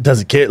goes, "It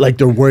doesn't care. Like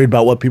they're worried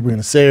about what people are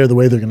going to say or the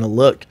way they're going to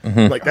look."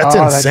 Mm-hmm. Like that's Oh,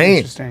 that's insane.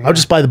 interesting, I'll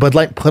just buy the Bud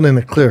Light, and put it in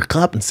a clear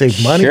cup, and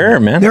save money. Sure,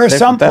 man. There are Save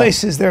some with that.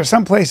 places. There are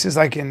some places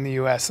like in the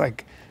U.S.,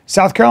 like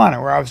South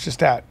Carolina, where I was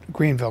just at.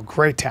 Greenville,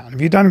 great town.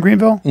 Have you done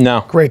Greenville?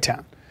 No. Great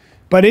town,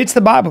 but it's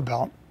the Bible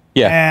Belt.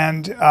 Yeah.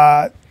 And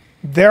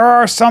there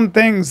are some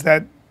things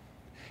that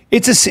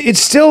it's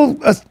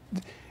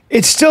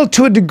still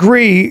to a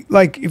degree,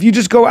 like if you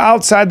just go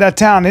outside that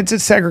town, it's a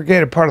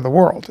segregated part of the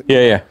world.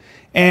 Yeah.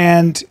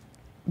 And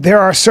there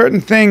are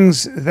certain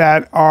things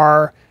that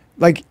are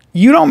like,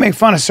 you don't make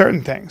fun of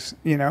certain things,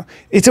 you know?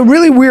 It's a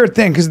really weird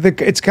thing because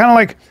it's kind of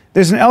like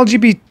there's an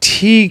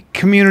LGBT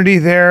community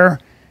there,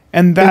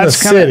 and that's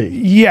the kind of, city.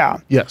 yeah.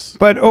 Yes.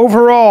 But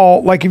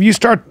overall, like if you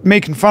start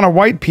making fun of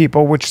white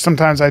people, which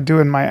sometimes I do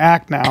in my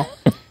act now,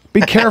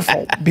 be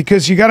careful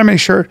because you got to make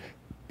sure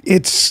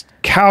it's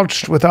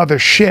couched with other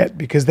shit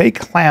because they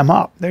clam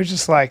up. They're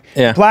just like,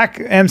 Yeah. Black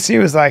MC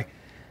was like,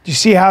 do you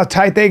see how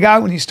tight they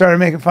got when you started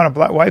making fun of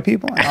black white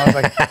people? And I was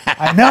like,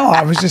 I know.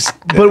 I was just,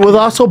 But with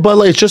also Bud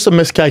Light, it's just a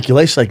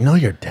miscalculation. Like, know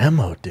your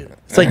demo, dude.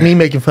 It's like me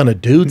making fun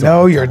of dudes. Know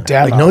all the your time.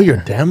 demo. Like, know your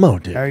demo,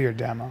 dude. know your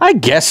demo. I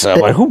guess so,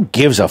 but who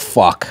gives a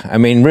fuck? I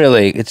mean,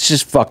 really, it's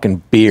just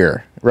fucking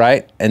beer,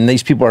 right? And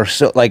these people are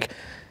so like,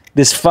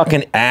 this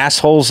fucking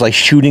asshole's like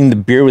shooting the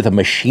beer with a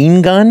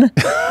machine gun.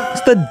 It's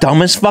the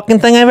dumbest fucking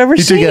thing I've ever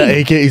He took seen. an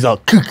AK. He's all.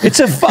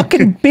 It's a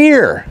fucking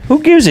beer.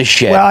 Who gives a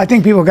shit? Well, I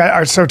think people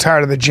are so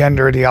tired of the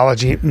gender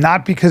ideology,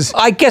 not because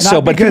I guess not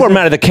so, but because people are of-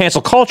 mad at the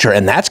cancel culture,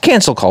 and that's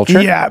cancel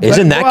culture. Yeah, but-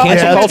 Isn't that well,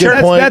 cancel yeah, that's a culture?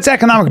 good point. That's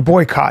economic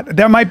boycott.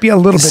 There might be a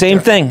little bit Same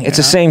different, thing. It's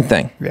you the know? same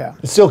thing. Yeah.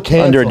 It's still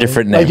canceling. Under a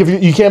different name. Like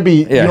if you can't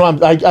be, Yeah. you know,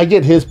 I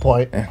get his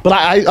point, but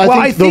I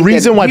I think the think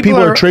reason that why people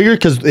people are are- triggered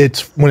because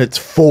it's when it's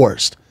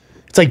forced.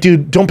 It's like,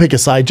 dude, don't pick a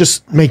side.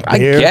 Just make I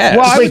beer. guess.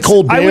 Just Well, make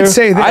cold beer. I would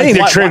say that I think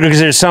they're Why- triggered because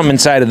there's something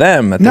inside of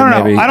them. That No, they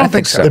no, maybe, I don't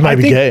think so. They might I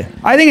be think, gay.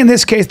 I think in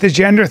this case, the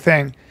gender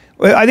thing,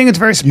 I think it's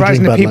very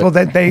surprising to Bud people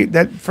Light.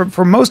 that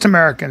for most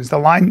Americans, the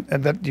line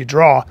that you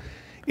draw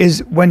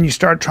is when you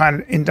start trying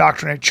to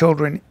indoctrinate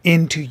children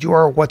into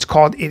your what's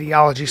called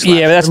ideology.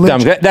 Yeah, but that's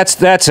dumb. religion. That's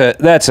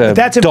a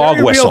very dog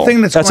real whistle.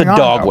 thing that's going a on,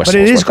 dog though, whistle.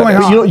 but it is what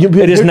that going on.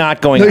 It is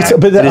not going on.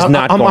 But It is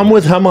not I'm going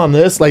with him on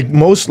this. Like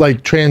most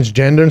like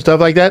transgender and stuff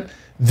like that.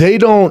 They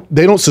don't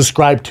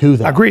subscribe to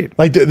that. Agreed.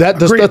 Like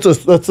that's Agreed.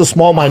 that's a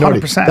small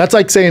minority. 100%. That's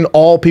like saying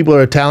all people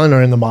are Italian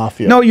or in the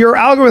mafia. No, your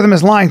algorithm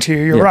is lying to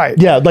you. You're right.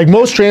 Yeah, like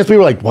most trans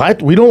people are like,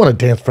 what? We don't want to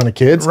dance in front of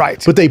kids.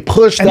 Right. But they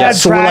push And that, that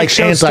so we're drag like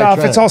show anti-trans. stuff,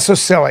 it's also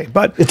silly.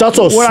 But It's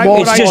also what I- small-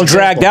 what It's I- just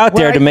dragged out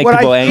there to make what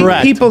people I think angry.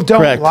 Correct. people don't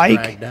Correct.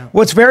 like.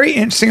 What's very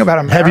interesting about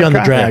America, Heavy on the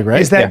drag, right?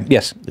 is that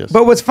Yeah, yes.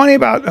 But what's funny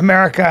about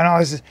America and all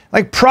this is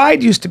like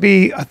pride used to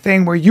be a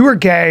thing where you were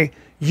gay,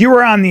 you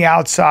were on the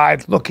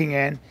outside looking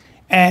in,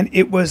 and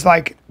it was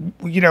like,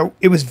 you know,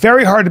 it was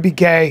very hard to be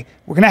gay.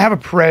 We're gonna have a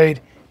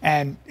parade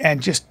and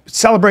just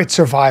celebrate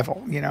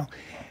survival, you know.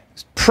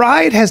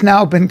 Pride has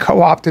now been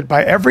co-opted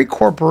by every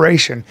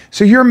corporation.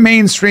 So you're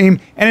mainstream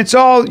and it's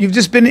all, you've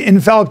just been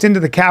enveloped into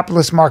the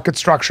capitalist market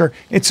structure.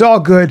 It's all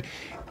good.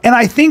 And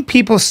I think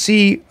people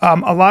see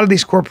a lot of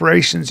these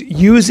corporations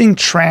using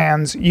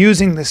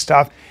this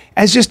stuff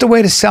as just a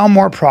way to sell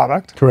more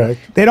product. Correct.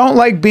 They don't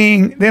like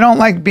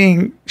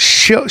being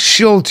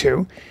shilled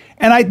to.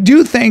 And I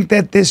do think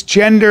that this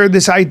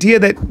idea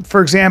that,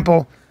 for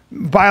example,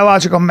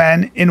 biological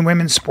men in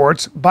women's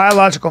sports,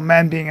 biological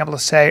men being able to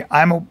say,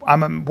 I'm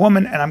a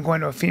woman and I'm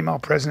going to a female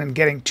prison and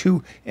getting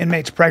 2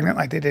 inmates pregnant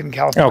like they did in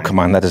California. Oh, come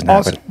on, that doesn't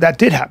happen. That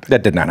did happen.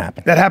 That did not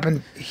happen. That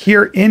happened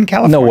here in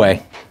California. No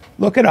way.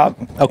 Look it up.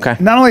 Okay.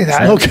 Not only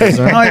that. Okay.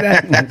 Not only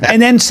that.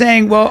 And then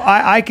saying, well,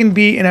 I can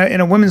be in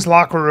a women's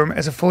locker room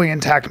as a fully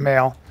intact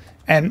male,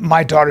 and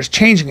my daughter's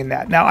changing in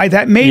that. Now,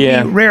 that may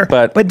Yeah, be rare,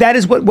 but that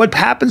is what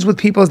happens with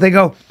people is they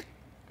go,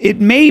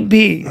 it may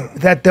be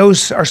that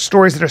those are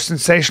stories that are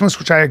sensationalist,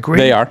 which I agree.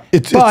 They are.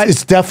 It's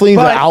definitely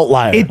the but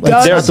outlier. It Like,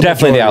 does. They're not the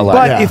definitely the majority.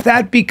 outlier. But Yeah. if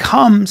that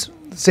becomes,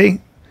 see,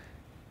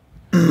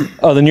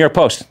 Oh, the New York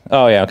Post.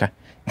 Oh, yeah, okay.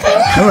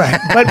 all right,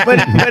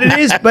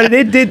 but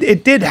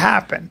it did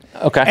happen.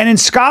 Okay. And in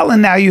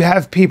Scotland now you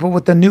have people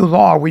with the new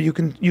law where you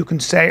can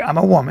say I'm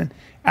a woman.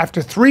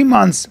 After 3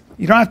 months,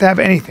 you don't have to have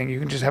anything. You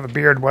can just have a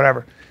beard,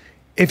 whatever.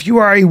 If you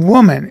are a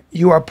woman,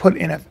 you are put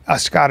in a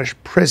Scottish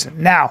prison.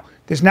 Now,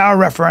 there's now a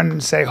referendum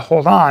to say,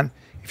 hold on,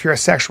 if you're a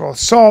sexual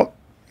assault,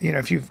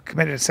 if you've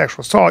committed a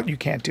sexual assault, you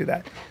can't do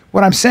that.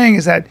 What I'm saying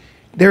is that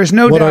there is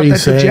no doubt that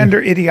the gender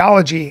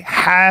ideology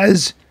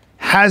has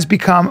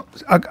become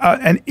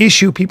an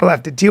issue people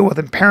have to deal with,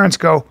 and parents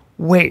go,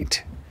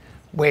 wait.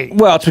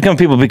 Well, it's become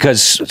people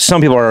because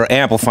some people are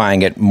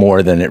amplifying it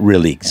more than it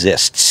really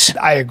exists.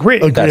 I agree.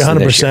 Agree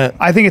 100%.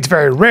 I think it's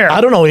very rare. I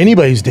don't know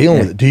anybody who's dealing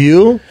with it. Do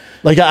you?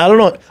 Like, I don't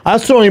know. I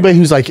don't know anybody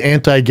who's like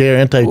anti-gay or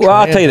anti-trans. Well,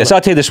 I'll tell you this. I'll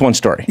tell you this one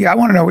story. Yeah, I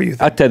want to know what you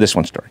think. I'll tell you this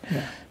one story.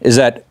 Yeah. Is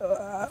that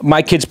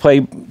my kids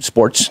play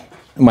sports.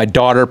 My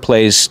daughters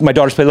play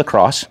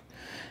lacrosse. And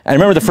I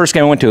remember the first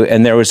game I went to,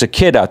 and there was a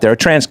kid out there, a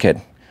trans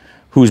kid,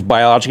 who's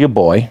biologically a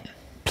boy,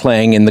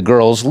 playing in the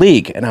girls'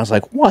 league. And I was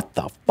like, what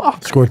the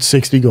fuck? Scored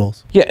 60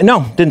 goals. Yeah,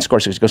 no, didn't score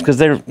 60 goals because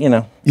they're,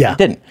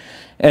 didn't.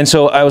 And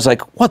so I was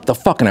like, what the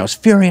fuck? And I was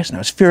furious,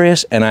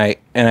 and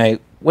I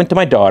went to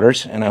my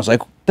daughters, and I was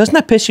like, doesn't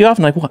that piss you off?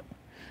 And like, what?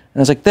 And I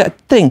was like, that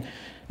thing.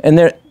 And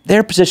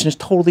their position is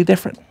totally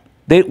different.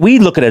 We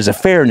look at it as a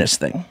fairness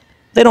thing.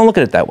 They don't look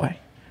at it that way,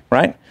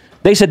 right?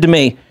 They said to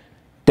me,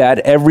 Dad,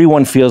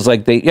 everyone feels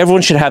like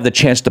everyone should have the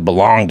chance to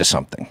belong to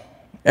something.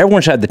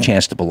 Everyone should have the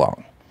chance to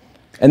belong.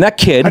 And that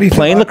kid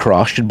playing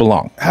lacrosse should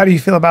belong. How do you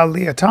feel about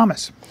Leah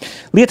Thomas?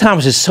 Leah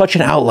Thomas is such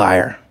an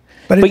outlier.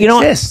 But it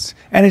exists.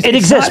 And it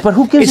exists, but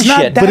who gives a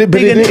shit?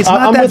 It's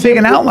not that big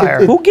an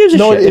outlier. Who gives a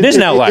shit? It is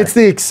an outlier. It's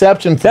the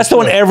exception. That's the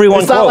one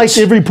everyone quotes. It's not like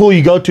every pool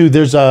you go to,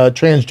 there's a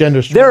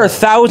transgender. There are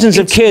thousands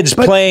of kids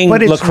playing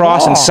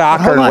lacrosse and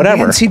soccer and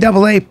whatever. The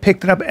NCAA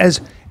picked it up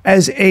as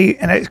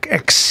an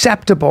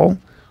acceptable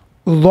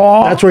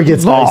law. That's where it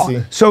gets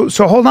dicey.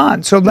 So hold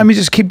on. So let me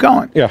just keep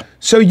going. Yeah.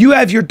 So you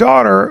have your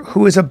daughter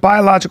who is a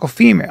biological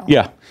female.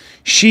 Yeah.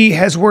 She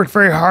has worked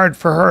very hard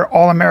for her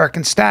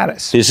All-American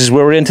status. This is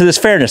where we're into this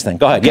fairness thing.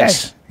 Go ahead. Okay.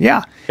 Yes.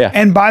 Yeah.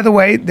 And by the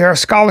way, there are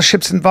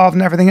scholarships involved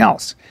and everything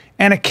else.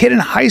 And a kid in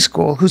high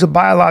school who's a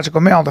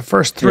biological male, the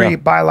first three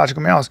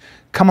biological males,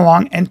 come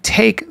along and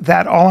take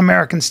that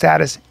All-American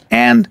status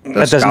and the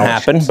that doesn't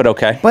happen, but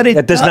okay. But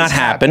that does not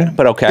happen,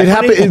 but okay. It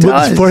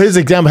happened for his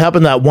example.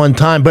 Happened that one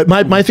time. But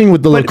my thing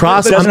with the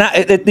lacrosse, these are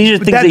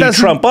things that you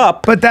trump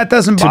up. But that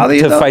doesn't bother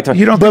you.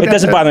 You don't. It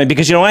doesn't bother me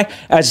because you know why?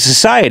 As a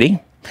society,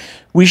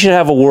 we should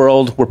have a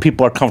world where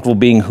people are comfortable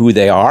being who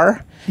they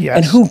are. Yes.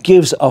 And who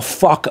gives a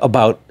fuck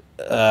about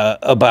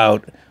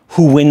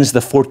who wins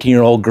the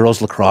 14-year-old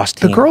girls lacrosse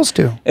team? The girls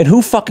do. And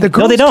who fucking?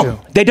 No, they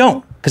don't. They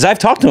don't. Because I've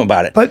talked to them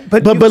about it. But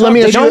let me ask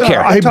you. They don't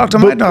care. I talked to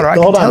my daughter. I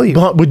can tell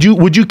you.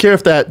 Would you care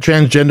if that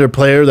transgender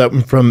player that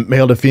went from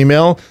male to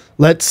female,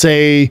 let's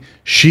say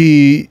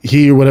he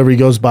or whatever he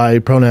goes by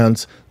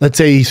pronouns, let's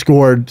say he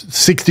scored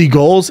 60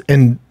 goals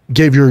and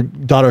gave your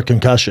daughter a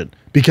concussion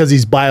because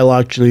he's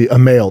biologically a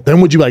male? Then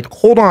would you like,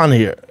 hold on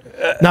here?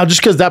 Now,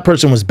 just because that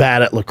person was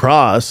bad at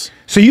lacrosse.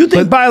 So you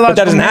think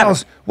biological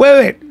males?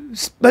 Wait.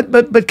 But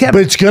Kevin,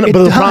 but it's gonna.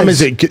 But the problem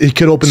is, it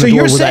could open the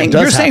door. So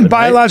you're saying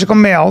biological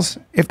males,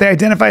 if they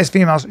identify as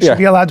females, should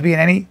be allowed to be in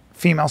any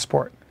female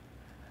sport?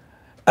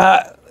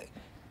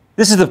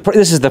 This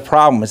is the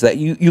problem: is that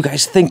you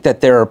guys think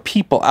that there are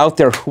people out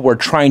there who are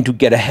trying to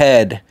get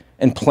ahead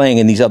and playing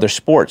in these other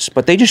sports,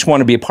 but they just want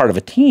to be a part of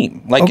a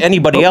team like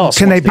anybody else.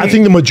 Can they be? I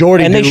think the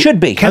majority, and they should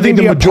be. Can they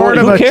be a part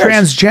of a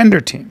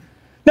transgender team?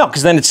 No,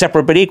 because then it's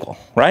separate but equal,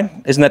 right?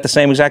 Isn't that the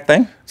same exact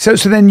thing? So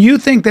then you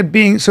think that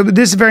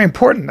this is very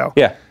important, though.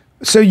 Yeah.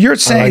 So you're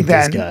saying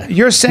that a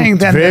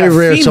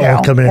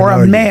female or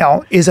a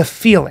male is a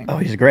feeling. Oh,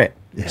 he's great.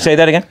 Yeah. Say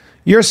that again.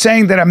 You're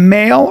saying that a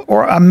male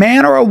or a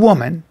man or a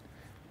woman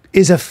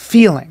is a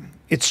feeling.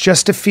 It's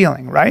just a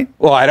feeling, right?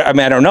 Well, I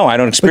don't know. I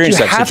don't experience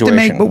that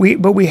situation.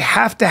 But we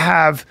have to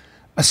have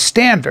a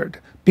standard.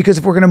 Because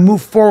if we're going to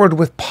move forward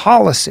with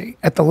policy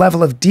at the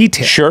level of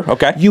detail, sure,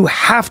 okay, you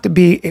have to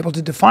be able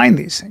to define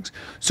these things.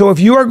 So if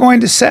you are going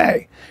to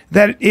say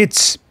that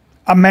it's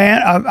a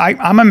man,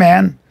 I'm a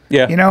man,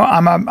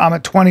 I'm a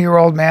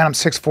 20-year-old man, I'm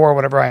 6'4",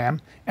 whatever I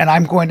am, and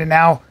I'm going to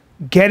now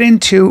get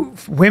into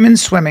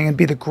women's swimming and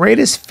be the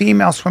greatest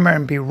female swimmer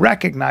and be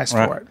recognized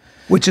for it,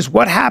 which is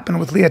what happened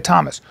with Leah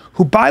Thomas,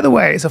 who, by the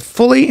way, is a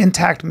fully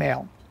intact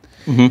male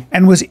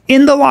and was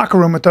in the locker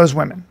room with those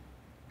women,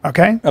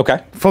 okay,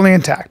 fully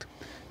intact.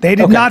 They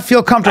did not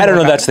feel comfortable. I don't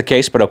know if that's the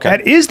case, but okay.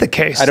 That is the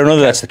case. I don't know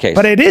that that's the case.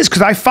 But it is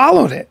because I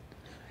followed it.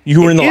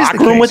 You were in the locker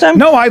room with them?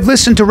 No, I've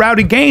listened to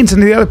Rowdy Gaines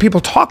and the other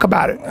people talk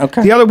about it.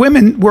 Okay. The other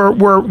women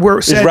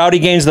were said, is Rowdy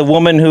Gaines the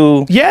woman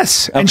who?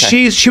 Yes, and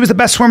she was the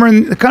best swimmer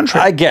in the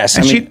country. I guess.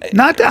 And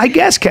I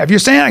guess, Kev. You're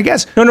saying I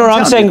guess. No.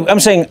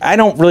 I'm saying I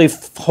don't really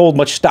hold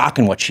much stock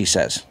in what she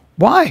says.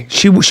 Why?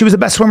 She was the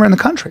best swimmer in the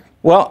country.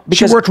 Well,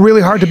 because she worked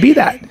really hard to be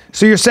that.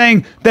 So you're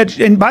saying that,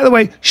 and by the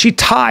way, she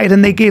tied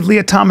and they gave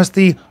Leah Thomas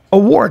the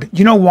award.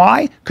 You know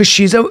why? Because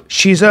she's a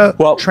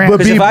trans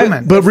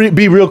woman. But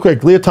be real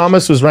quick. Leah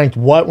Thomas was ranked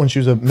what when she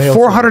was a male?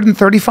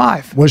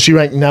 435. Was she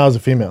ranked now as a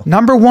female?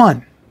 Number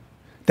 1.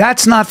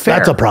 That's not fair.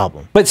 That's a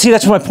problem. But see,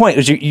 that's my point.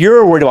 Is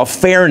you're worried about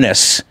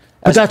fairness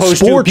But that's opposed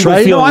to sports, people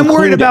right? feeling No, I'm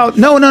worried included. about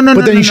no.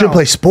 But then you should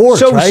play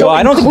sports, right? So Well,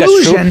 I don't think that's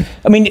true. inclusion-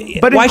 I mean,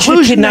 but why should a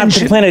inclusion kid not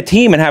then plan a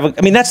team and have a?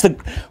 I mean, that's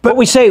what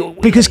we say.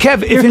 because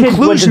Kev, if your kid went to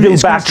inclusion do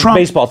is going to trump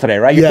baseball today,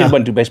 right? Your Yeah. kid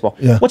went to do baseball.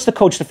 Yeah. What's the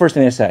coach? The first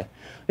thing they say?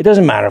 It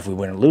doesn't matter if we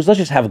win or lose. Let's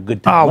just have a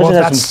good time. Oh, Let's well,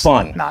 just have that's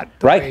some fun, not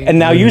the right? way- And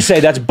now you say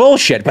that's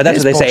bullshit, but that's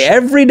is what they say bullshit.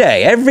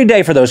 every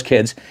day for those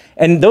kids.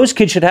 And those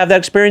kids should have that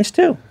experience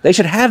too. They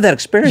should have that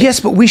experience. Yes,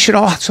 but we should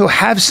also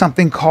have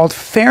something called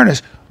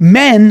fairness.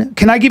 Men,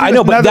 can I give you? I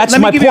know, but another, that's let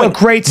me my give point. You a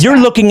great You're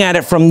stat. looking at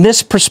it from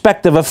this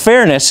perspective of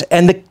fairness,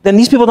 and then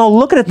these people don't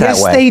look at it that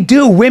Yes, way. they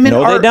do. Women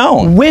No, are they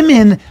don't.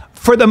 Women,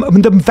 for the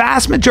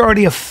vast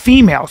majority of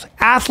females,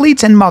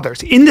 athletes and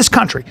mothers in this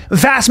country,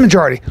 vast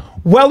majority,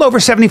 well over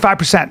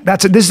 75%.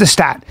 This is the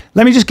stat.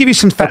 Let me just give you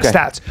some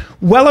stats.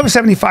 Well over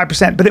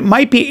 75%, but it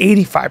might be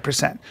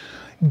 85%.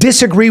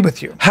 Disagree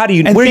with you. How do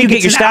you? and Where do you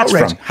think get your it's an stats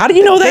outrage. from? How do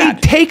you know that?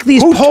 They take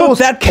these Who polls,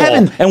 took that poll?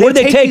 Kevin. And where'd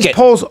they take these it?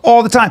 polls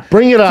all the time.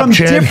 Bring it up, from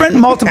Chan. different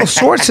multiple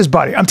sources,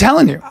 buddy. I'm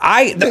telling you.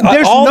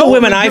 There's All no- the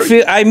women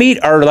I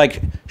meet are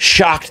like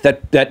shocked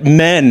that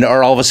men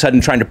are all of a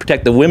sudden trying to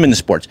protect the women's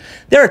sports.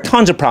 There are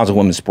tons of problems with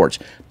women's sports,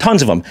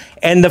 tons of them.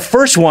 And the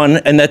first one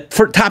and the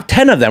top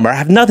 10 of them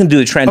have nothing to do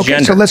with transgender.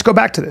 Okay, so let's go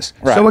back to this.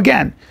 Right. So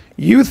again,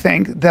 you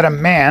think that a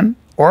man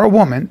or a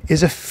woman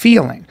is a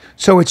feeling.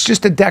 So it's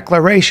just a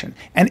declaration.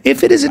 And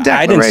if it is a I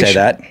declaration. didn't say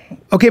that.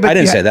 Okay, but I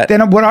didn't say that.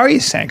 Then what are you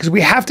saying? Because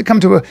we have to come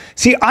to a.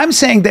 See, I'm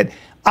saying that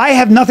I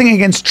have nothing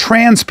against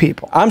trans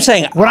people. I'm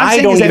saying What I'm I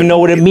saying don't is that even know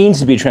what it means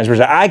to be a trans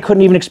person. I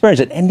couldn't even experience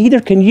it, and neither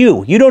can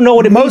you. You don't know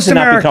what it means Most to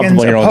not be Americans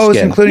comfortable in your own oppose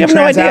skin. including You have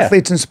no trans idea.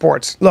 athletes in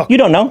sports. Look, You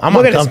don't know. I'm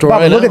look at this. uncomfortable Bubba,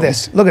 right look now. at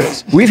this. Look at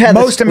this. We've had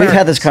Most this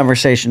Americans.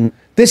 conversation.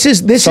 This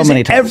is so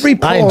many times. every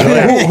poll. I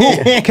enjoy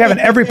Who- Kevin,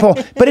 every poll.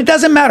 But it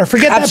doesn't matter.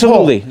 Forget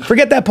Absolutely. that poll.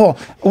 Forget that poll.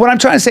 What I'm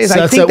trying to say is So I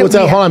that's think it. that What's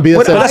that? Hold on, B,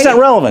 what that's it. I- That's not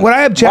relevant. What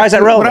I object Why is that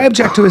to, relevant? What I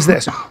object to is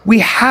this. We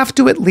have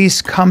to at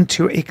least come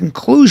to a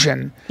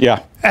conclusion Yeah.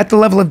 at the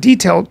level of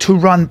detail to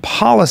run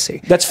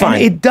policy. That's fine.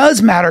 And it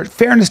does matter.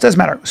 Fairness does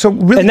matter. So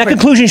really And that quick-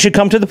 conclusion should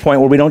come to the point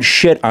where we don't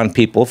shit on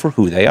people for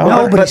who they are.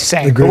 Nobody's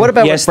saying. But what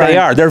about Yes, what they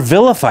Brian- are. They're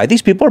vilified.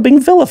 These people are being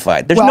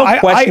vilified. There's no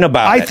question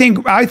about it.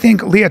 I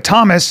think Leah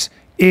Thomas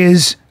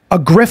is a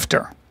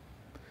grifter.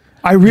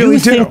 I really You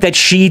do. think that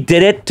she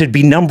did it to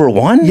be number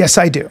one? Yes,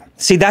 I do.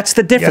 See, that's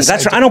the difference.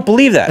 Yes, That's I do. I don't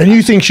believe that. And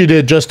you think she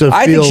did just to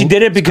I feel think she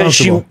did it because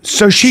comfortable.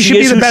 So she should be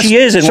is the who best. she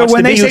is and so wants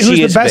when to they be say who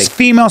she who's is the to best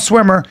be. female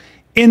swimmer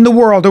in the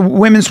world, a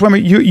women's swimmer,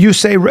 you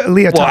say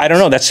Leah Thomas. Well, I don't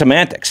know. That's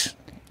semantics.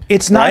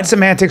 It's not right?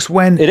 semantics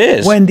when It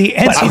is. when the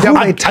But who- NCAA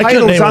I couldn't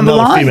title's name on the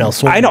another line. female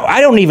swimmer. I know. I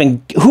don't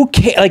even. Who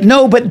cares? Like,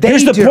 No, but they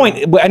here's the do.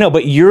 point. I know,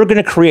 but you're going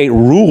to create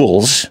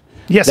rules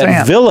Yes, that I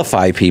am.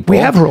 vilify people. We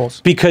have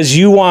rules. because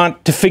you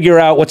want to figure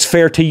out what's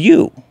fair to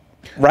you,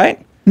 right?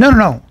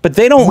 No. But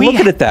they don't look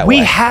at it that we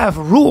way. We have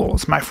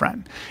rules, my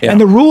friend. Yeah. And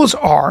the rules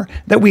are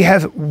that we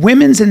have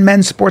women's and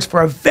men's sports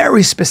for a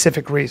very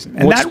specific reason.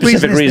 And What that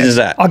specific reason this. is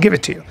that? I'll give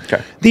it to you.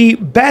 Okay. The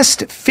best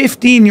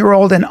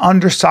 15-year-old and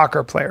under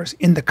soccer players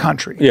in the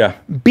country Yeah.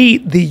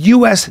 beat the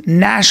U.S.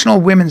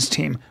 national women's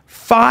team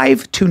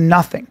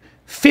 5-0.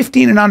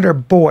 15 and under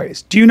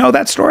boys. Do you know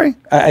that story?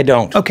 I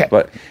don't. Okay.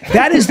 But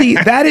that is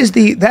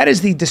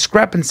the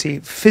discrepancy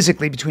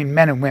physically between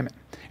men and women.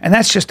 And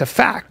that's just a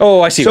fact.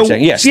 Oh, I see what you're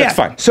saying. Yes, that's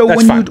fine. So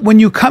That's fine. when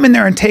you come in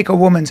there and take a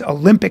woman's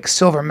Olympic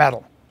silver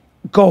medal,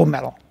 gold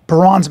medal,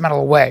 bronze medal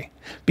away,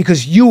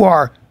 because you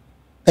are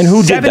And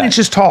who did 7 that?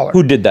 inches taller.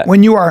 Who did that?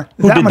 When you are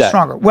Who that did much that?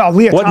 stronger. Well,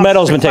 Leah What Thomas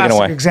medal's is a been taken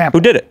classic away? Example.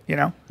 Who did it? You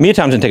know? Mia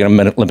Thompson taken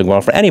an Olympic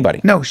medal for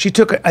anybody. No, she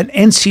took an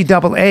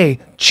NCAA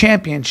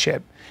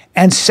championship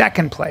and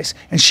second place,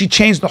 and she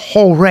changed the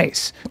whole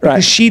race because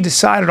Right. she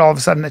decided all of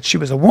a sudden that she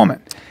was a woman.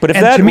 But if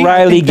And that to me, I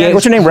Riley think that Gaines,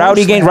 what's is her name?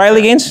 Rowdy grossly Gaines? Riley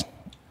unfair. Gaines?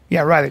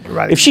 Yeah, Riley.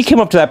 If she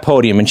came up to that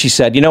podium and she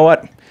said, you know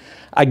what?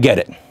 I get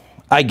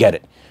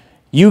it.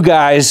 You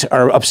guys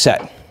are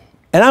upset.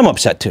 And I'm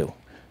upset too.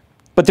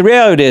 But the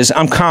reality is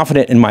I'm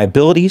confident in my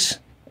abilities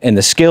and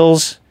the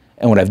skills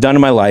and what I've done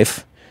in my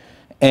life.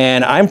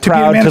 And I'm be a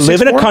proud man to of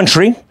live in a 6'4"?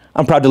 country.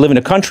 I'm proud to live in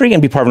a country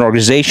and be part of an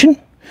organization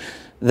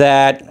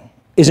that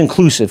is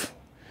inclusive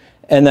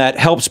and that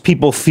helps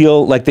people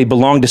feel like they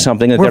belong to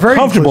something, that they're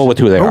comfortable with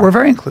who they are. We're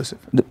very inclusive.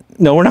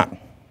 No, we're not.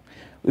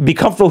 Be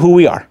comfortable who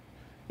we are.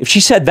 If she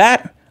said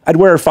that, I'd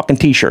wear a fucking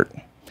t-shirt.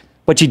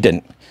 But she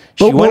didn't.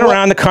 She went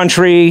around the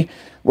country,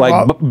 like,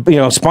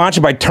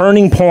 sponsored by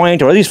Turning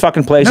Point or all these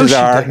fucking places No, she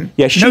are. didn't.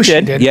 Yeah, she No,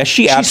 did. didn't. Yes,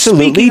 she She's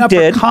absolutely speaking up for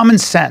did. common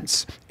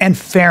sense and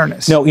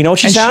fairness. No, you know what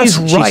she And sounds?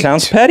 she's She right.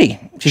 sounds petty.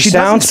 She doesn't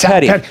sounds sound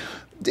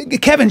petty.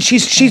 Kevin,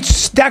 she's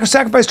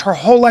sacrificed her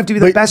whole life to be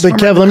the best. But swimmer in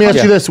Kev, the let me ask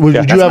country. you this: Would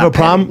Yeah. you That's have a not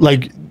problem?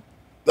 Like,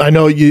 I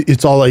know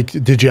it's all like,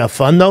 did you have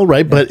fun though,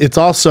 right? But it's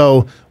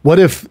also, what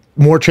if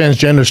more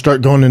transgenders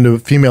start going into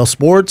female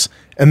sports,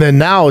 and then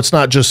now it's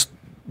not just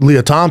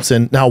Leah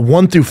Thompson. Now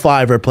 1 through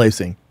 5 are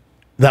placing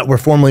that were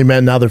formerly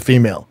men, now they're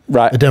female,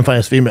 Right. Identifying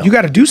as female. You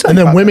gotta do something and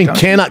then about women that,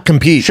 don't you? cannot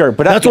compete. Sure,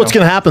 but that's you what's know.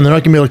 going to happen. They're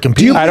not going to be able to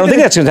compete. I don't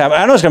think that's going to happen.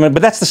 I know it's going to happen,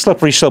 but that's the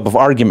slippery slope of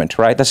argument,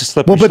 right? That's a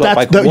slippery Well, but slope.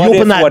 that's Like, you what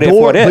open if, that what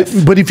door. if, what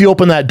if? But if you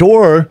open that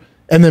door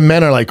and then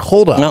men are like,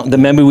 hold up. No,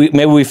 then maybe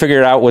we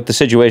figure out what the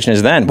situation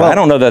is then. But I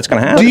don't know that's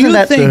going to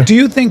happen. Do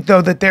you think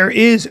though that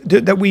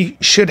that we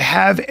should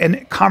have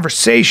a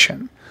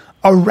conversation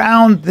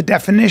around the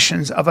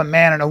definitions of a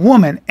man and a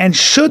woman, and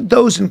should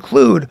those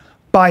include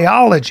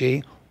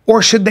biology,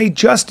 or should they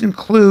just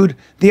include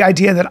the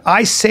idea that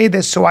I say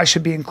this, so I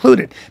should be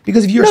included?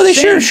 Because if you're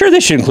sure they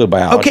should include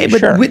biology.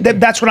 Okay, but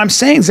that's what I'm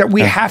saying, is that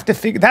we have to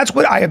figure. That's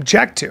what I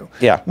object to.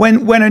 Yeah.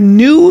 When a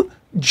new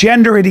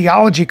gender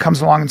ideology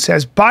comes along and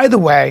says, by the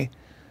way,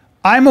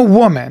 I'm a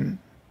woman,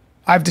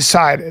 I've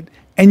decided,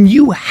 and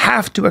you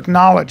have to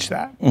acknowledge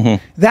that.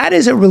 That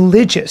is a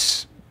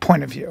religious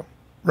point of view.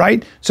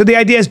 Right? So the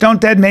idea is, don't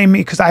dead name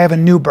me because I have a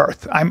new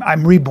birth.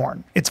 I'm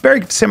reborn. It's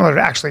very similar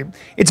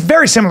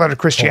to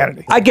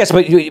Christianity. I guess,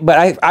 but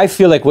I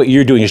feel like what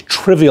you're doing is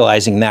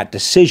trivializing that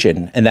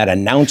decision and that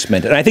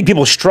announcement. And I think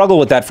people struggle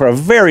with that for a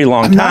very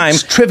long time.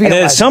 And then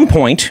at some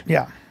point,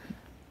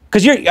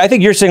 because I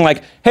think you're saying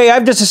like, hey,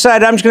 I've just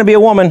decided I'm just going to be a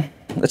woman.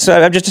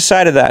 I've just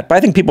decided that. But I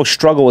think people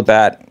struggle with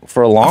that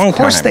for a long time. Of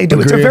course they do.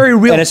 It's a very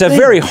real thing. And it's a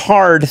very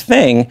hard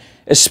thing,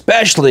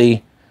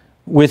 especially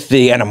with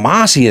the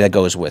animosity that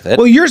goes with it.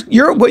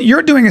 Well, what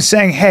you're doing is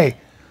saying, hey,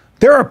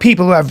 there are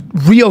people who have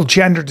real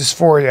gender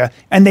dysphoria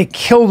and they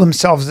kill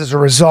themselves as a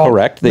result.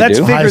 Correct, Let's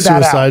do. figure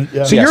that out.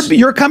 Yeah. So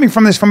you're coming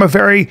from this from a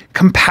very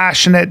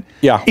compassionate,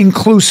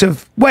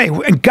 inclusive way.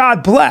 And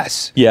God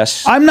bless.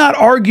 Yes. I'm not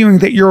arguing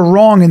that you're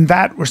wrong in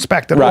that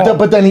respect at all.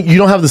 But then you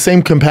don't have the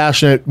same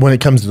compassionate when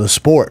it comes to the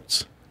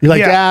sports. You're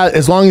like,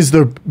 as long as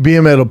they're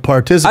being able to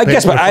participate. I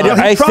guess, but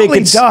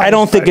I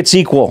don't think it's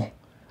equal.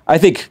 I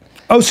think.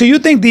 Oh, so you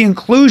think the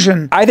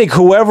inclusion? I think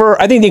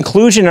the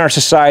inclusion in our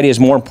society is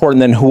more important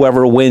than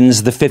whoever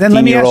wins the 15-year-old Then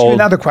let me ask you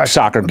another question.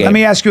 Soccer game. Let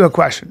me ask you a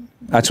question.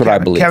 That's what I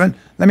believe. Kevin,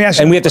 let me ask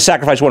you. And we have to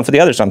sacrifice one for the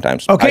other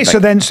sometimes. Okay, so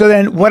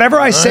then whatever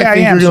I say I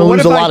am. You're going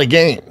to lose a lot of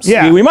games.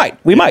 Yeah, we might.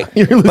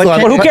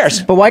 But who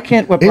cares? But why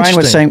can't, what Brian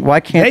was saying, why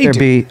can't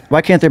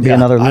there be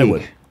another league? I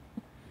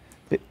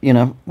would. You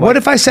know? What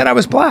if I said I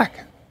was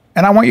black?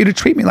 And I want you to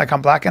treat me like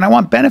I'm black, and I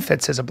want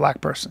benefits as a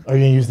black person. Are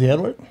you going to use the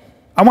N-word?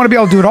 I want to be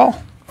able to do it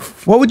all.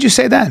 What would you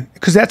say then?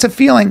 Because that's a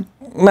feeling.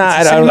 Nah,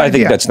 I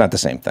think that's not the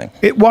same thing.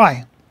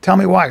 Why? Tell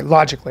me why,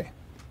 logically.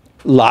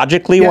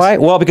 Logically, why?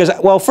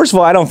 Well, first of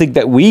all, I don't think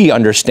that we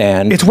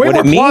understand. It's way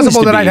more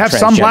plausible that I'd have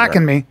some black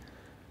in me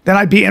than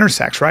I'd be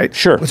intersex, right?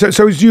 Sure.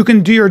 So you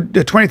can do your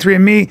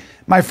 23andMe.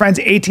 My friend's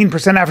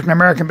 18% African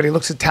American, but he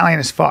looks Italian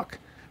as fuck,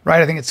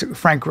 right? I think it's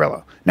Frank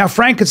Grillo. Now,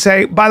 Frank could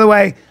say, by the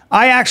way,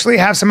 I actually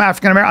have some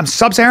African American. I'm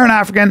sub-Saharan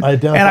African,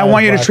 and I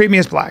want you to treat me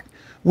as black.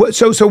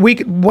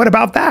 What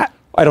about that?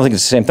 I don't think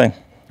it's the same thing.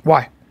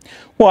 Why?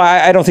 Well,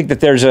 I don't think that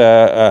there's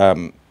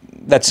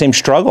that same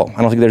struggle.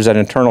 I don't think there's that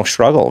internal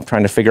struggle of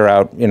trying to figure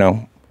out,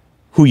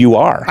 who you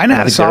are. I know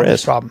how to solve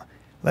this problem.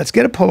 Let's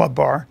get a pull-up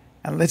bar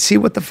and let's see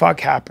what the fuck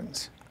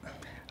happens.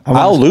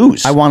 I'll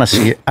lose. I want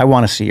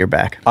to see your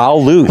back.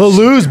 I'll lose. He'll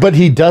lose, but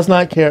he does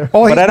not care.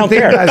 But I don't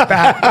care.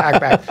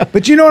 Back.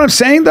 But you know what I'm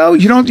saying, though.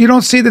 You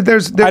don't see that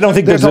there's I don't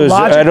think there's a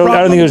logic I don't think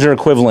problem? those are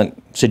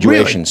equivalent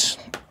situations.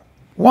 Really?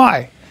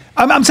 Why?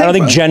 I'm saying. I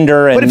don't think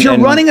gender. But if you're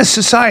running a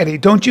society,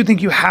 don't you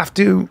think you have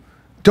to?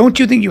 Don't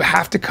you think you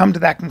have to come to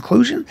that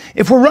conclusion?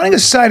 If we're running a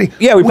society,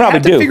 we probably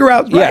have do. To figure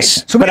out. Yes,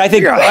 right. So but I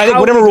think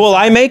whatever rule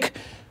I make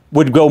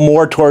would go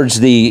more towards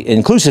the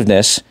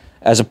inclusiveness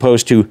as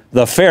opposed to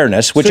the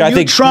fairness, which I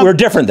think we're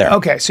different there.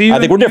 Okay, so I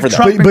think we're different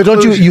there. But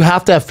don't you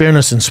have to have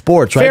fairness in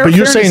sports, right? But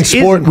you're saying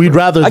sport, we'd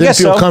rather them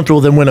feel comfortable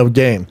than win a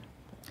game.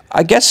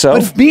 I guess so.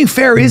 But being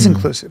fair is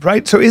inclusive,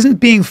 right? So isn't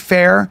being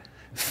fair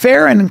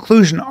and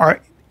inclusion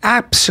are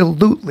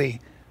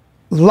absolutely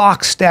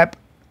lockstep,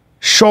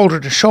 shoulder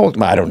to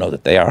shoulder. I don't know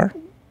that they are.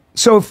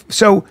 So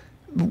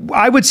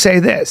I would say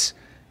this.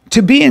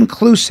 To be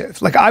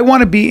inclusive, like I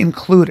want to be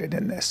included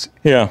in this.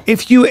 Yeah.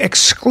 If you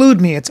exclude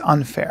me, it's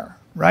unfair,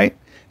 right?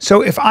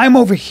 So if I'm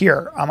over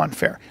here, I'm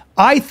unfair.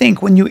 I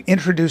think when you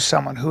introduce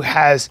someone who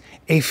has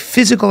a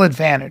physical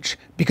advantage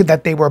because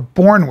that they were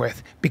born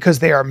with, because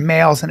they are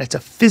males and it's a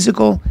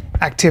physical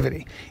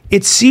activity,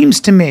 it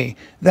seems to me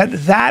that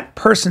that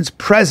person's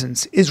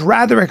presence is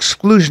rather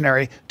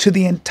exclusionary to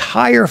the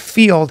entire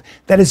field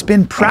that has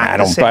been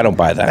practicing. I don't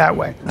buy that. That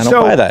way. I don't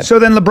buy that. So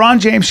then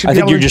LeBron James should be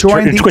able to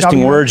join the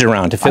twisting words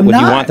around to fit what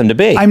you want them to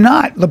be. I'm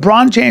not.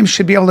 LeBron James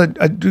should be able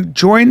to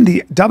join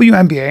the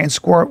WNBA and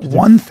score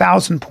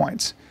 1,000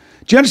 points.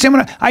 Do you understand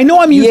what I know?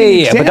 I'm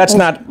using examples,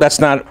 but that's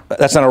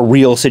not a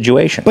real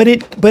situation. But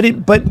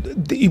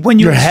when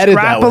you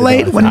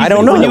extrapolate, I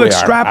don't know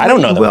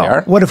that we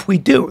are. What if we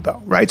do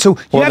though? Right? So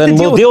then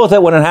we'll deal with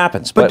it when it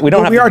happens. But we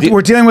don't have to.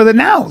 We're dealing with it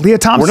now. Leah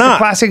Thompson is a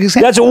classic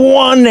example. That's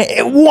one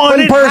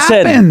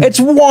person. Happened. It's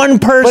one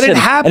person. But it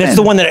happened. And it's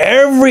the one that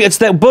it's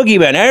that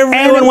boogeyman.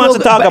 Everyone wants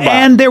to talk about.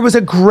 And there was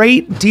a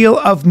great deal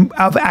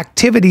of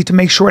activity to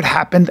make sure it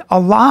happened a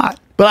lot.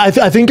 But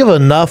I think if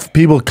enough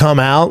people come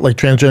out, like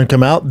transgender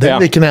come out, then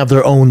they can have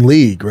their own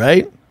league,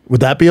 right? Would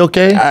that be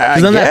okay?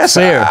 I guess. That's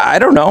fair. I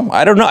don't know.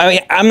 I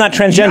mean, I'm not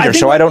transgender,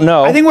 so I don't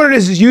know. I think what it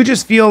is you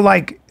just feel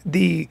like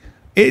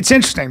it's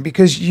interesting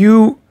because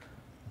you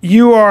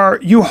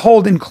you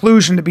hold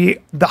inclusion to be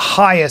the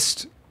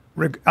highest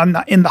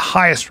in the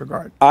highest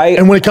regard.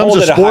 And when it comes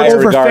to sport,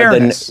 over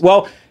fairness.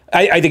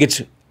 I think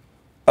it's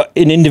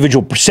an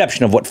individual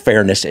perception of what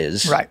fairness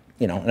is. Right.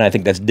 You know, and I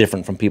think that's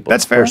different from people.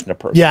 That's fair. Person to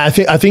person. Yeah, I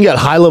think at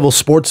high level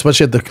sports,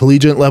 especially at the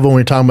collegiate level, when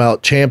you're talking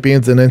about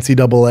champions and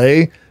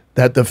NCAA,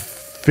 that the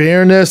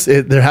fairness,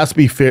 there has to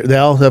be fair. They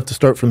all have to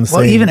start from the same.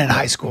 Well, even in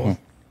high school.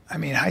 I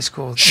mean, high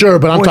school. Sure,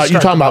 but you're talking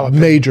about developing.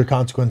 major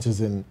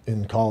consequences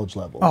in college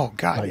level. Oh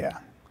God, Like, yeah.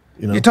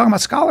 You know? You're talking about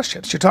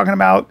scholarships. You're talking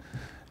about,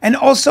 and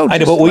also. I know,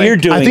 just but what like- you're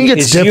doing I think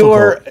it's is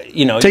difficult.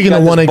 taking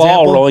the one ball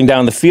example. rolling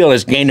down the field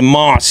is gaining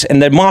moss,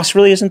 and the moss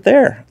really isn't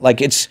there.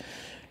 Like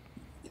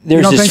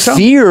there's don't think this so?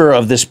 fear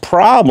of this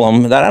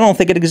problem that I don't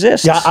think it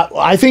exists. Yeah,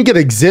 I think it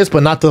exists,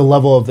 but not to the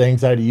level of the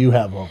anxiety you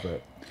have over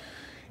it.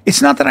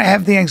 It's not that I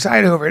have the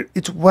anxiety over it.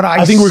 It's what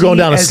I think we're see going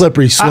down a as-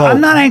 slippery slope,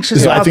 I'm not anxious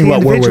is I about think the what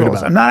we're worried individuals.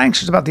 about. I'm not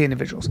anxious about the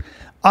individuals.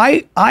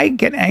 I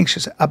get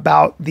anxious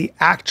about the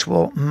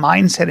actual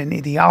mindset and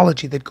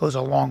ideology that goes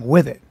along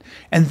with it.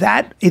 And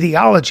that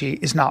ideology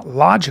is not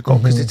logical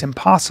because Mm-hmm. it's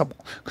impossible.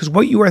 Because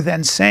what you are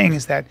then saying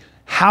is that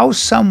how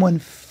someone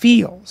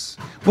feels.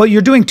 Well,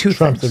 you're doing two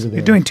Trumps things. everything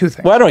You're doing two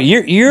things. Well, I don't know.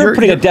 You're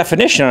putting a you're-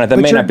 definition on it that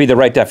but may you're- not be the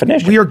right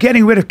definition. We are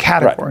getting rid of Right.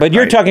 category. But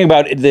you're right? talking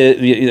about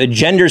the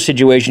gender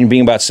situation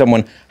being about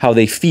someone, how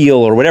they feel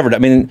or whatever. I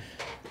mean,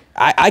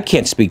 I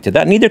can't speak to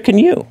that. Neither can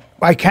you.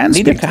 I can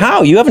Neither speak to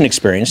how? You haven't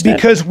experienced that.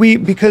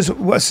 because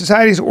what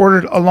society is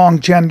ordered along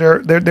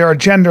gender. There are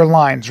gender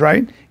lines,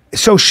 right?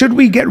 So should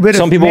we get rid of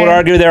Some people would man-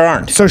 argue there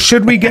aren't. So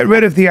should we get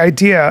rid of the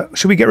idea?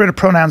 Should we get rid of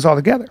pronouns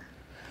altogether?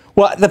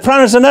 Well, the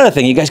pronoun is another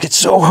thing. You guys get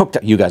so hooked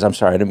up. You guys, I'm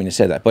sorry, I didn't mean to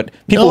say that. But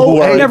people No,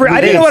 who I are never- I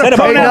who didn't get know what a upset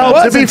about pronoun it,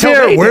 was to be until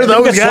fair, they we're did.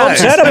 those get so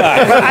guys. upset about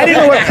it. I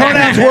didn't know what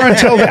pronouns were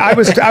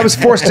until I was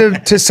forced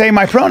to say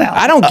my pronoun.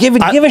 I don't give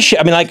a shit.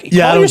 I mean, like,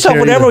 Yeah, I call don't yourself care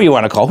whatever either. you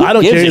want to call. Who I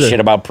don't gives care a either. shit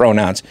about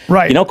pronouns?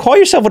 Right. You know, call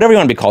yourself whatever you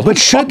want to be called. But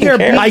Who should fucking there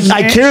be- cares?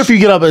 I care if you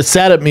get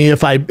upset at me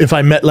if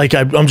I met like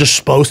I'm just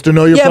supposed to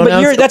know your Yeah,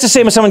 pronouns. but that's the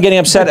same as someone getting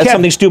upset at Kevin-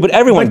 something stupid.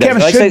 Everyone But does.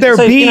 Kevin, Like, should there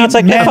be you know, it's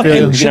like, men, fuck you.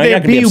 You should know, you're there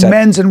not gonna be upset.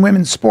 men's and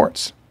women's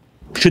sports?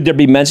 Should there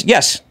be men's?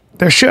 Yes,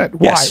 There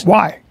should. Why? Yes.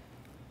 Why?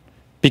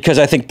 because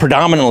I think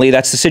predominantly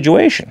that's the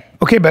situation.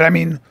 Okay, but I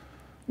mean,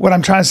 what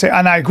I'm trying to say,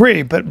 and I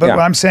agree, but Yeah. what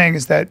I'm saying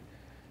is that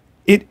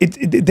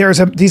there's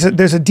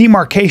a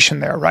demarcation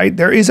there, right?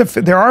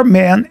 There are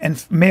male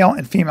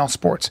and female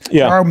sports.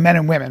 Yeah. There are men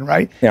and women,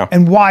 right? Yeah.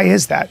 And why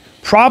is that?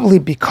 Probably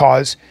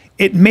because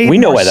it made We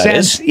know more why that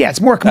sense. is. Yeah,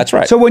 it's more. That's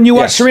right. So when you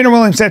watch Yes. Serena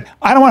Williams said,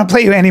 "I don't want to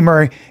play you, Andy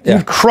Murray," Yeah.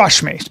 you'd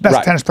crush me. She's the best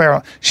Right. tennis player.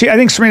 I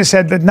think Serena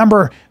said the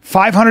number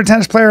 500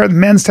 tennis player, the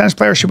men's tennis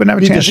player, she wouldn't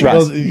have a chance.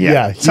 Because- against.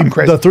 yeah, something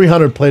crazy. The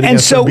 300 played And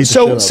against her, so, beat the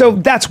shit out of so her.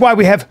 that's why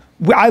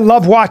I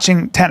love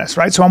watching tennis,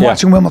 right? So I'm Yeah.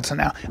 watching Wimbledon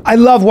now. I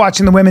love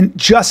watching the women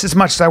just as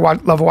much as I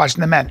love watching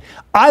the men.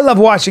 I love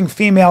watching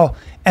female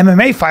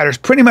MMA fighters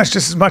pretty much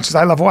just as much as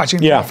I love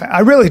watching. Yeah. I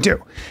really do,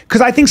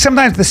 because I think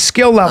sometimes the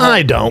skill level.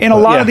 I don't, in a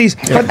but lot yeah. of these,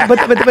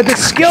 but the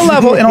skill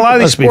level in a lot of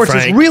these Let's be sports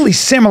is frank. really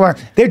similar.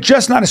 They're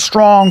just not as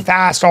strong,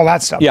 fast, all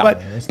that stuff. Yeah.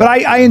 But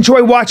I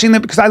enjoy watching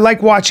them because I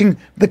like watching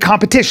the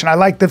competition. I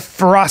like the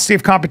ferocity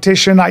of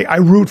competition. I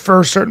root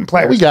for certain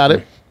players. We got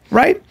it.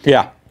 Right.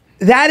 Yeah.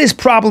 That is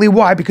probably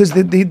why, because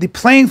the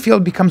playing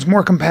field becomes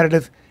more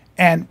competitive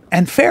and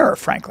fairer,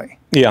 frankly.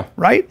 Yeah.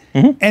 Right?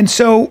 And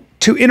so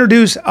to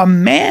introduce a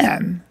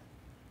man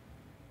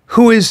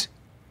who is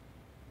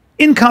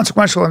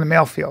inconsequential in the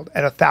male field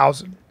at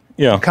 1,000,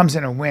 Yeah. comes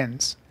in and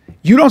wins,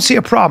 you don't see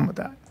a problem with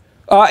that.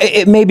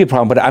 It may be a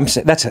problem, but I'm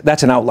saying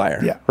that's an outlier,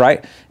 Yeah.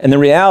 right? And the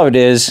reality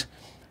is,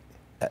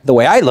 the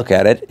way I look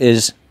at it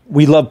is,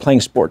 we love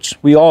playing sports.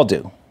 We all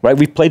do, right?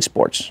 We've played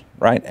sports,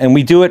 right? And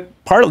we do it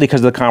partly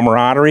because of the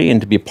camaraderie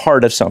and to be a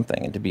part of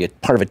something and to be a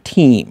part of a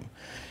team.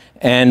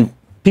 And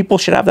people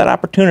should have that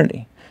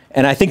opportunity.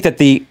 And I think that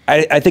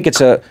I think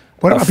it's a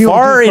What about people who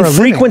far do it for a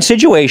living? infrequent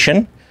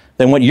situation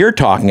than what you're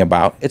talking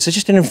about. It's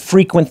just an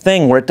infrequent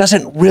thing where it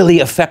doesn't really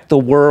affect the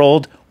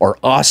world or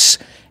us,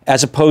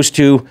 as opposed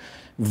to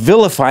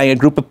vilifying a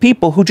group of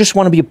people who just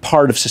want to be a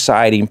part of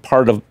society and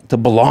to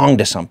belong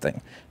to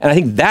something. And I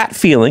think that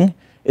feeling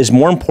is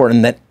more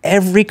important than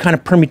every kind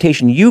of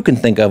permutation you can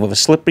think of a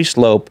slippery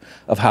slope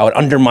of how it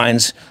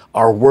undermines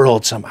our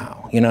world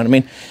somehow. You know what I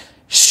mean?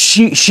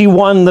 She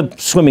won the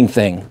swimming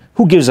thing.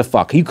 Who gives a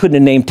fuck? You couldn't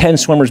have named 10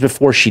 swimmers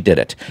before she did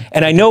it.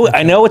 And I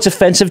know it's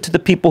offensive to the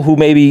people who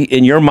maybe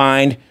in your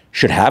mind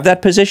should have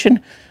that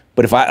position.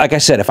 But like I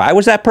said, if I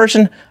was that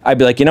person, I'd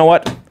be like, you know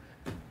what?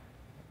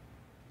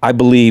 I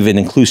believe in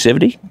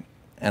inclusivity,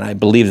 and I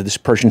believe that this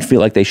person feel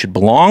like they should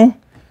belong,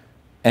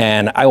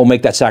 and I will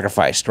make that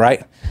sacrifice,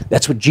 right?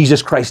 That's what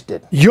Jesus Christ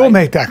did. You'll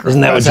make that.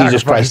 Isn't that what Jesus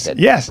sacrifice. Christ did?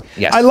 Yes.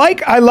 Yes. I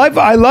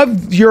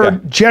love your Yeah.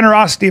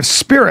 generosity of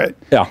spirit.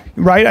 Yeah.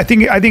 Right. I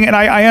think, and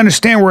I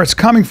understand where it's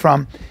coming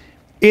from.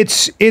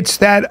 It's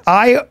that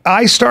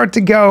I start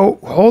to go,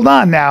 hold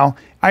on now.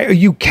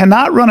 You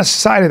cannot run a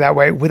society that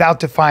way without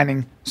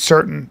defining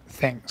certain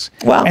things.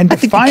 Well, and I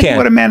think you defining can.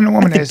 what a man and a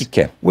woman I think is you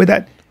can. with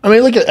that. I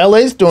mean, look at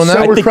LA's doing that.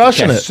 So- We're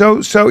crushing it.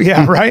 So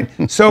yeah, right.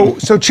 So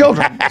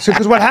children. So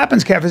because what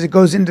happens, Kev, is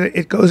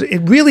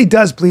it really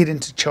does bleed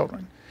into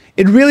children.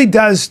 It really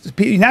does.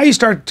 Now you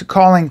start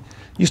calling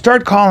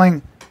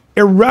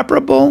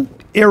irreparable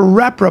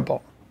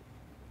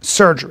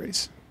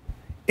surgeries,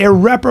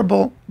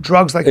 irreparable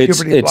drugs like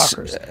puberty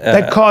blockers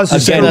that cause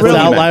Again, that's the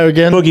outlier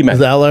again. Boogeyman. Is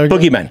the outlier again?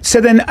 Boogeyman.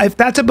 So then, if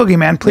that's a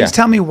boogeyman, please Yeah.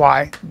 tell me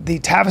why the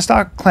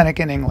Tavistock Clinic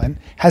in England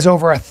has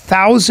over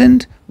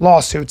 1,000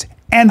 lawsuits.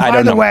 And I by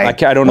don't the know. way, I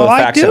don't know the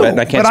facts of it, and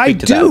I can't but speak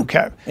to I do, that.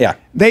 Kev. Yeah.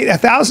 They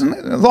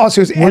 1,000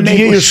 lawsuits, Where'd and you they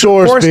get were your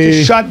source, forced to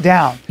B? shut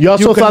down. You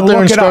also can thought they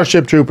were in look it up.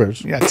 Starship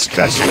Troopers. Yeah,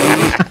 that's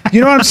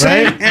you know what I'm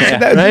saying? Right? So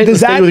that- Right?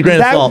 does Let's take it with a grain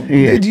of that-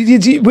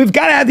 salt. We've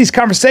got to have these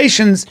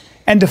conversations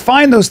and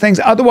define those things.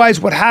 Otherwise,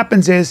 what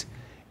happens is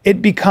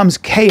it becomes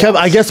chaos. Kev,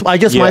 I guess my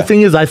Yeah.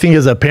 thing is, I think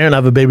as a parent, I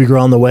have a baby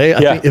girl on the way. I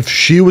Yeah. think if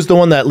she was the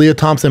one that Leah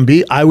Thompson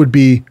beat, I would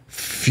be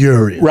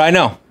furious. Right, I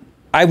know.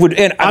 I would,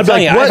 and I'm I'd be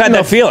telling like, you, what I've had in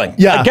that the- feeling.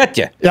 Yeah, I get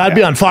you. Yeah, I'd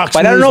be on Fox.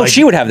 But I don't News know like, if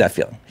she would have that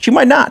feeling. She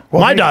might not.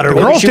 My daughter The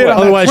would. girls she did would. on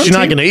that Otherwise, swim she's not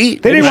team. going to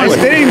eat. They didn't, She would.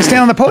 they didn't even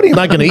stand on the podium.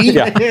 Not going to eat.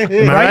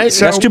 Yeah. Right?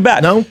 So That's too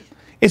bad. No.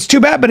 it's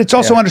too bad, but it's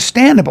also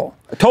understandable.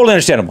 Totally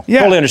understandable. Yeah.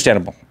 Totally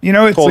understandable. You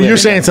know, it's Totally You're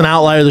saying it's an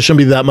outlier. There shouldn't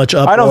be that much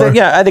up. I don't think.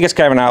 Yeah, I think it's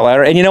kind of an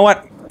outlier. And you know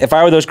what? If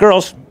I were those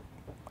girls,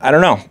 I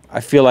don't know.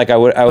 I feel like I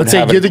would Let's say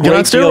have a get on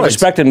great deal of steroids.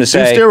 respect in to Do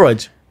say,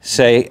 steroids.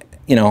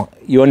 you know,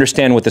 you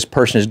understand what this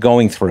person is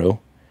going through,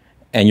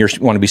 and you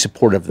want to be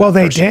supportive of Well, that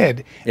they person.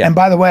 did. Yeah. And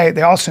by the way,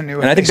 they also knew.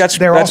 And I think they're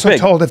that's also big.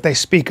 told if they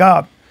speak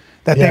up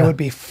that they Yeah. would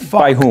be fucked.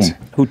 By whom?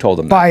 Who told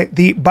them that?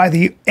 By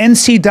the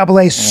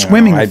NCAA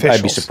swimming I'd be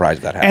officials. surprised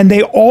if that happened. And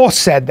they all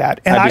said that.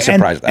 And I'd be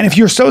surprised if that and if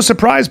you're so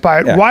surprised by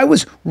it, Yeah. why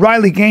was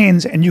Riley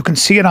Gaines, and you can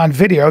see it on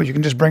video, you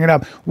can just bring it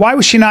up, why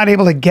was she not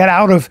able to get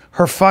out of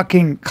her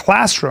fucking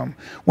classroom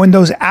when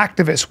those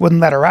activists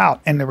wouldn't let her out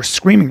and they were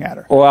screaming at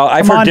her? Well,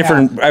 I've Come heard on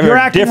different- now. I've You're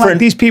heard acting like different-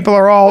 these people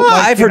are all. Well,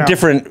 like, I've you heard know.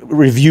 different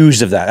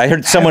reviews of that. I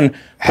heard someone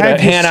put a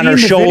Have you hand on seen her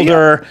the video?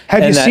 shoulder. Have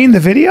you and that- seen the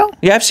video?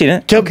 Yeah, I've seen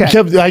it.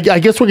 Kev, I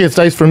guess what gets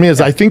nice for me is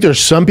I think there's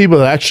some people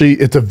that actually,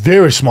 it's a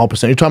very small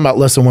percent. You're talking about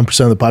less than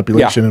 1% of the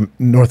population Yeah.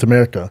 in North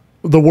America.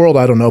 The world,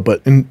 I don't know,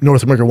 but in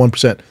North America,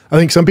 1%. I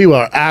think some people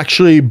are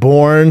actually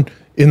born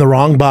in the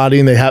wrong body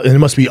and and it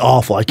must be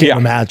awful. I can't Yeah.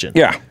 imagine.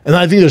 Yeah. And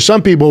I think there's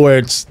some people where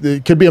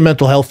it could be a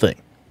mental health thing.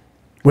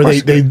 Where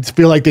they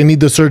feel like they need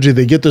the surgery,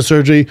 they get the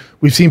surgery.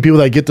 We've seen people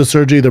that get the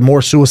surgery, they're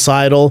more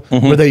suicidal,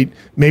 where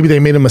maybe they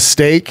made a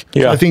mistake.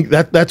 Yeah. So I think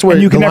that's where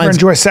And you can the never lines,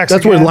 enjoy sex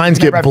That's where again, lines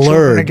never get have children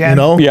blurred. again. You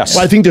know? Yes.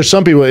 Well, I think there's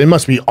some people it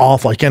must be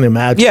awful. I can't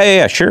imagine.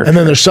 Yeah, sure. And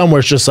then there's some where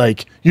it's just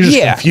like you're just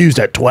confused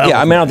at 12.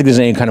 Yeah, I mean, I don't think there's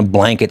any kind of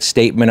blanket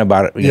statement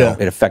about it. You know,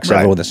 it affects Right.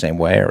 everyone the same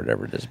way or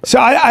whatever it is. But So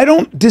I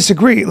don't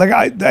disagree. Like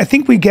I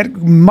think we get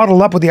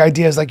muddled up with the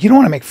ideas. Like you don't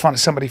want to make fun of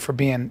somebody for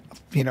being,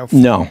 you know.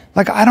 No.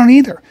 Like I don't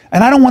either,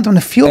 and I don't want them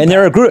to feel. and bad.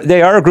 they're a group.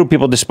 They are a group of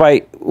people.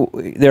 Despite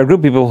they're a group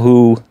of people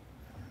who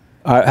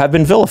have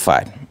been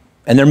vilified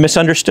and they're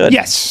misunderstood.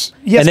 yes,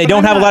 and they but don't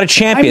I'm have a not- lot of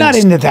champions. I'm not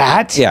into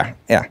that. Yeah,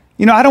 yeah.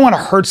 You know, I don't want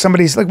to hurt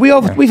somebody's. Like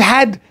we've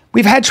had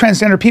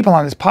transgender people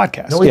on this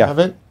podcast. No, we Yeah.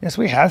 haven't. Yes,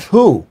 we have.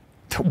 Who?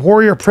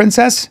 Warrior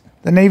Princess,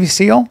 the Navy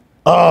SEAL.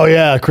 Oh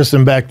yeah,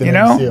 Kristen Beck, the You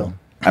Navy know. SEAL.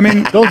 I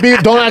mean.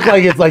 Don't act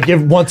like it's like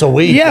once a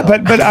week. Yeah, though.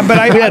 but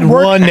I We had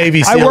worked, one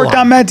Navy I SEAL worked on.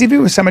 on Mad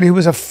TV with somebody who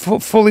was a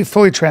fully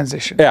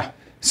transitioned. Yeah.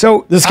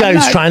 So This guy I'm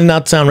who's trying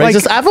not to sound like-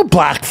 racist. I have a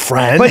black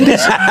friend. But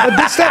this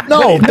stuff,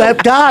 no, but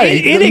that guy.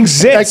 It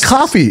exists. That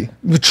coffee.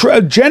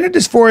 Gender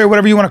dysphoria,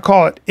 whatever you want to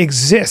call it,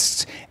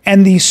 exists,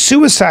 and the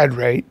suicide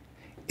rate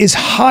is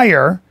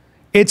higher.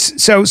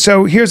 It's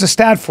so. Here's a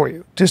stat for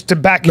you, just to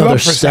back you Another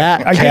up for a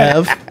stat, second. Again,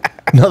 Kev.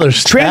 Another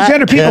stat.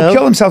 transgender people Kev.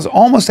 kill themselves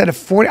almost at a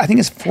 40. I think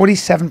it's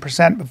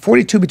 47%, but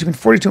 42 between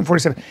 42 and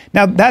 47.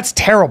 Now that's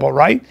terrible,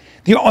 right?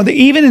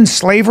 Even in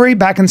slavery,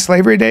 back in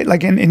slavery day,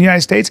 like in the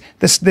United States,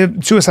 the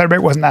suicide rate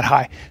wasn't that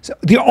high. So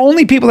the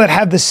only people that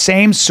have the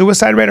same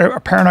suicide rate are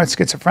paranoid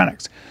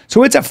schizophrenics.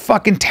 So it's a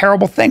fucking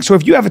terrible thing. So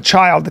if you have a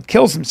child that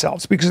kills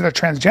themselves because they're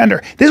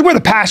transgender, this is where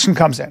the passion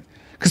comes in.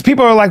 Because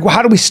people are like, well,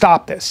 how do we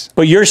stop this?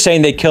 But you're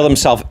saying they kill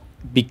themselves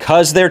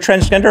because they're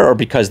transgender or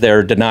because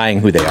they're denying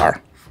who they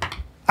are?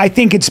 I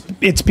think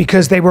it's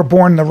because they were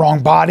born in the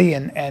wrong body,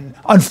 and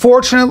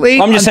unfortunately,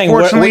 I'm just saying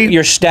what unfortunately,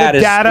 your stat the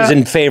data, is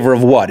in favor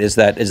of what? Is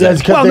that?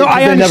 because Well, no,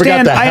 I they never got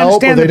understand. the I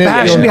help, or understand they the didn't get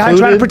passion behind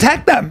trying to included?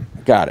 protect them.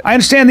 Got it. I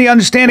understand the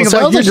understanding of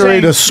Sounds like like you're you're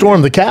ready saying. to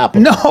storm the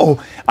Capitol.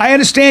 No, I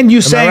understand you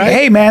saying, right?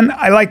 "Hey, man,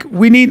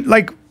 we need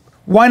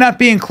why not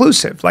be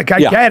inclusive?" Like I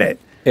Yeah. get it.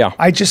 Yeah.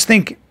 I just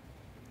think,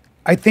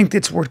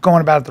 we're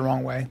going about it the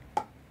wrong way.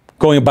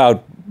 Going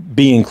about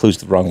being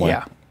inclusive the wrong way.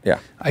 Yeah. Yeah.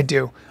 I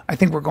do. I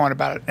think we're going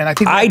about it, and I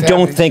think we I have to have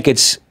don't these- think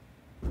it's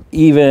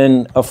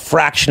even a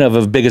fraction of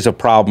as big as a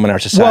problem in our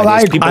society Well,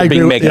 as people I are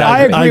being agree- made yeah,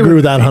 out. I agree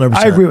with that 100%.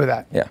 I agree with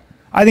that. Yeah.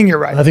 I think you're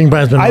right. I think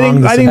Brian's been I think,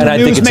 wrong this I think entire- the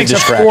And I think news it's a makes a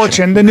distraction.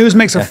 fortune. The news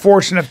makes a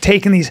fortune of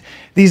taking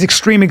these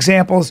extreme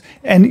examples,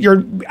 and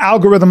your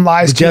algorithm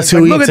lies to you. Guess It's who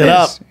like, look eats at it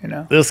this, up? You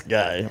know? This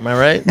guy. Am I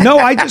right? No,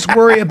 I just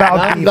worry about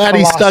I'm the glad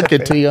he stuck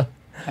it philosophy. to you.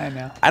 I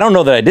know. I don't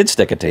know that I did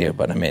stick it to you,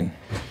 but I mean,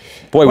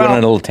 Boy, we went on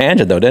a little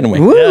tangent though, didn't we?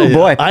 Woo,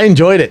 boy. I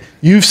enjoyed it.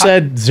 You've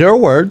said 0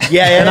 words.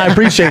 And I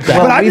appreciate that.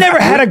 But I've never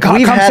had a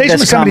conversation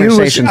with somebody who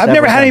was. I've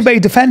never had anybody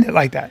defend it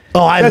like that.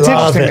 Oh, I That's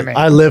love interesting it. to me.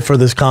 I live for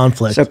this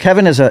conflict. So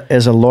Kevin is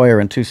a lawyer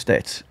in 2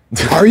 states.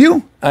 Are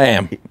you? I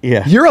am.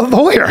 Yeah. You're a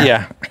lawyer.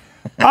 Yeah,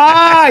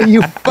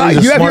 You He's a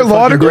have your smart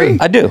law fucking degree?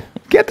 dude. I do.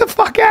 Get the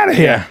fuck out of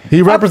here. Yeah.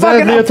 He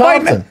represented Leah I'm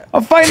Thompson.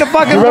 fighting a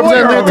fucking He lawyer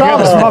represented over Leah here,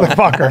 this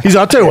Thompson. motherfucker.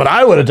 I'll tell you what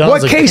I would have done. I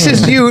What was like,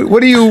 cases do you?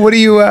 What do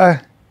you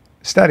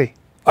study?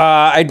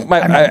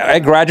 I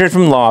graduated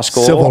from law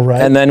school, Civil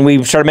rights. and then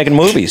we started making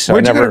movies. So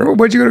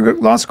Where'd you go to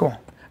law school?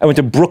 I went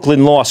to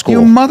Brooklyn Law School.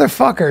 You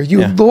motherfucker.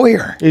 You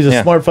lawyer. He's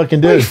a smart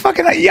fucking You dude.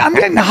 fucking. Yeah, I'm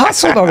getting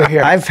hustled over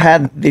here. I've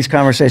had these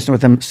conversations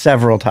with him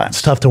several times.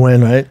 It's tough to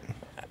win, right?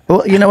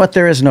 Well, you know what?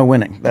 There is no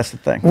winning. That's the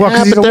thing. Well, 'cause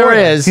Yeah, he's but a there lawyer.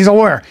 is. He's a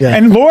lawyer. Yeah.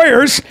 And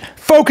lawyers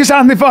focus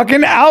on the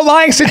fucking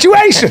outlying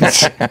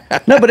situations.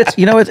 No, but it's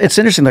it's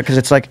interesting though because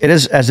it's like it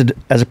is as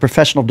a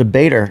professional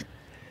debater,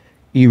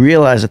 you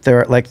realize that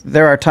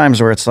there are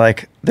times where it's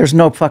like there's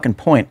no fucking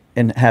point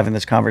in having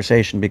this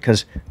conversation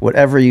because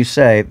whatever you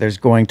say, there's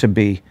going to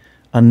be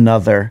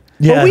another.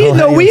 But we he'll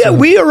know hang on to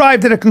we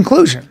arrived at a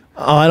conclusion.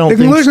 Oh, I don't The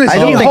think conclusion is I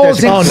don't he think holds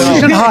there's-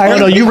 inclusion higher.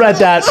 No, you read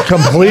that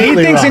completely He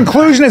thinks wrong.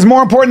 inclusion is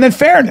more important than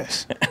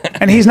fairness,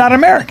 and he's not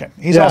American.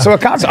 He's Yeah. also a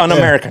communist. It's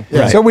un-American.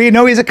 Yeah. So we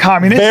know he's a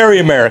communist, Very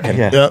American.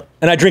 Yeah. Yeah.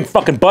 And I drink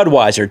fucking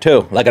Budweiser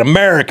too, like an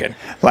American.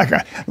 like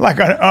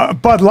a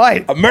Bud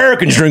Light.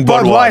 Americans drink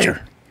Bud Light. Budweiser.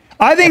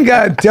 I think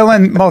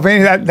Dylan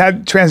Mulvaney,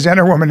 that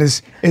transgender woman,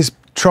 is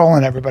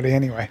trolling everybody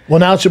anyway. Well,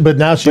 now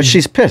But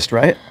she's pissed,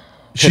 right?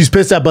 she's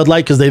pissed at Bud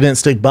Light because they didn't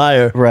stick by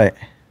her. Right.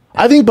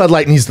 I think Bud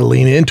Light needs to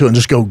lean into it and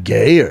just go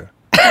gayer.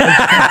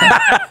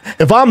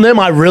 If I'm them,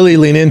 I really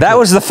lean into That it.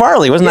 was the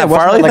Farley, wasn't that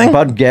wasn't Farley it like thing?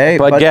 Bud Gay?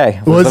 Bud Gay.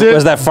 Was it?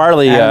 Was that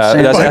Farley?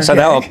 Adam That's Sandler.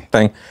 SNL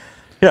thing.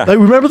 Yeah. Like,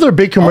 remember their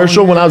big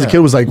commercial when I was a kid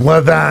was like,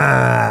 what the?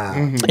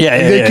 Yeah,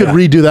 They could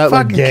redo that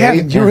like Fucking gay.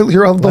 Kevin,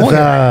 you're a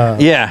lawyer.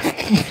 Yeah.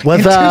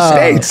 What In the? 2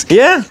 states.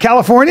 Yeah.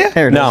 California?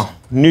 There it No. is.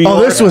 New York.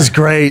 Oh, this was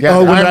great. Yeah,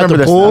 oh, when I you're at remember the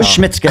this pool. now.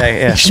 Schmitz Gay.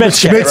 Yeah.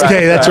 Schmitz gay,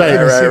 that's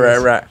right.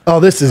 Right. Oh,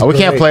 this is We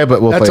can't great. play,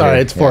 but we'll That's play all right.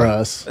 here. It's for Yeah.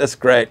 us. That's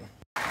great.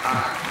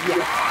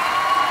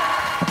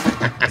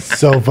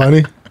 So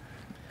funny.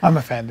 I'm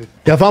offended.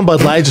 Yeah, if I'm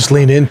Bud Light, just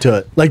lean into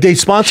it. Like they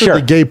sponsored Sure.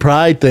 the gay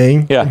pride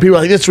thing. Yeah. And people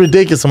are like, it's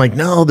ridiculous. I'm like,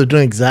 no, they're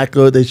doing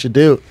exactly what they should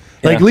do.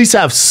 Like Yeah. at least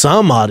have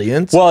some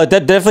audience. Well,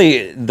 that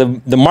definitely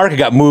the market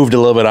got moved a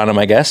little bit on him,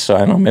 I guess. So I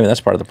don't know. Maybe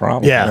that's part of the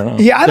problem. Yeah. I don't know.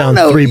 Yeah, I don't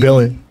Down know. 3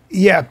 billion.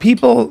 Yeah,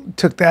 people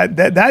took that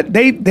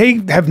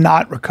they have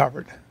not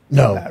recovered. from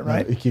No, that,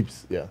 right? no, it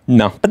keeps. Yeah,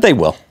 No, but they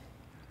will.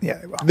 Yeah,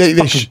 they will. they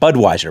Fucking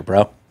Budweiser,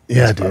 bro.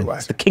 yeah, dude.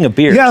 Budweiser. The king of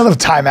beers. You got a little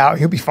timeout,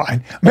 you'll be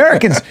fine.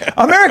 Americans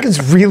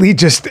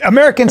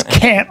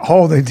can't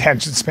hold the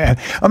attention span.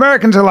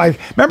 Americans are like,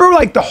 remember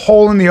like the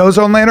hole in the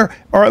ozone layer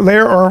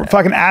or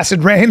fucking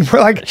acid rain?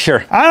 We're like,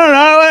 Sure. I don't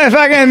know,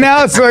 fucking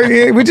now it's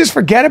like we just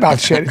forget about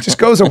shit. It just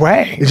goes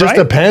away. It just right?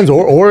 depends,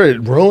 or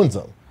it ruins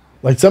them.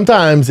 Like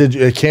sometimes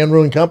it can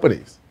ruin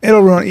companies.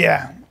 It'll ruin.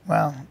 Yeah,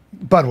 well,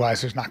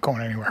 Budweiser's not going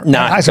anywhere.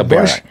 Nah, they'll be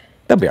all Anheuser-Busch. right.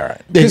 They'll be all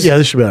right. Yeah,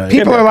 this should be all right.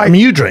 People are like, I mean,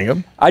 you drink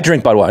them. I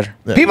drink Budweiser.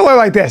 people are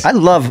like this. I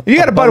love You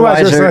got a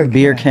Budweiser, it's like-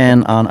 beer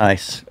can on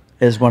ice.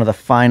 Is one of the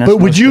finest. But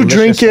would most you delicious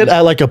drink it things. at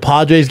like a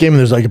Padres game and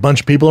there's like a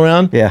bunch of people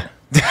around? Yeah.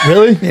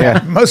 Really?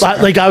 Yeah, most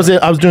of Like I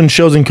was doing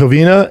shows in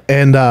Covina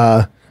and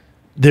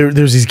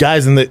there's these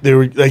guys and they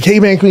were like, hey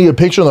man, can we get a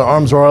picture? And their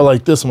arms were all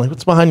like this. I'm like,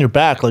 what's behind your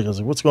back? Like I was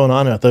like, what's going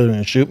on here? I thought they were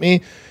gonna shoot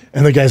me.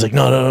 And the guy's like,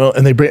 no.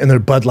 And they bring in their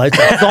Bud Lights.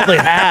 That's all they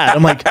had.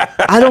 I'm like,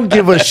 I don't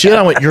give a shit.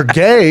 I went, you're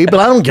gay, but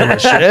I don't give a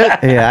shit.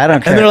 Yeah, I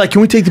don't care. And they're like,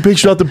 can we take the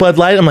picture out the Bud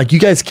Light? I'm like, you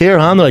guys care,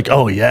 huh? And they're like,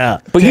 oh yeah.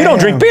 But you don't Damn.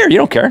 drink beer. You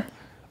don't care.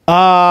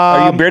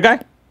 Are you a beer guy?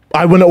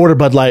 I wouldn't order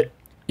Bud Light.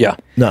 Yeah.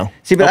 No.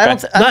 See, but I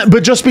Okay. don't. Not,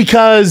 but just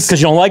because Because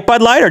you don't like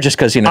Bud Light, or just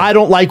because you know? I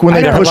don't like when I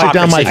they never push it liked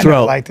down it. my I never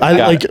throat. liked it. I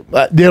Got like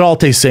it. it all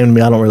tastes the same to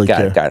me. I don't really Got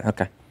care. it. Got it.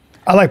 Okay.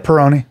 I like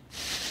Peroni.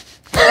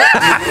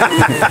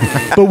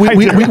 But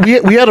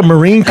we had a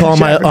Marine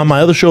call on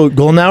my other show,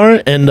 Golden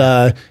Hour,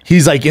 and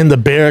he's like in the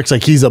barracks,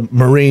 like he's a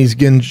Marine, he's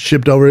getting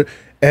shipped over.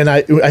 And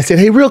I said,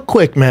 hey, real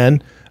quick,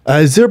 man,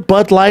 is there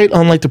Bud Light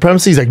on like the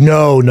premises? He's like,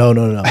 no.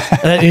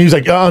 And he's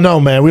like, oh no,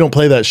 man, we don't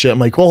play that shit. I'm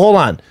like, well, hold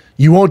on,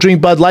 you won't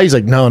drink Bud Light? He's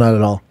like, no, not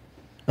at all.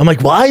 I'm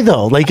like, why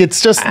though? Like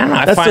it's just I don't know.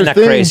 I that's find their that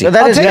thing. crazy.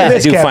 That I'll is- take yeah,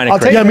 this, I do Kev. find it I'll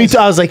take crazy. Yeah, me this. too.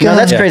 I was like, No,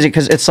 that's yeah. crazy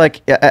because it's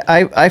like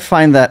I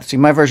find that. See,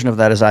 my version of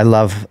that is I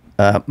love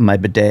my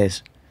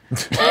bidets.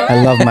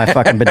 I love my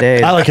fucking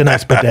bidets. I like a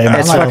nice bidet. man.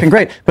 It's I like fucking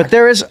great. But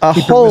there is a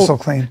your whole whistle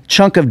clean.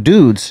 chunk of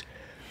dudes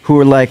who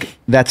are like,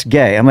 that's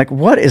gay. I'm like,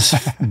 what is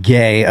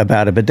gay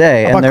about a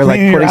bidet? about And they're like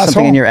cleaning your putting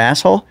something in asshole? your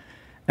asshole.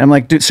 And I'm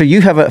like, dude, so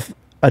you have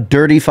a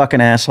dirty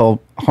fucking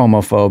asshole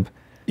homophobe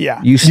Yeah.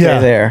 You stay Yeah.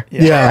 there.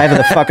 Yeah. I have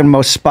the fucking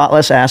most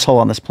spotless asshole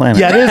on this planet.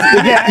 Yeah,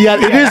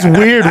 it is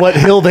weird what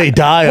hill they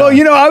die on. Well,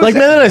 you know, I was like,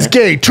 man, that's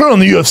gay. Turn on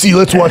the UFC.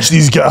 Let's watch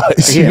these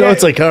guys. You know,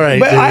 it's like, all right,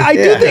 But dude. I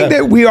do think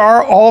that we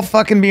are all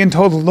fucking being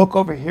told to look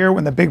over here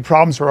when the big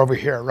problems are over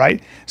here,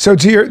 right? So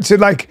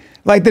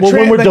like the Well,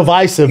 when we're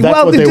divisive, that's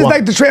what they just want.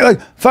 like the like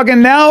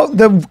fucking now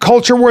the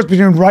culture wars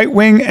between right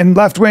wing and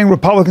left wing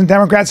Republicans and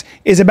Democrats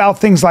is about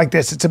things like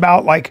this. It's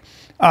about like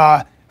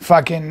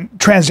fucking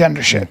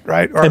transgender shit,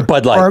 right? Or, And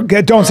Bud Light. or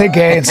don't say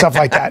gay and stuff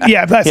like that.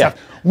 Yeah, that stuff.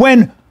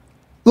 When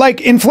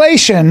like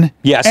inflation,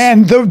 Yes.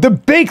 and the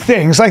big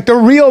things like the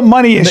real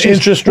money issues,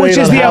 interest rate which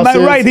is on the amount,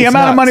 houses, right? The it's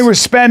amount of money nuts. we're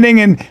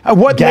spending and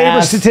what labor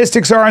Gas.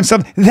 statistics are and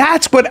stuff.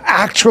 That's what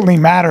actually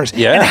matters.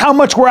 Yeah. And how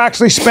much we're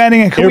actually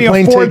spending and can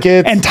Airplane we afford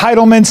tickets.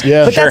 entitlements.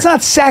 Yeah. But that's Sure.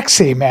 not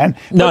sexy, man.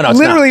 No, But no, it's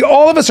not. literally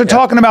all of us are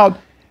talking about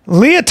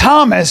Leah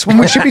Thomas when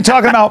we should be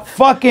talking about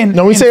fucking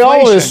no, we say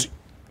all of this.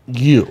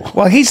 inflation. You.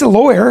 Well, he's a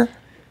lawyer.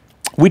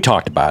 We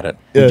talked about it.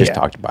 Yeah. We just Yeah.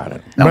 talked about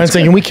it. Brian's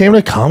saying, we came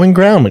to common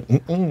ground. Like,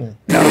 mm-mm.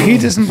 No, he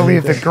doesn't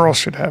believe that girls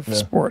should have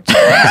sports.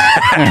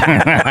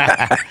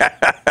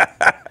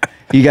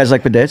 You guys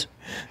like bidets?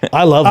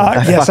 I love them.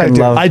 Yes, I fucking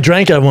do. love- I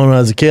drank it when I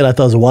was a kid. I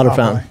thought it was a water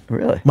fountain.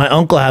 Really? My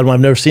uncle had one.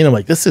 I've never seen it. I'm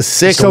like, this is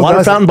sick. A Still water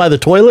does it. fountain by the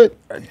toilet?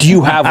 Do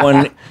you have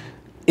one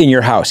in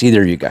your house,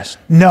 either of you guys?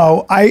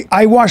 No,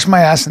 I wash my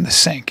ass in the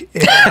sink.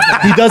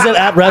 He does it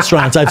at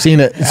restaurants. I've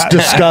seen it. It's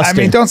disgusting.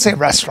 I mean, don't say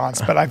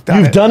restaurants, but I've done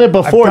it. You've done it I've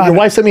before. done Your it.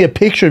 wife sent me a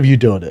picture of you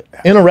doing it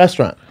in a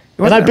restaurant. And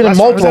wasn't I've been a in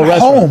restaurant, it multiple was at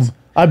restaurants. home.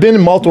 I've been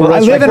in multiple I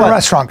restaurants. live in a What?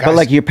 restaurant, guys. But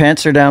like your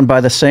pants are down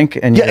by the sink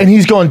and Yeah, and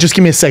he's going, just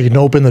give me a second to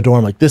open the door.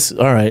 I'm like, this,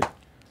 all right.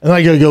 And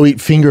I gotta go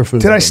eat finger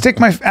food. Did I stick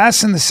my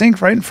ass in the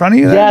sink right in front of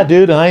you? there? Yeah,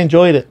 dude, and I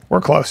enjoyed it.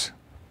 We're close.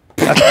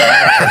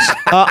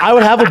 I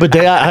would have a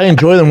bidet. I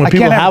enjoy them when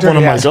people can't have have one.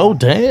 I'm dirty like, ass. oh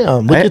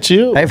damn, look at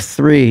you. I have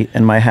 3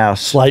 in my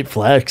house. Slight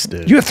flex,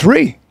 dude. You have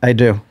 3. I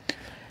do.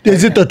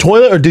 Is it the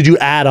toilet or did you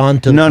add on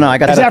to? No, I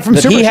got Is that from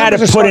He Super had to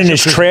Troopers or put in his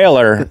Starship?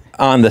 trailer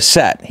on the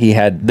set. He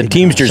had the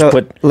Teamsters So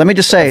put. let me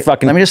just say, a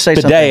fucking let me just say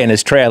bidet something. in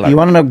his trailer. You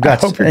want to know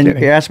guts? hope you're And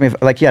kidding. you asked me, if,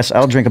 like, yes,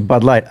 I'll drink a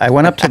Bud Light. I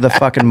went up to the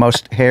fucking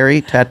most hairy,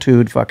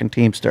 tattooed fucking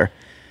Teamster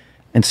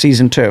in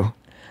season 2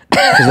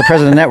 because the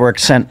president of the network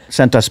sent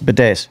us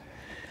bidets.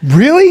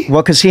 Really?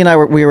 Well, because he and I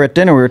we were at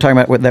dinner, we were talking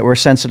about that we're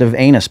sensitive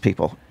anus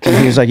people. And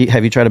he was like,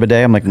 "Have you tried a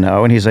bidet?" I'm like,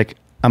 "No," and he's like,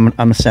 "I'm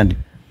gonna send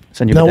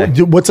you a No,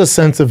 bidet." what's a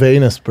sensitive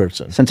anus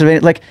person? Sensitive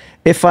anus, like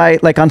if I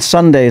like on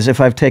Sundays, if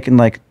I've taken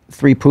like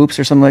 3 poops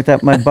or something like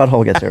that, my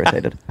butthole gets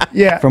irritated.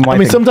 Yeah. From I wiping.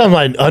 mean, sometimes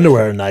my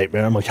underwear at night,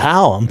 man. I'm like,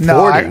 how? I'm 40.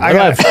 No, I I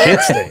have gotta- shit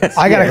stains.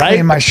 I gotta Right?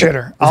 clean my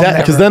shitter.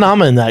 Because then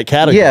I'm in that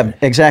category. yeah,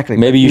 exactly.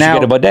 Maybe you Now-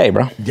 should get a bidet,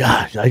 bro.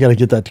 Yeah, I got to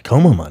get that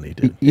Tacoma money,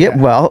 dude. Yeah,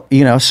 well,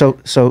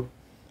 so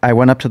I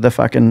went up to the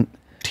fucking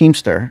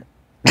Teamster.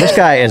 This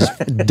guy is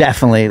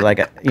definitely like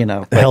a,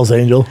 like, Hell's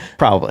Angel.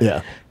 probably.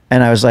 Yeah.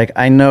 And I was like,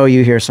 I know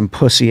you hear some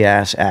pussy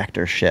ass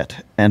actor shit,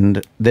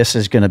 and this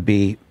is going to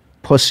be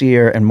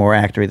pussier and more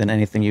actory than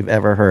anything you've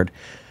ever heard.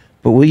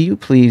 But will you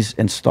please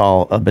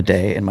install a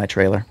bidet in my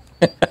trailer?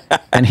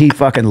 And he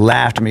fucking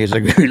laughed at me. He's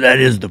like, that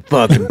is the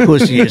fucking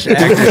pussiest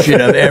actor shit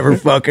I've ever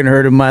fucking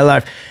heard in my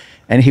life.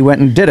 And he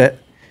went and did it.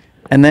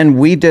 And then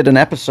we did an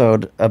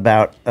episode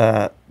about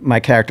my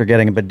character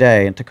getting a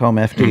bidet in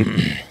Tacoma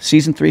FD.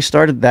 Season 3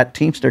 started. That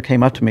Teamster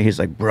came up to me. He's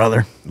like,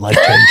 brother, Life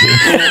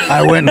changing.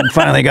 I went and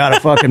finally got a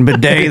fucking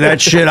bidet. That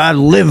shit, I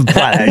live by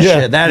that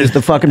shit. That is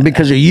the fucking,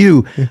 because of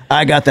you,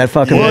 I got that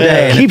fucking bidet.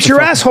 And Keeps it's your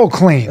the fucking- asshole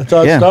clean. That's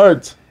how it Yeah.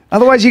 starts.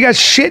 Otherwise, you got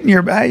shit in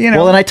your,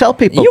 Well, and I tell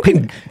people. You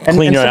can and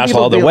clean your some asshole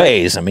people other be like,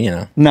 ways. I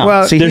mean, No,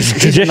 Well, see, there's a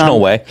traditional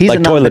way, He's like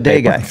a toilet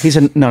non-bidet paper. guy. He's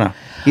a no.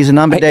 He's a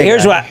non-bidet.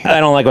 Here's guy. what I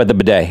don't like about the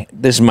bidet.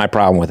 This is my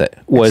problem with it.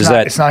 Was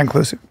it's not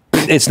inclusive.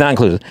 it's not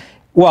inclusive.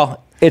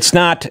 Well, it's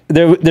not.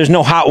 There's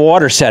no hot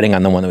water setting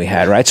on the one that we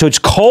had, right? So it's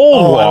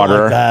cold I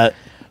water. like that.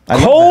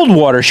 Cold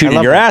water shooting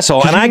love your that.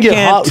 asshole, and I Because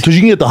can't. you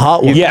can get the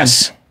hot one.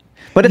 Yes.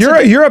 But it's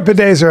Europe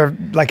bidets are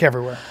like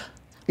everywhere.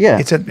 yeah.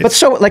 it's but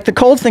so like the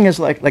cold thing is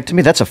like to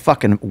me that's a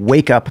fucking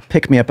wake up,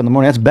 pick me up in the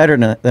morning. That's better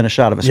than a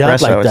shot of Yeah, I'd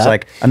espresso. like It's that.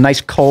 like a nice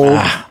cold,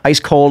 ice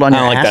cold on I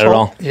your don't like that at asshole.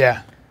 all.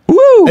 Yeah. Woo!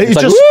 It It's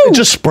like, just woo! it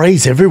just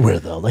sprays everywhere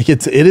though. Like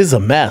it is a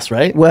mess,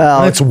 right? Well-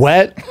 when it's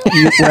wet.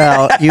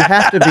 Well, you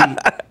have to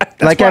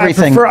be like Well,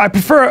 everything. I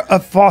prefer a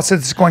faucet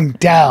that's going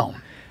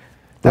down.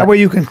 That way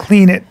you can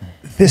clean it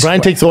this Brian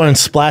way. takes the water and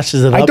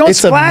splashes it up. I don't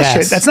It's a splash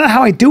mess. it. That's not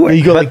how I do it.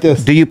 You go like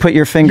this. Do you put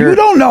your finger? You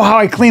don't know how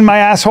I clean my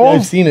asshole.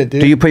 I've seen it,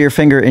 dude. Do you put your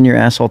finger in your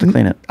asshole to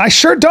clean it? I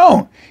sure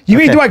don't. You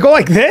mean Okay. do I go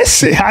like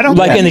this? I don't.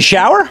 Like in the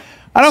shower?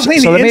 I don't clean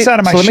So the let me, inside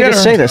of my so let me shitter.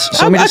 just say this.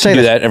 So let me I just can say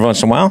do this. that every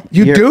once in a while.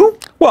 You You're- do?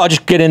 Well, I'll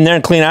just get in there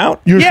and clean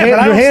out. Your Yeah, hand, but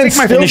I your don't hand stick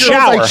my still finger in the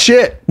feels shower. like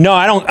shit. No,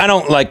 I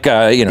don't like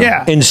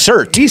Yeah.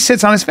 insert. He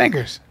sits on his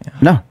fingers.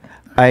 No,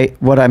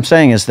 what I'm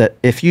saying is that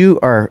if you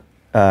are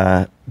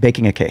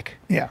baking a cake,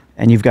 Yeah.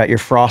 and you've got your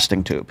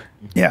frosting tube,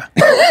 Yeah.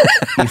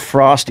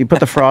 you put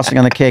the frosting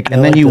on the cake,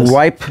 and then like you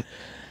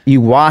this.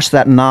 wash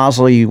that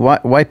nozzle, you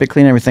wipe it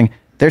clean, everything.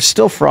 There's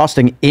still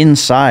frosting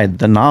inside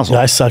the nozzle.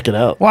 I suck it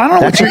out. Well, I don't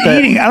know what That's you're what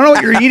eating. I don't know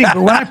what you're eating,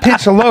 but when I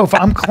pinch a loaf,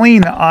 I'm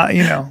clean.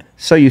 You know.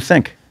 So you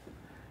think.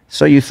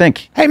 So you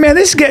think. Hey man,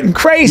 this is getting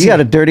crazy. You got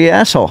a dirty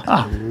asshole.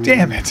 Oh,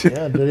 damn it.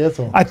 Yeah, dirty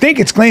asshole. I think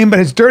it's clean, but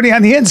it's dirty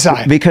on the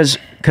inside. Because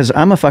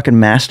I'm a fucking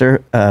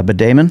master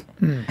bidet-man.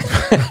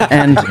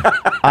 And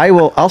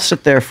I'll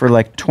sit there for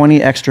like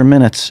 20 extra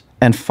minutes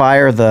and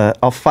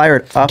I'll fire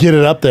it up. Get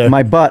it up there.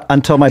 My butt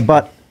until my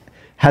butt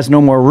has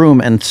no more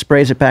room and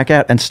sprays it back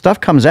out and stuff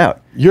comes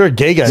out. You're a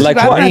gay guy. Like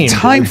I don't what? have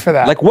time for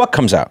that. Like what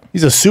comes out?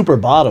 He's a super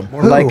bottom.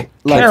 Like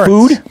Carrots.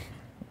 Food?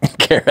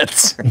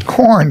 Carrots.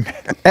 Corn.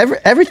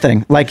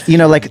 everything. Like, you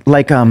know, like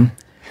A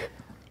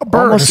bird,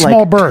 almost a small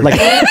like, bird.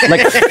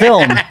 like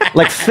film,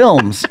 like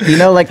films, you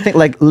know,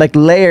 like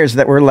layers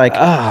that were like,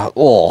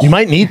 You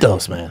might need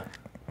those, man.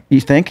 you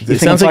think? You It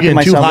think sounds I'm like you're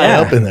fucking too myself high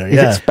up? up in there. If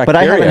Yeah. it's- But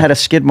I haven't bacteria. had a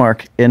skid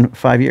mark in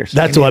 5 years.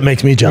 That's what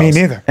makes me jealous.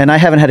 Me neither. And I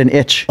haven't had an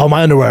itch. Oh,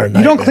 my underwear.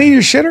 You don't clean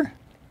your shitter?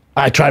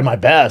 I tried my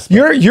best.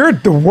 but You're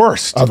the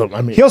worst. I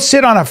mean- He'll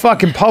sit on a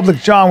fucking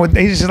public john with.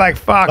 He's just like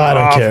fuck I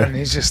don't off, care. and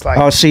he's just like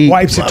Oh, see,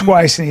 wipes it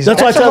twice, and he's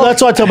That's like, why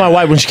I tell my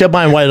wife when she kept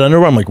buying white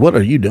underwear. I'm like, what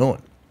are you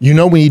doing? You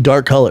know we need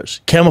dark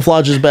colors.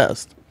 Camouflage is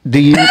best. Do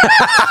you?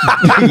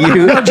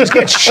 just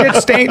get shit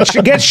stained,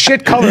 get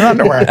shit colored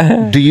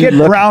underwear. Do you Get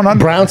look? brown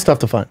underwear. Brown's tough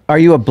to find. Are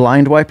you a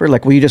blind wiper?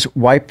 Like, will you just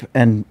wipe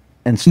and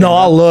stand No,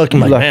 I'll up? look. I'm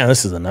You like, look. man,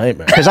 this is a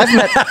nightmare. Because I've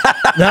met.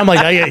 Now I'm like,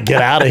 I gotta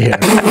get out of here.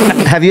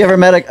 Have you ever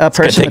met a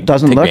person that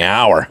doesn't take look? me an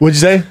hour. What'd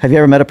you say? Have you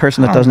ever met a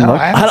person that doesn't No,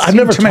 look? I haven't I've seen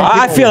never too many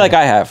I people. feel like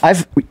I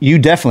have. You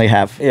definitely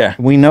have. Yeah.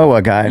 We know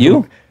a guy.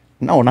 You?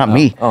 No, not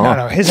me.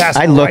 No, his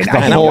asshole. I look right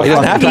the now. whole- I He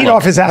doesn't have could to eat look.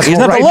 off his asshole. He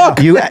doesn't have to right look.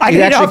 now. You I actually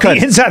eat off could.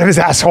 the inside of his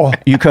asshole.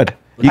 You could.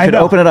 You I could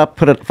know. open it up,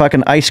 put a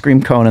fucking ice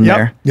cream cone in Yep.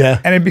 there. Yeah.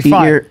 And it'd be Eat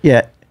fine.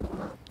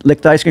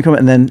 lick the ice cream cone,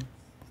 and then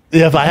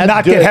Yeah, if I had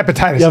Not to do get it-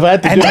 hepatitis. Yeah, if I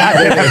had to And do not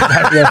it. get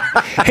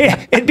hepatitis.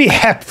 Hey, it'd be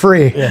hep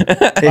free. All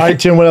right,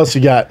 Tim, what else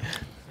you got?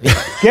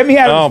 Get me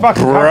out Oh, of this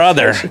fucking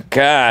brother. conversation.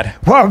 God.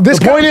 Well, this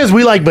The point is,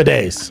 we like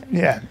bidets.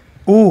 yeah.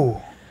 Ooh.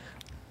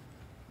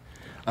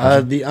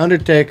 The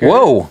Undertaker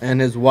Whoa. and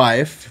his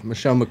wife,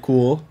 Michelle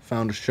McCool,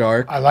 found a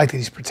shark. I like that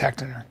he's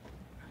protecting her.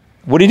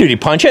 What do? Do you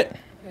punch it?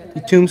 He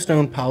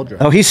tombstone pile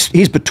driver. oh, he's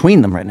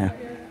between them right now.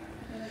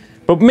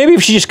 But maybe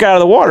if she just got out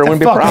of the water, it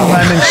wouldn't be a Fucking problem.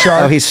 lemon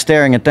shark. Oh, he's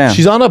staring it down.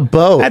 She's on a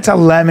boat. That's a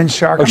lemon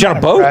shark. Oh, she's I'm on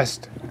a not boat?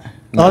 impressed.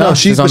 oh no,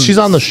 she's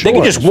on the They shore.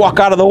 can just walk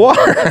out of the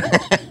water.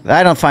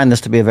 I don't find this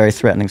to be a very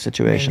threatening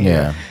situation.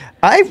 Yeah.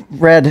 I've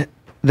read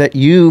that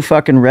you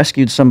fucking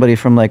rescued somebody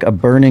from like a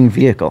burning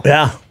vehicle.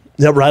 Yeah.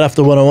 Yep. Right off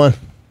the 101.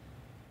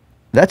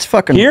 That's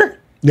fucking Here?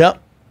 Yep.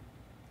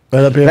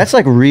 Right up here. That's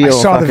like I real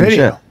saw the fucking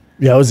video. shit.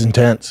 Yeah, it was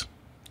intense.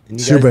 And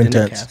you Super guys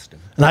didn't intense. cast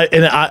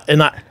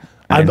him.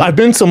 I've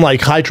been some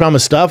like high trauma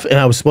stuff, and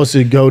I was supposed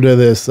to go to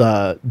this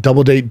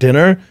double date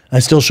dinner. I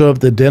still showed up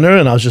at the dinner,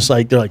 and I was just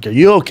like, they're like, "Are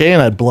you okay?"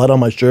 And I had blood on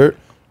my shirt,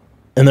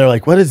 and they're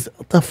like, what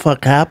the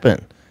fuck happened?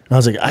 And I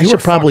was like, I You should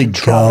were probably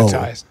fucking go. I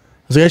traumatized.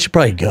 was like, I should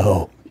probably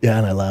go. Yeah,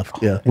 and I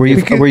left. Yeah. Were you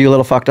a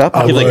little fucked up?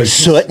 I You like was.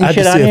 soot and I had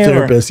to shit see on a you, or-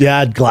 therapist. Yeah, I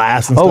had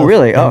glass and stuff. Oh,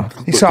 really? Oh.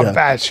 He saw Yeah.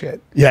 bad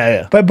shit.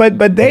 Yeah. But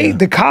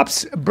the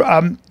cops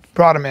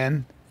brought him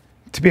in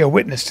to be a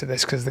witness to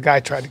this because the guy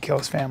tried to kill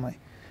his family,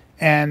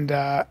 and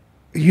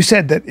you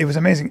said that it was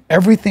amazing.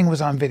 Everything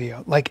was on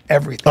video, like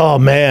everything. Oh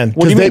man,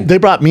 What do you because mean? they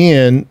brought me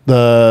in.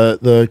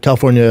 The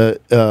California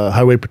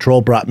Highway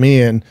Patrol brought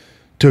me in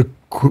to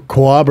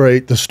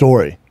corroborate the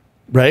story,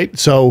 right?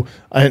 So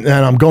and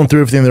I'm going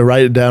through everything. They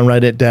write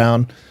it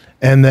down,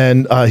 and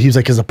then he was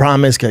like, "As a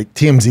promise, like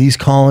TMZ's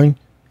calling."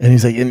 And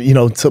he's like, and you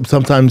know,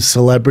 sometimes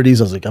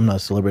celebrities. I was like, I'm not a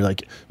celebrity.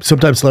 Like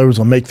sometimes celebrities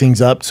will make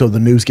things up so the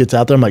news gets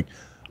out there. I'm like,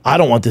 I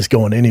don't want this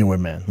going anywhere,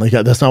 man. Like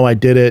that's not why I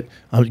did it.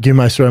 I'll give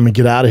my story. I'm gonna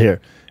get out of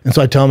here. And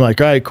so I tell him like,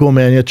 all right, cool,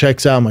 man. Yeah,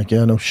 checks out. I'm like,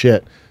 yeah, no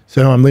shit.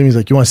 So I'm leaving. He's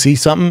like, you want to see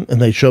something?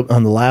 And they show up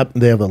on the lap.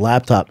 They have a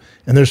laptop,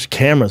 and there's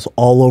cameras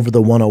all over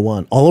the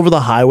 101, all over the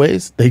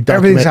highways. They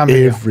Everything's document on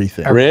video.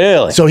 everything.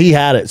 Really? So he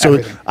had it. So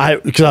Everything.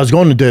 because I was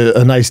going to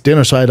a nice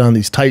dinner, so I had on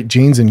these tight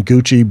jeans and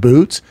Gucci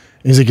boots.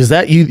 And he's like, "Is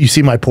that you? You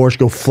see my Porsche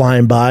go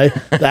flying by?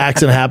 The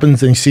accident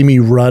happens, and you see me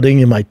running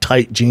in my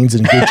tight jeans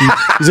and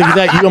Gucci." He's like, "Is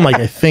that you?" I'm like,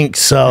 "I think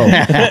so."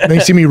 And they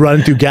see me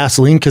running through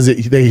gasoline because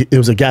it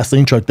was a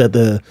gasoline truck that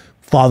the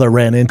father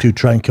ran into to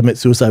try and commit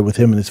suicide with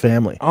him and his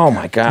family. Oh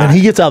my God. And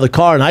he gets out of the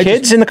car, and I Kids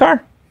just, in the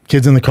car?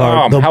 kids in the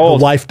car. Oh, how old?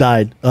 The wife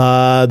died.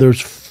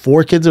 There's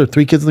 4 kids or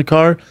 3 kids in the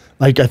car.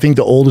 Like I think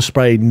the oldest is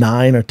probably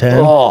 9 or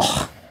 10.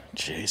 Oh,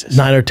 Jesus.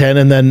 9 or 10,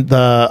 and then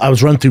I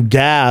was running through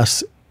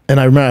gas, and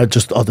I remember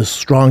just this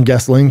strong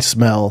gasoline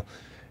smell.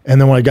 And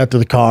then when I got to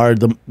the car,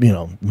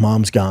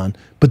 mom's gone,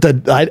 but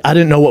I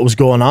didn't know what was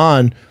going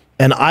on,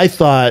 and I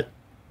thought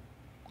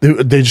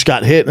they just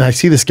got hit. And I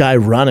see this guy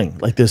running,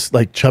 like this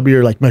like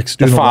chubbier like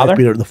Mexican The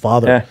father? the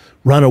father Yeah.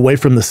 run away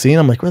from the scene.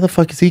 I'm like, where the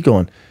fuck is he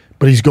going?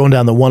 But he's going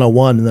down the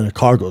 101, and then a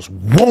car goes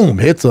boom,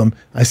 hits him.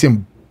 I see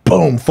him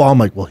boom fall. I'm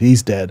like, well,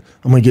 he's dead.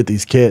 I'm gonna get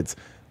these kids.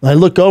 And I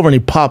look over and he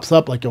pops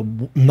up like a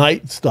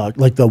night stalk,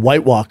 like the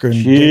White Walker in Game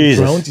of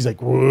Jesus. Thrones. He's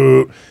like,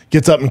 whoa,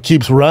 gets up and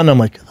keeps running. I'm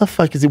like, the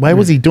fuck is he? Why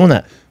was he doing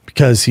that?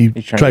 Because he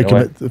He's trying tried to to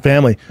get commit the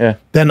family. Yeah.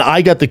 Then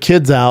I got the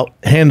kids out,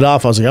 handed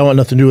off. I was like, I want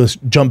nothing to do with this.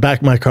 Jump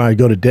back in my car and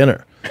go to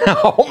dinner.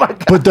 Oh my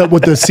god! But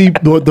what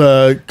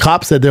the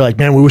cops said, they're like,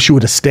 man, we wish you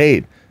would have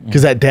stayed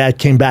because that dad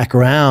came back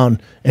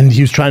around and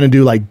he was trying to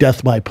do like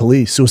death by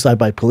police, suicide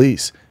by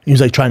police. He was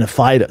like trying to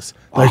fight us.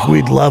 Like,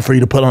 we'd love for you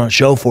to put on a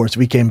show for us if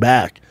we came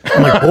back.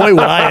 I'm like, boy,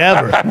 would I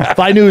ever. If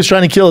I knew he was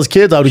trying to kill his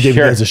kids, I would have given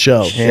you guys a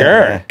show.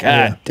 Sure.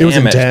 God, It was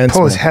damn intense.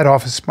 Pull his man. head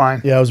off his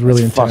spine. Yeah, it was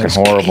really intense.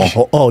 fucking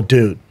horrible. Oh,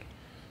 dude.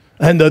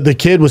 And the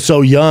kid was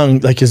so young,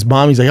 like his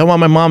mom, he's like, I want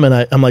my mom.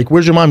 And I'm like,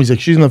 where's your mom? He's like,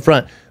 she's in the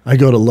front. I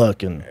go to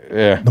look and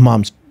the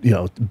mom's,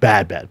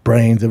 bad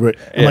brains. I'm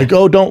like,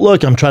 oh, don't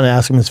look. I'm trying to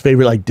ask him his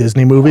favorite like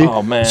Disney movie.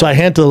 Oh, man. So I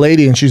hand to the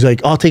lady and she's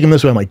like, I'll take him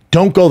this way. I'm like,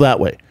 don't go that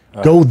way.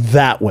 Go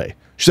that way.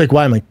 She's like,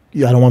 why? I'm like,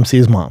 yeah, I don't want him to see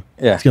his mom.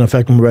 Yeah. It's going to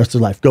affect him the rest of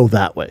his life. Go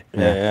that way.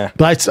 Yeah.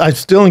 But I'm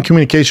still in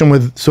communication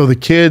with, so the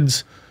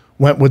kids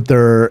went with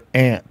their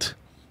aunt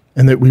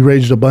and that we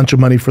raised a bunch of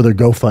money for their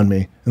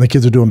GoFundMe and the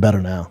kids are doing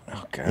better now.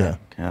 Oh god. Yeah.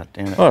 God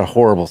damn it. What a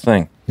horrible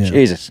thing. Yeah.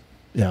 Jesus.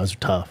 Yeah, it was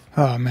tough.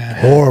 Oh man,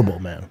 Horrible,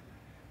 man.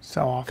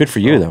 so awful. Good for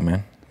you though,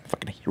 man.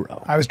 Fucking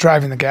hero. I was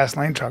driving the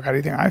gasoline truck. How do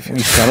you think I feel?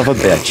 You son of a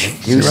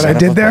bitch. See what I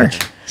did there?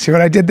 See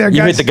what I did there, guys?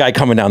 You hit the guy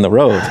coming down the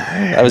road.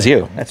 That was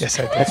you. Yes,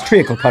 I did. That's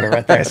treacle cutter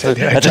right there. Yes, I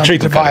did. I That's a jumped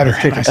treacle the divider.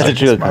 cutter. I That's a said,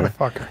 treacle "This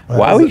cutter."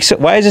 motherfucker.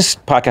 Why is this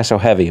podcast so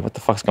heavy? What the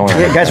fuck's going on?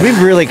 Yeah, guys, we've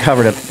really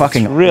covered it.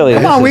 Fucking Really?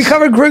 Come this on, we is-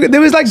 covered.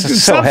 There was like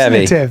is so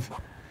heavy. substantive.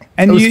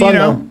 And It was you fun,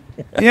 know,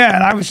 yeah,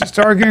 and I was just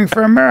arguing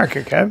for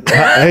America, Kev.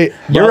 Hey,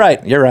 You're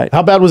right. You're right.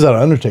 how bad was that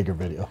Undertaker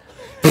video?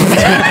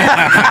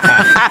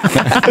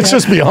 Let's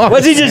just be honest.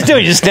 What's he just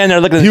doing? Just stand there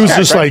looking at He the was sky,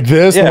 just right? like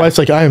this. Yeah. The wife's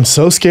like, I am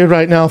so scared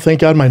right now.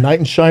 Thank God my knight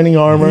in shining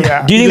armor.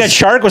 Yeah. Do you think that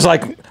shark was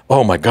like,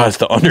 oh my god, it's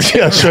the Undertaker?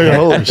 Yeah, sure.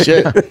 Holy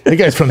shit. That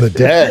guy's from the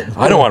dead.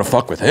 I don't want to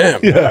fuck with him.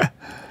 Yeah.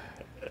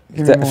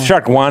 If that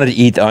shark wanted to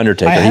eat the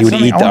Undertaker, he would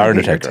eat the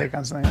Undertaker. Take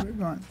on something.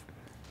 Go on.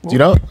 Do you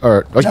know?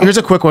 Or here's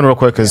a quick one, real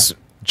quick, because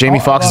Jamie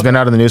Oh, I Foxx has love been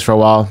out in the news for a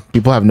while.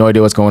 People have no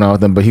idea what's going on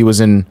with him, but he was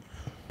in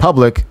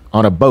public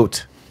on a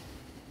boat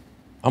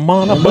I'm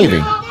on a boat.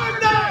 waving.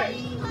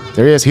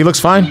 There he is. He looks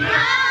fine.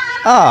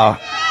 Oh,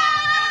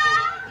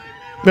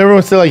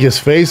 Everyone said like his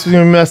face was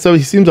gonna be messed up.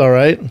 He seems all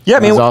right. Yeah, I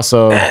mean, He's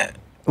also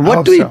what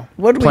hope do we? so.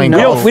 What do we Playing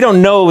know? golf. we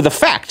don't know the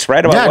facts,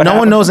 right? About yeah. what No one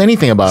happened? knows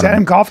anything about Is that him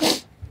him. golfing?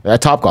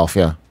 At Top Golf,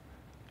 yeah,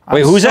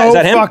 Wait, who's that? Is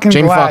that him? Fucking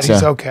Jamie glad Foxx,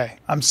 he's yeah. okay.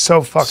 I'm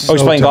so fucking. Oh,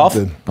 he's So playing golf?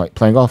 tempted.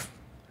 playing golf.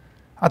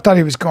 I thought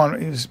he was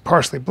going. He was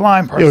partially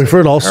blind. Partially Yeah, we've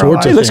heard all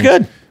sorts of He looks things.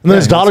 good. And then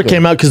his daughter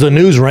came out because the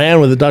news ran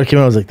with it. The daughter came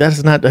out. I was like,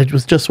 that's not, I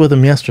was just with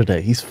him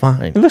yesterday. He's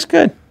fine. He looks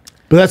good.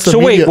 But that's the So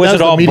wait, media- was that's it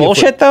the all media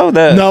bullshit though?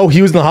 No,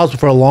 he was in the hospital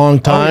for a long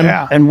time.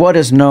 Yeah. And what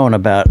is known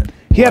about?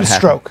 He had a what happened?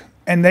 stroke,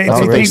 and they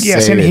Oh, they think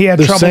yes, say and he had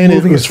They're trouble saying it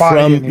moving was his body.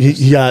 from, and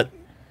he got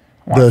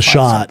wanted the to find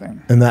shot,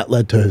 something. and that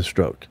led to his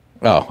stroke.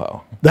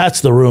 Oh.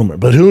 That's the rumor.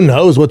 But who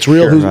knows what's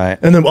real? Sure, right.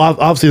 And then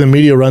obviously the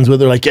media runs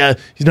with it. Like, yeah,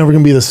 he's never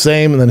going to be the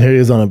same. And then here he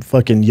is on a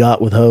fucking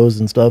yacht with hose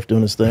and stuff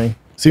doing his thing.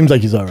 Seems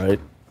like he's all right.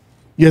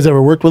 You guys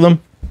ever worked with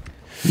him?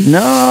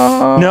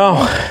 No.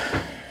 No,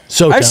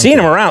 So I've seen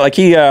him around. Like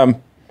he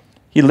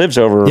lives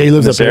over Yeah, he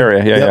lives in this up here.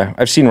 area. Yeah, Yep. yeah.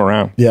 I've seen him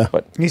around. Yeah.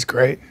 But He's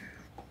great.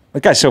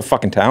 that guy's so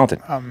fucking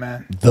talented. Oh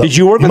man, Did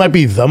you work He with might him?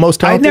 be the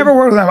most I talented. never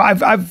worked with him.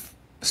 I've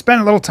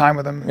spent a little time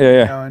with him. Yeah, yeah.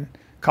 You know, and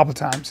a couple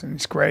times, and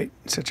he's great.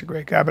 Such a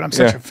great guy. But I'm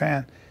such Yeah. a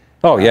fan.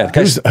 Oh yeah, the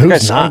guy's, Who's the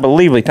guy's not?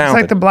 unbelievably It's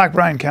talented. like the Black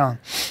Brian Callen.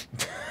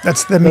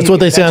 That's the. That's what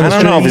they say on I the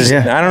don't know if his,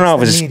 Yeah. I don't know if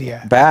That's his the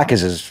media. back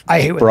is as I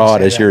hate when they broad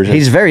say as that. yours. is.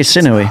 He's very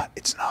sinewy.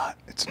 It's not.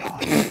 It's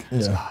not.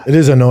 Yeah. It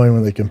is annoying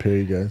when they compare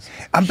you guys.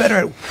 I'm better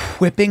at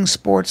whipping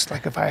sports.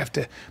 Like if I have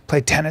to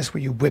play tennis,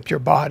 where you whip your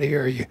body,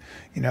 or you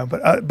know.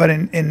 But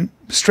in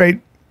straight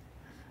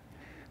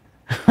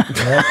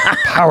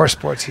power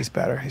sports, he's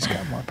better. He's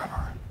got more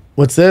power.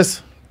 What's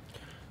this?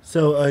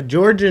 So a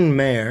Georgian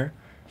mayor,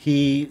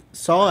 he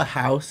saw a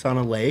house on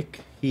a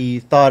lake. He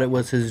thought it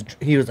was his.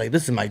 He was like,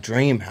 "This is my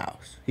dream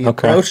house." He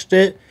Okay. approached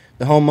it.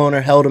 The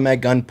homeowner held him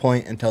at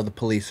gunpoint until the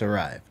police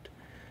arrived.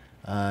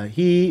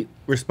 He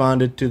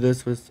responded to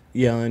this with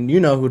yelling, "You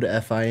know who the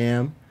F I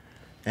am,"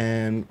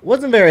 and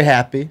wasn't very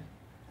happy.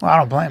 Well, I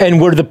don't blame him.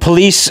 And were the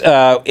police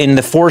in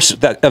the force of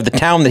the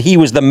town that he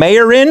was the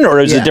mayor in, or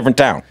is it a Yeah. different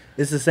town?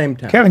 It's the same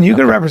town. Kevin, you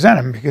could represent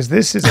him because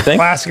this is a Think?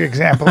 classic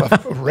example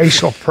of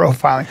racial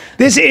profiling.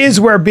 This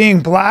is where being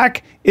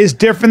black is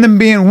different than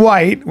being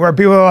white, where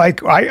people are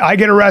like, I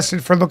get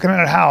arrested for looking at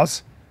a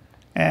house.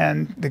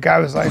 And the guy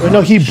was like,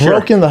 No, he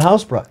broke in the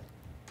house, bro.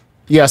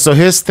 Yeah. So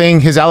his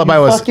alibi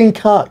was Fucking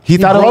cuck. He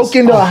thought it broke was-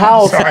 into a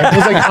house. It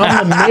was like,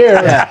 I'm the mayor.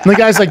 And the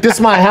guy's like, this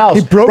is my house.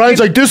 He broke Brian's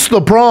in- like, this is the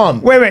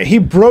prom. wait, he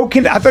broke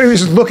into, I thought he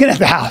was just looking at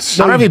the house.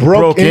 I don't know if he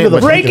broke in, into the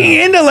but Breaking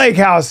into Lake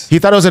House. he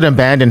thought it was an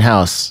abandoned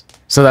house.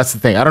 So that's the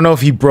thing. I don't know if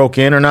he broke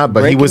in or not,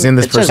 but he was in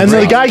this It says person's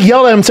And the house. guy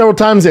yelled at him several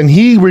times, and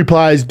he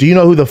replies, do you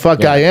know who the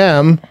fuck I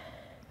am?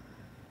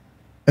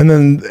 And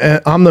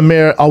then I'm the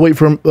mayor. I'll wait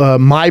for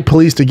my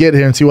police to get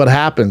here and see what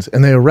happens.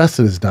 And they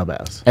arrested his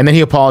dumbass. And then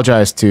he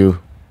apologized to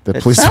the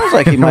police. Sounds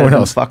like he might have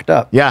been fucked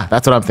up. Yeah,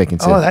 that's what I'm thinking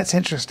too. Oh, that's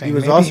interesting. He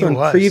was Maybe also he in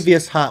was.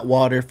 previous hot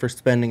water for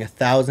spending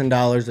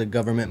 $1,000 of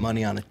government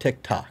money on a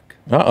TikTok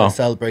Uh-oh. to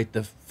celebrate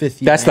the 50th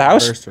That's the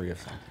house? anniversary of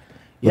something.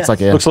 Looks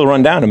like it. Looks a little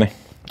run down to me.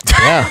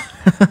 Yeah.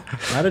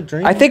 Not a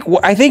dream. I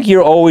think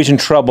you're always in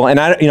trouble, and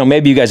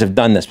maybe you guys have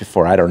done this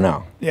before. I don't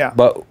know. Yeah.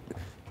 But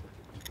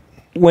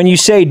when you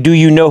say, "Do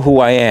you know who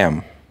I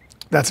am?"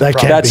 That's a That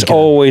problem. can't That's be good.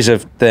 always a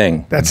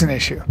thing. That's an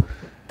issue.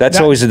 That's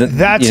That- always a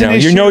that's you know.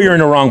 an You know issue. you're in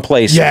the wrong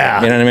place.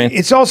 Yeah. You know what I mean?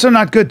 It's also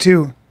not good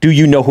to. Do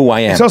you know who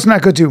I am? It's also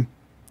not good to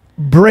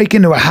break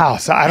into a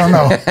house. I don't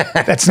know.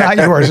 That's not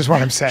yours. Is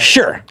what I'm saying.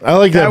 Sure. I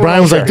like that. That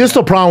Brian was was like, this is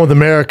the problem with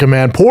America,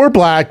 man. Poor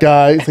black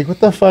guy. It's like, what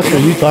the fuck are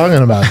you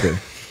talking about, dude?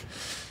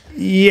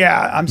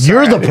 Yeah, I'm sorry.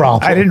 You're the I didn't-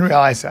 problem. I didn't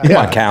realize that. Come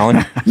on,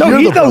 Callan. No, You're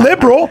he's the the problem.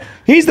 liberal.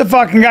 He's the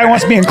fucking guy who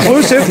wants to be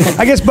inclusive.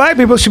 I guess black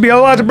people should be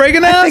allowed to break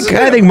into houses.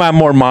 I think I'm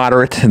more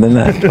moderate than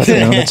that. But,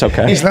 that's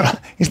okay. He's a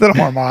little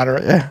more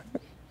moderate. Yeah.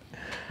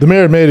 The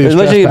mayor made it.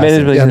 Literally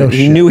admitted Yeah, no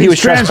he shit. knew he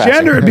was He's transgender,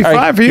 trespassing. it'd be All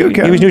fine for you, He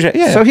Kevin. was new.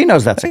 Yeah. So he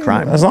knows that's a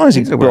crime. As long as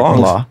he He's aware of the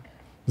belongs. law.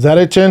 Is that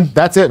it, Chin?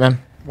 That's it, man.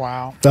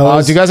 Wow.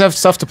 Fellas? Do you guys have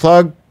stuff to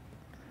plug?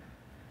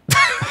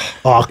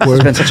 It's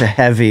Awkward. been such a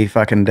heavy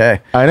fucking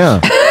day. I know.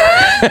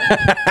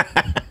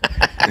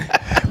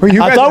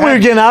 I thought we were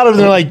getting out of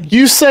there. Like,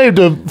 you saved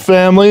a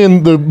family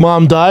and the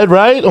mom died,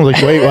 right? I'm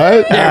like, wait,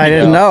 what? I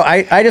didn't know.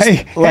 I just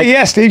Hey,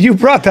 yeah, Steve, you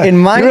brought that. in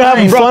my We were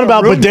having mind, fun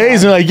about room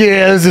bidets, and like,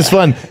 yeah, this is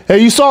fun. Hey,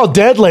 you saw a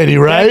dead lady,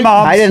 right?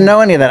 Mom. I didn't know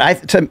any of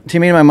that. To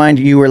me, in my mind,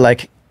 you were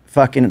like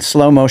fucking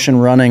slow motion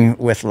running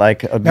with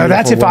like a beautiful No,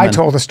 that's if I woman.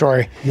 told the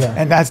story. Yeah.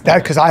 And that's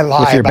that because I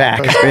lie With your about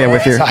back. those Yeah,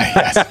 with your- stories.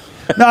 Yes.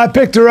 No, I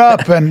picked her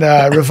up and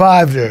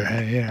revived her.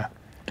 And, you know.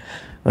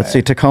 Let's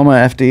see, Tacoma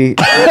FD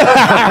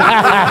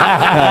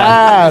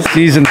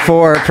season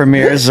 4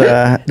 premieres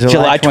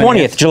July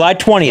 20th. July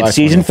 20th,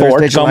 season 4.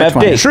 Thursday, Come July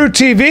FD. 20th. True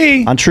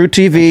TV. on True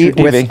TV, True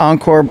TV. with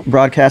encore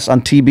broadcasts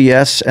on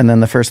TBS, and then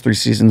the first 3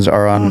 seasons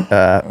are on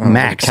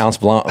Max. Counts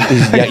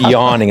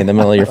yawning in the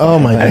middle of your. Oh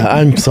my god,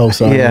 I'm so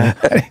sorry. Yeah,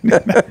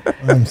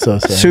 I'm so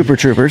sorry. Super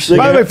Troopers.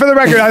 By the way, for the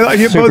record,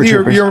 you Super both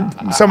Troopers. you're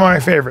some of my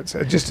favorites.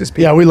 Just as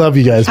people. Yeah, we love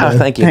you guys, man. Oh,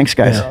 thank you. Thanks,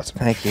 guys. Awesome.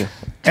 Thank you.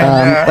 And,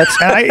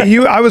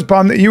 I was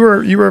bummed that you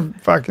were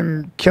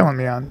fucking killing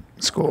me on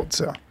school.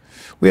 So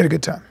we had a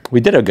good time.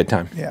 We did have a good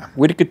time. Yeah.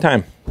 We had a good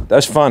time. That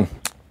was fun.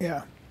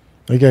 Yeah.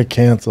 I got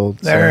canceled.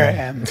 There I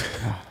am.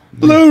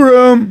 Blue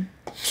Room,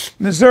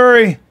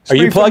 Missouri. Are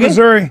you Springfield, plugging?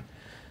 Missouri.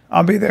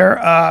 I'll be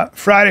there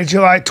Friday,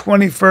 July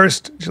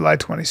 21st, July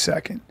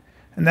 22nd.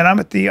 And then I'm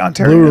at the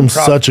Ontario Blue Room's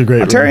Improv. such a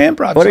great Ontario room.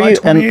 Improv, What are July you-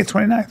 and- 28th,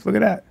 29th. Look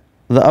at that.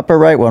 The upper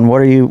right one.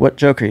 What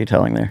joke are you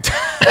telling there?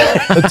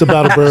 It's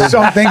about a bird.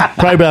 Something.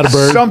 Probably about a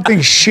bird. Something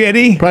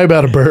shitty. Probably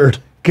about a bird.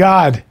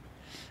 God.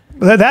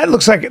 That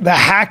looks like the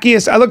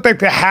hackiest. I look like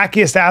the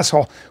hackiest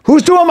asshole.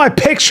 Who's doing my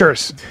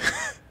pictures?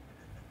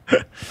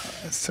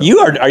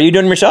 Are you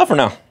doing them yourself or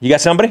no? You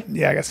got somebody?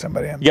 Yeah, I got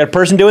somebody. You got a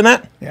person doing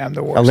that? Yeah, I'm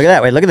the worst. Oh, look at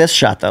that! Wait, look at this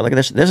shot though. Look at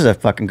this. This is a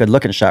fucking good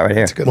looking shot right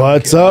here. Good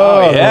What's looking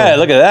up? Oh yeah,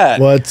 look at that.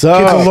 What's kid.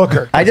 Kid's a up?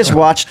 looker. I just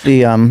watched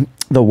the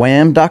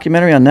Wham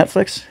documentary on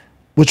Netflix.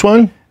 Which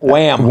one?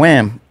 Wham.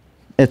 Wham.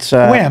 It's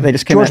Wham. They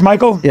just came George out-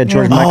 Michael? Yeah,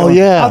 George Yeah. Michael. Oh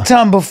yeah. I'll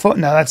tell him before.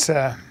 No, that's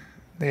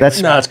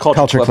That's No, it's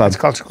Culture Club. It's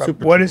Culture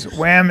Club. What is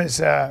Wham? Is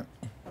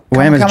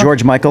Wham is come-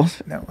 George Michael.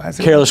 no? Has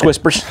it, Careless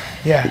Whispers.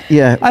 Yeah.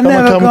 Yeah. I'm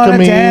never gonna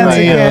dance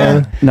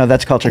again. No,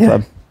 that's Culture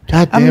Club.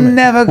 God damn it. I'm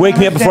never. Wake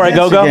Me gonna Up Before I dance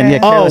Go Go? again. Yeah,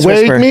 Oh, Careless wake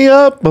Whisper. me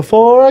up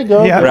before I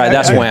go. Yeah. Right,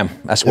 that's Yeah. Wham.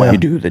 That's Wham. You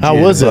do the How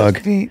jig was it?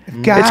 bug.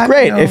 It's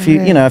great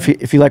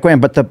if you like Wham,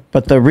 but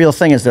the real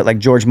thing is that like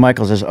George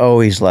Michael's is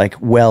always like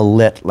well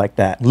lit like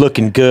that.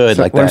 Looking good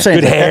like What I'm that. saying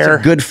Good is that that's hair.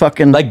 a good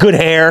fucking Like good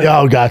hair.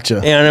 Oh, gotcha.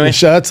 You know what I mean?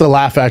 That's the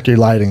Laugh Factory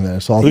lighting there.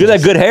 So Look at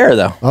that good hair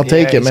though. I'll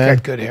take it, He's man.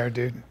 got good hair,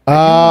 dude.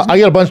 I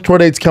got a bunch of tour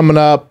dates coming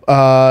up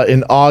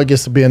in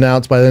August to be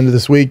announced by the end of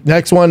this week.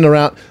 Next one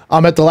around,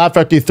 I'm at the Laugh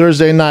Factory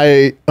Thursday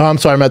night. I'm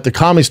sorry, I'm at the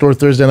Comedy Store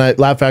Thursday night.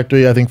 Laugh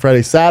Factory, I think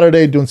Friday,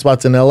 Saturday, doing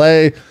spots in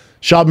LA.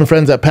 Shop and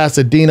Friends at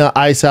Pasadena,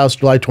 Ice House,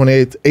 July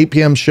 28th, 8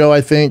 p.m. show,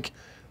 I think.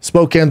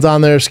 Spokane's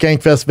on there,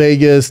 Skankfest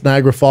Vegas,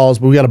 Niagara Falls,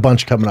 but we got a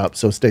bunch coming up,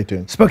 so stay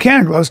tuned.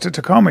 Spokane close to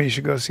Tacoma. You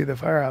should go see the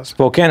Firehouse.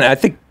 Spokane, I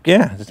think,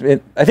 yeah.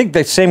 I think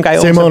the same guy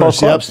Same owns owners, both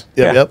clubs.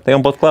 yep, Yeah, yep. They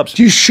own both clubs.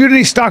 Do you shoot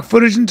any stock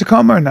footage in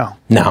Tacoma or no?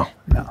 No.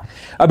 No.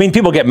 I mean,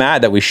 people get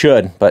mad that we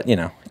should, but you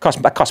know,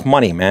 that costs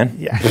money, man.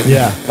 Yeah.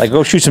 Yeah. Like,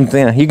 go shoot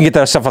something. You can get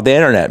that stuff off the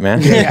internet,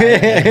 man.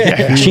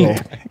 Cheap.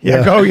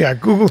 Yeah.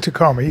 Google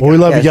Tacoma. Well, we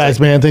love you guys,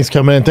 man. Thanks for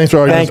coming in. Thanks for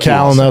arguing with Thank you.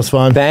 Callan. That was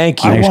fun.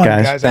 Thank you. I won,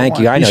 guys. guys. Thank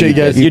you. I know Appreciate you you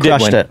guys. did. You You did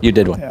crushed win. it. You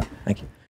did win. Yeah. Thank you.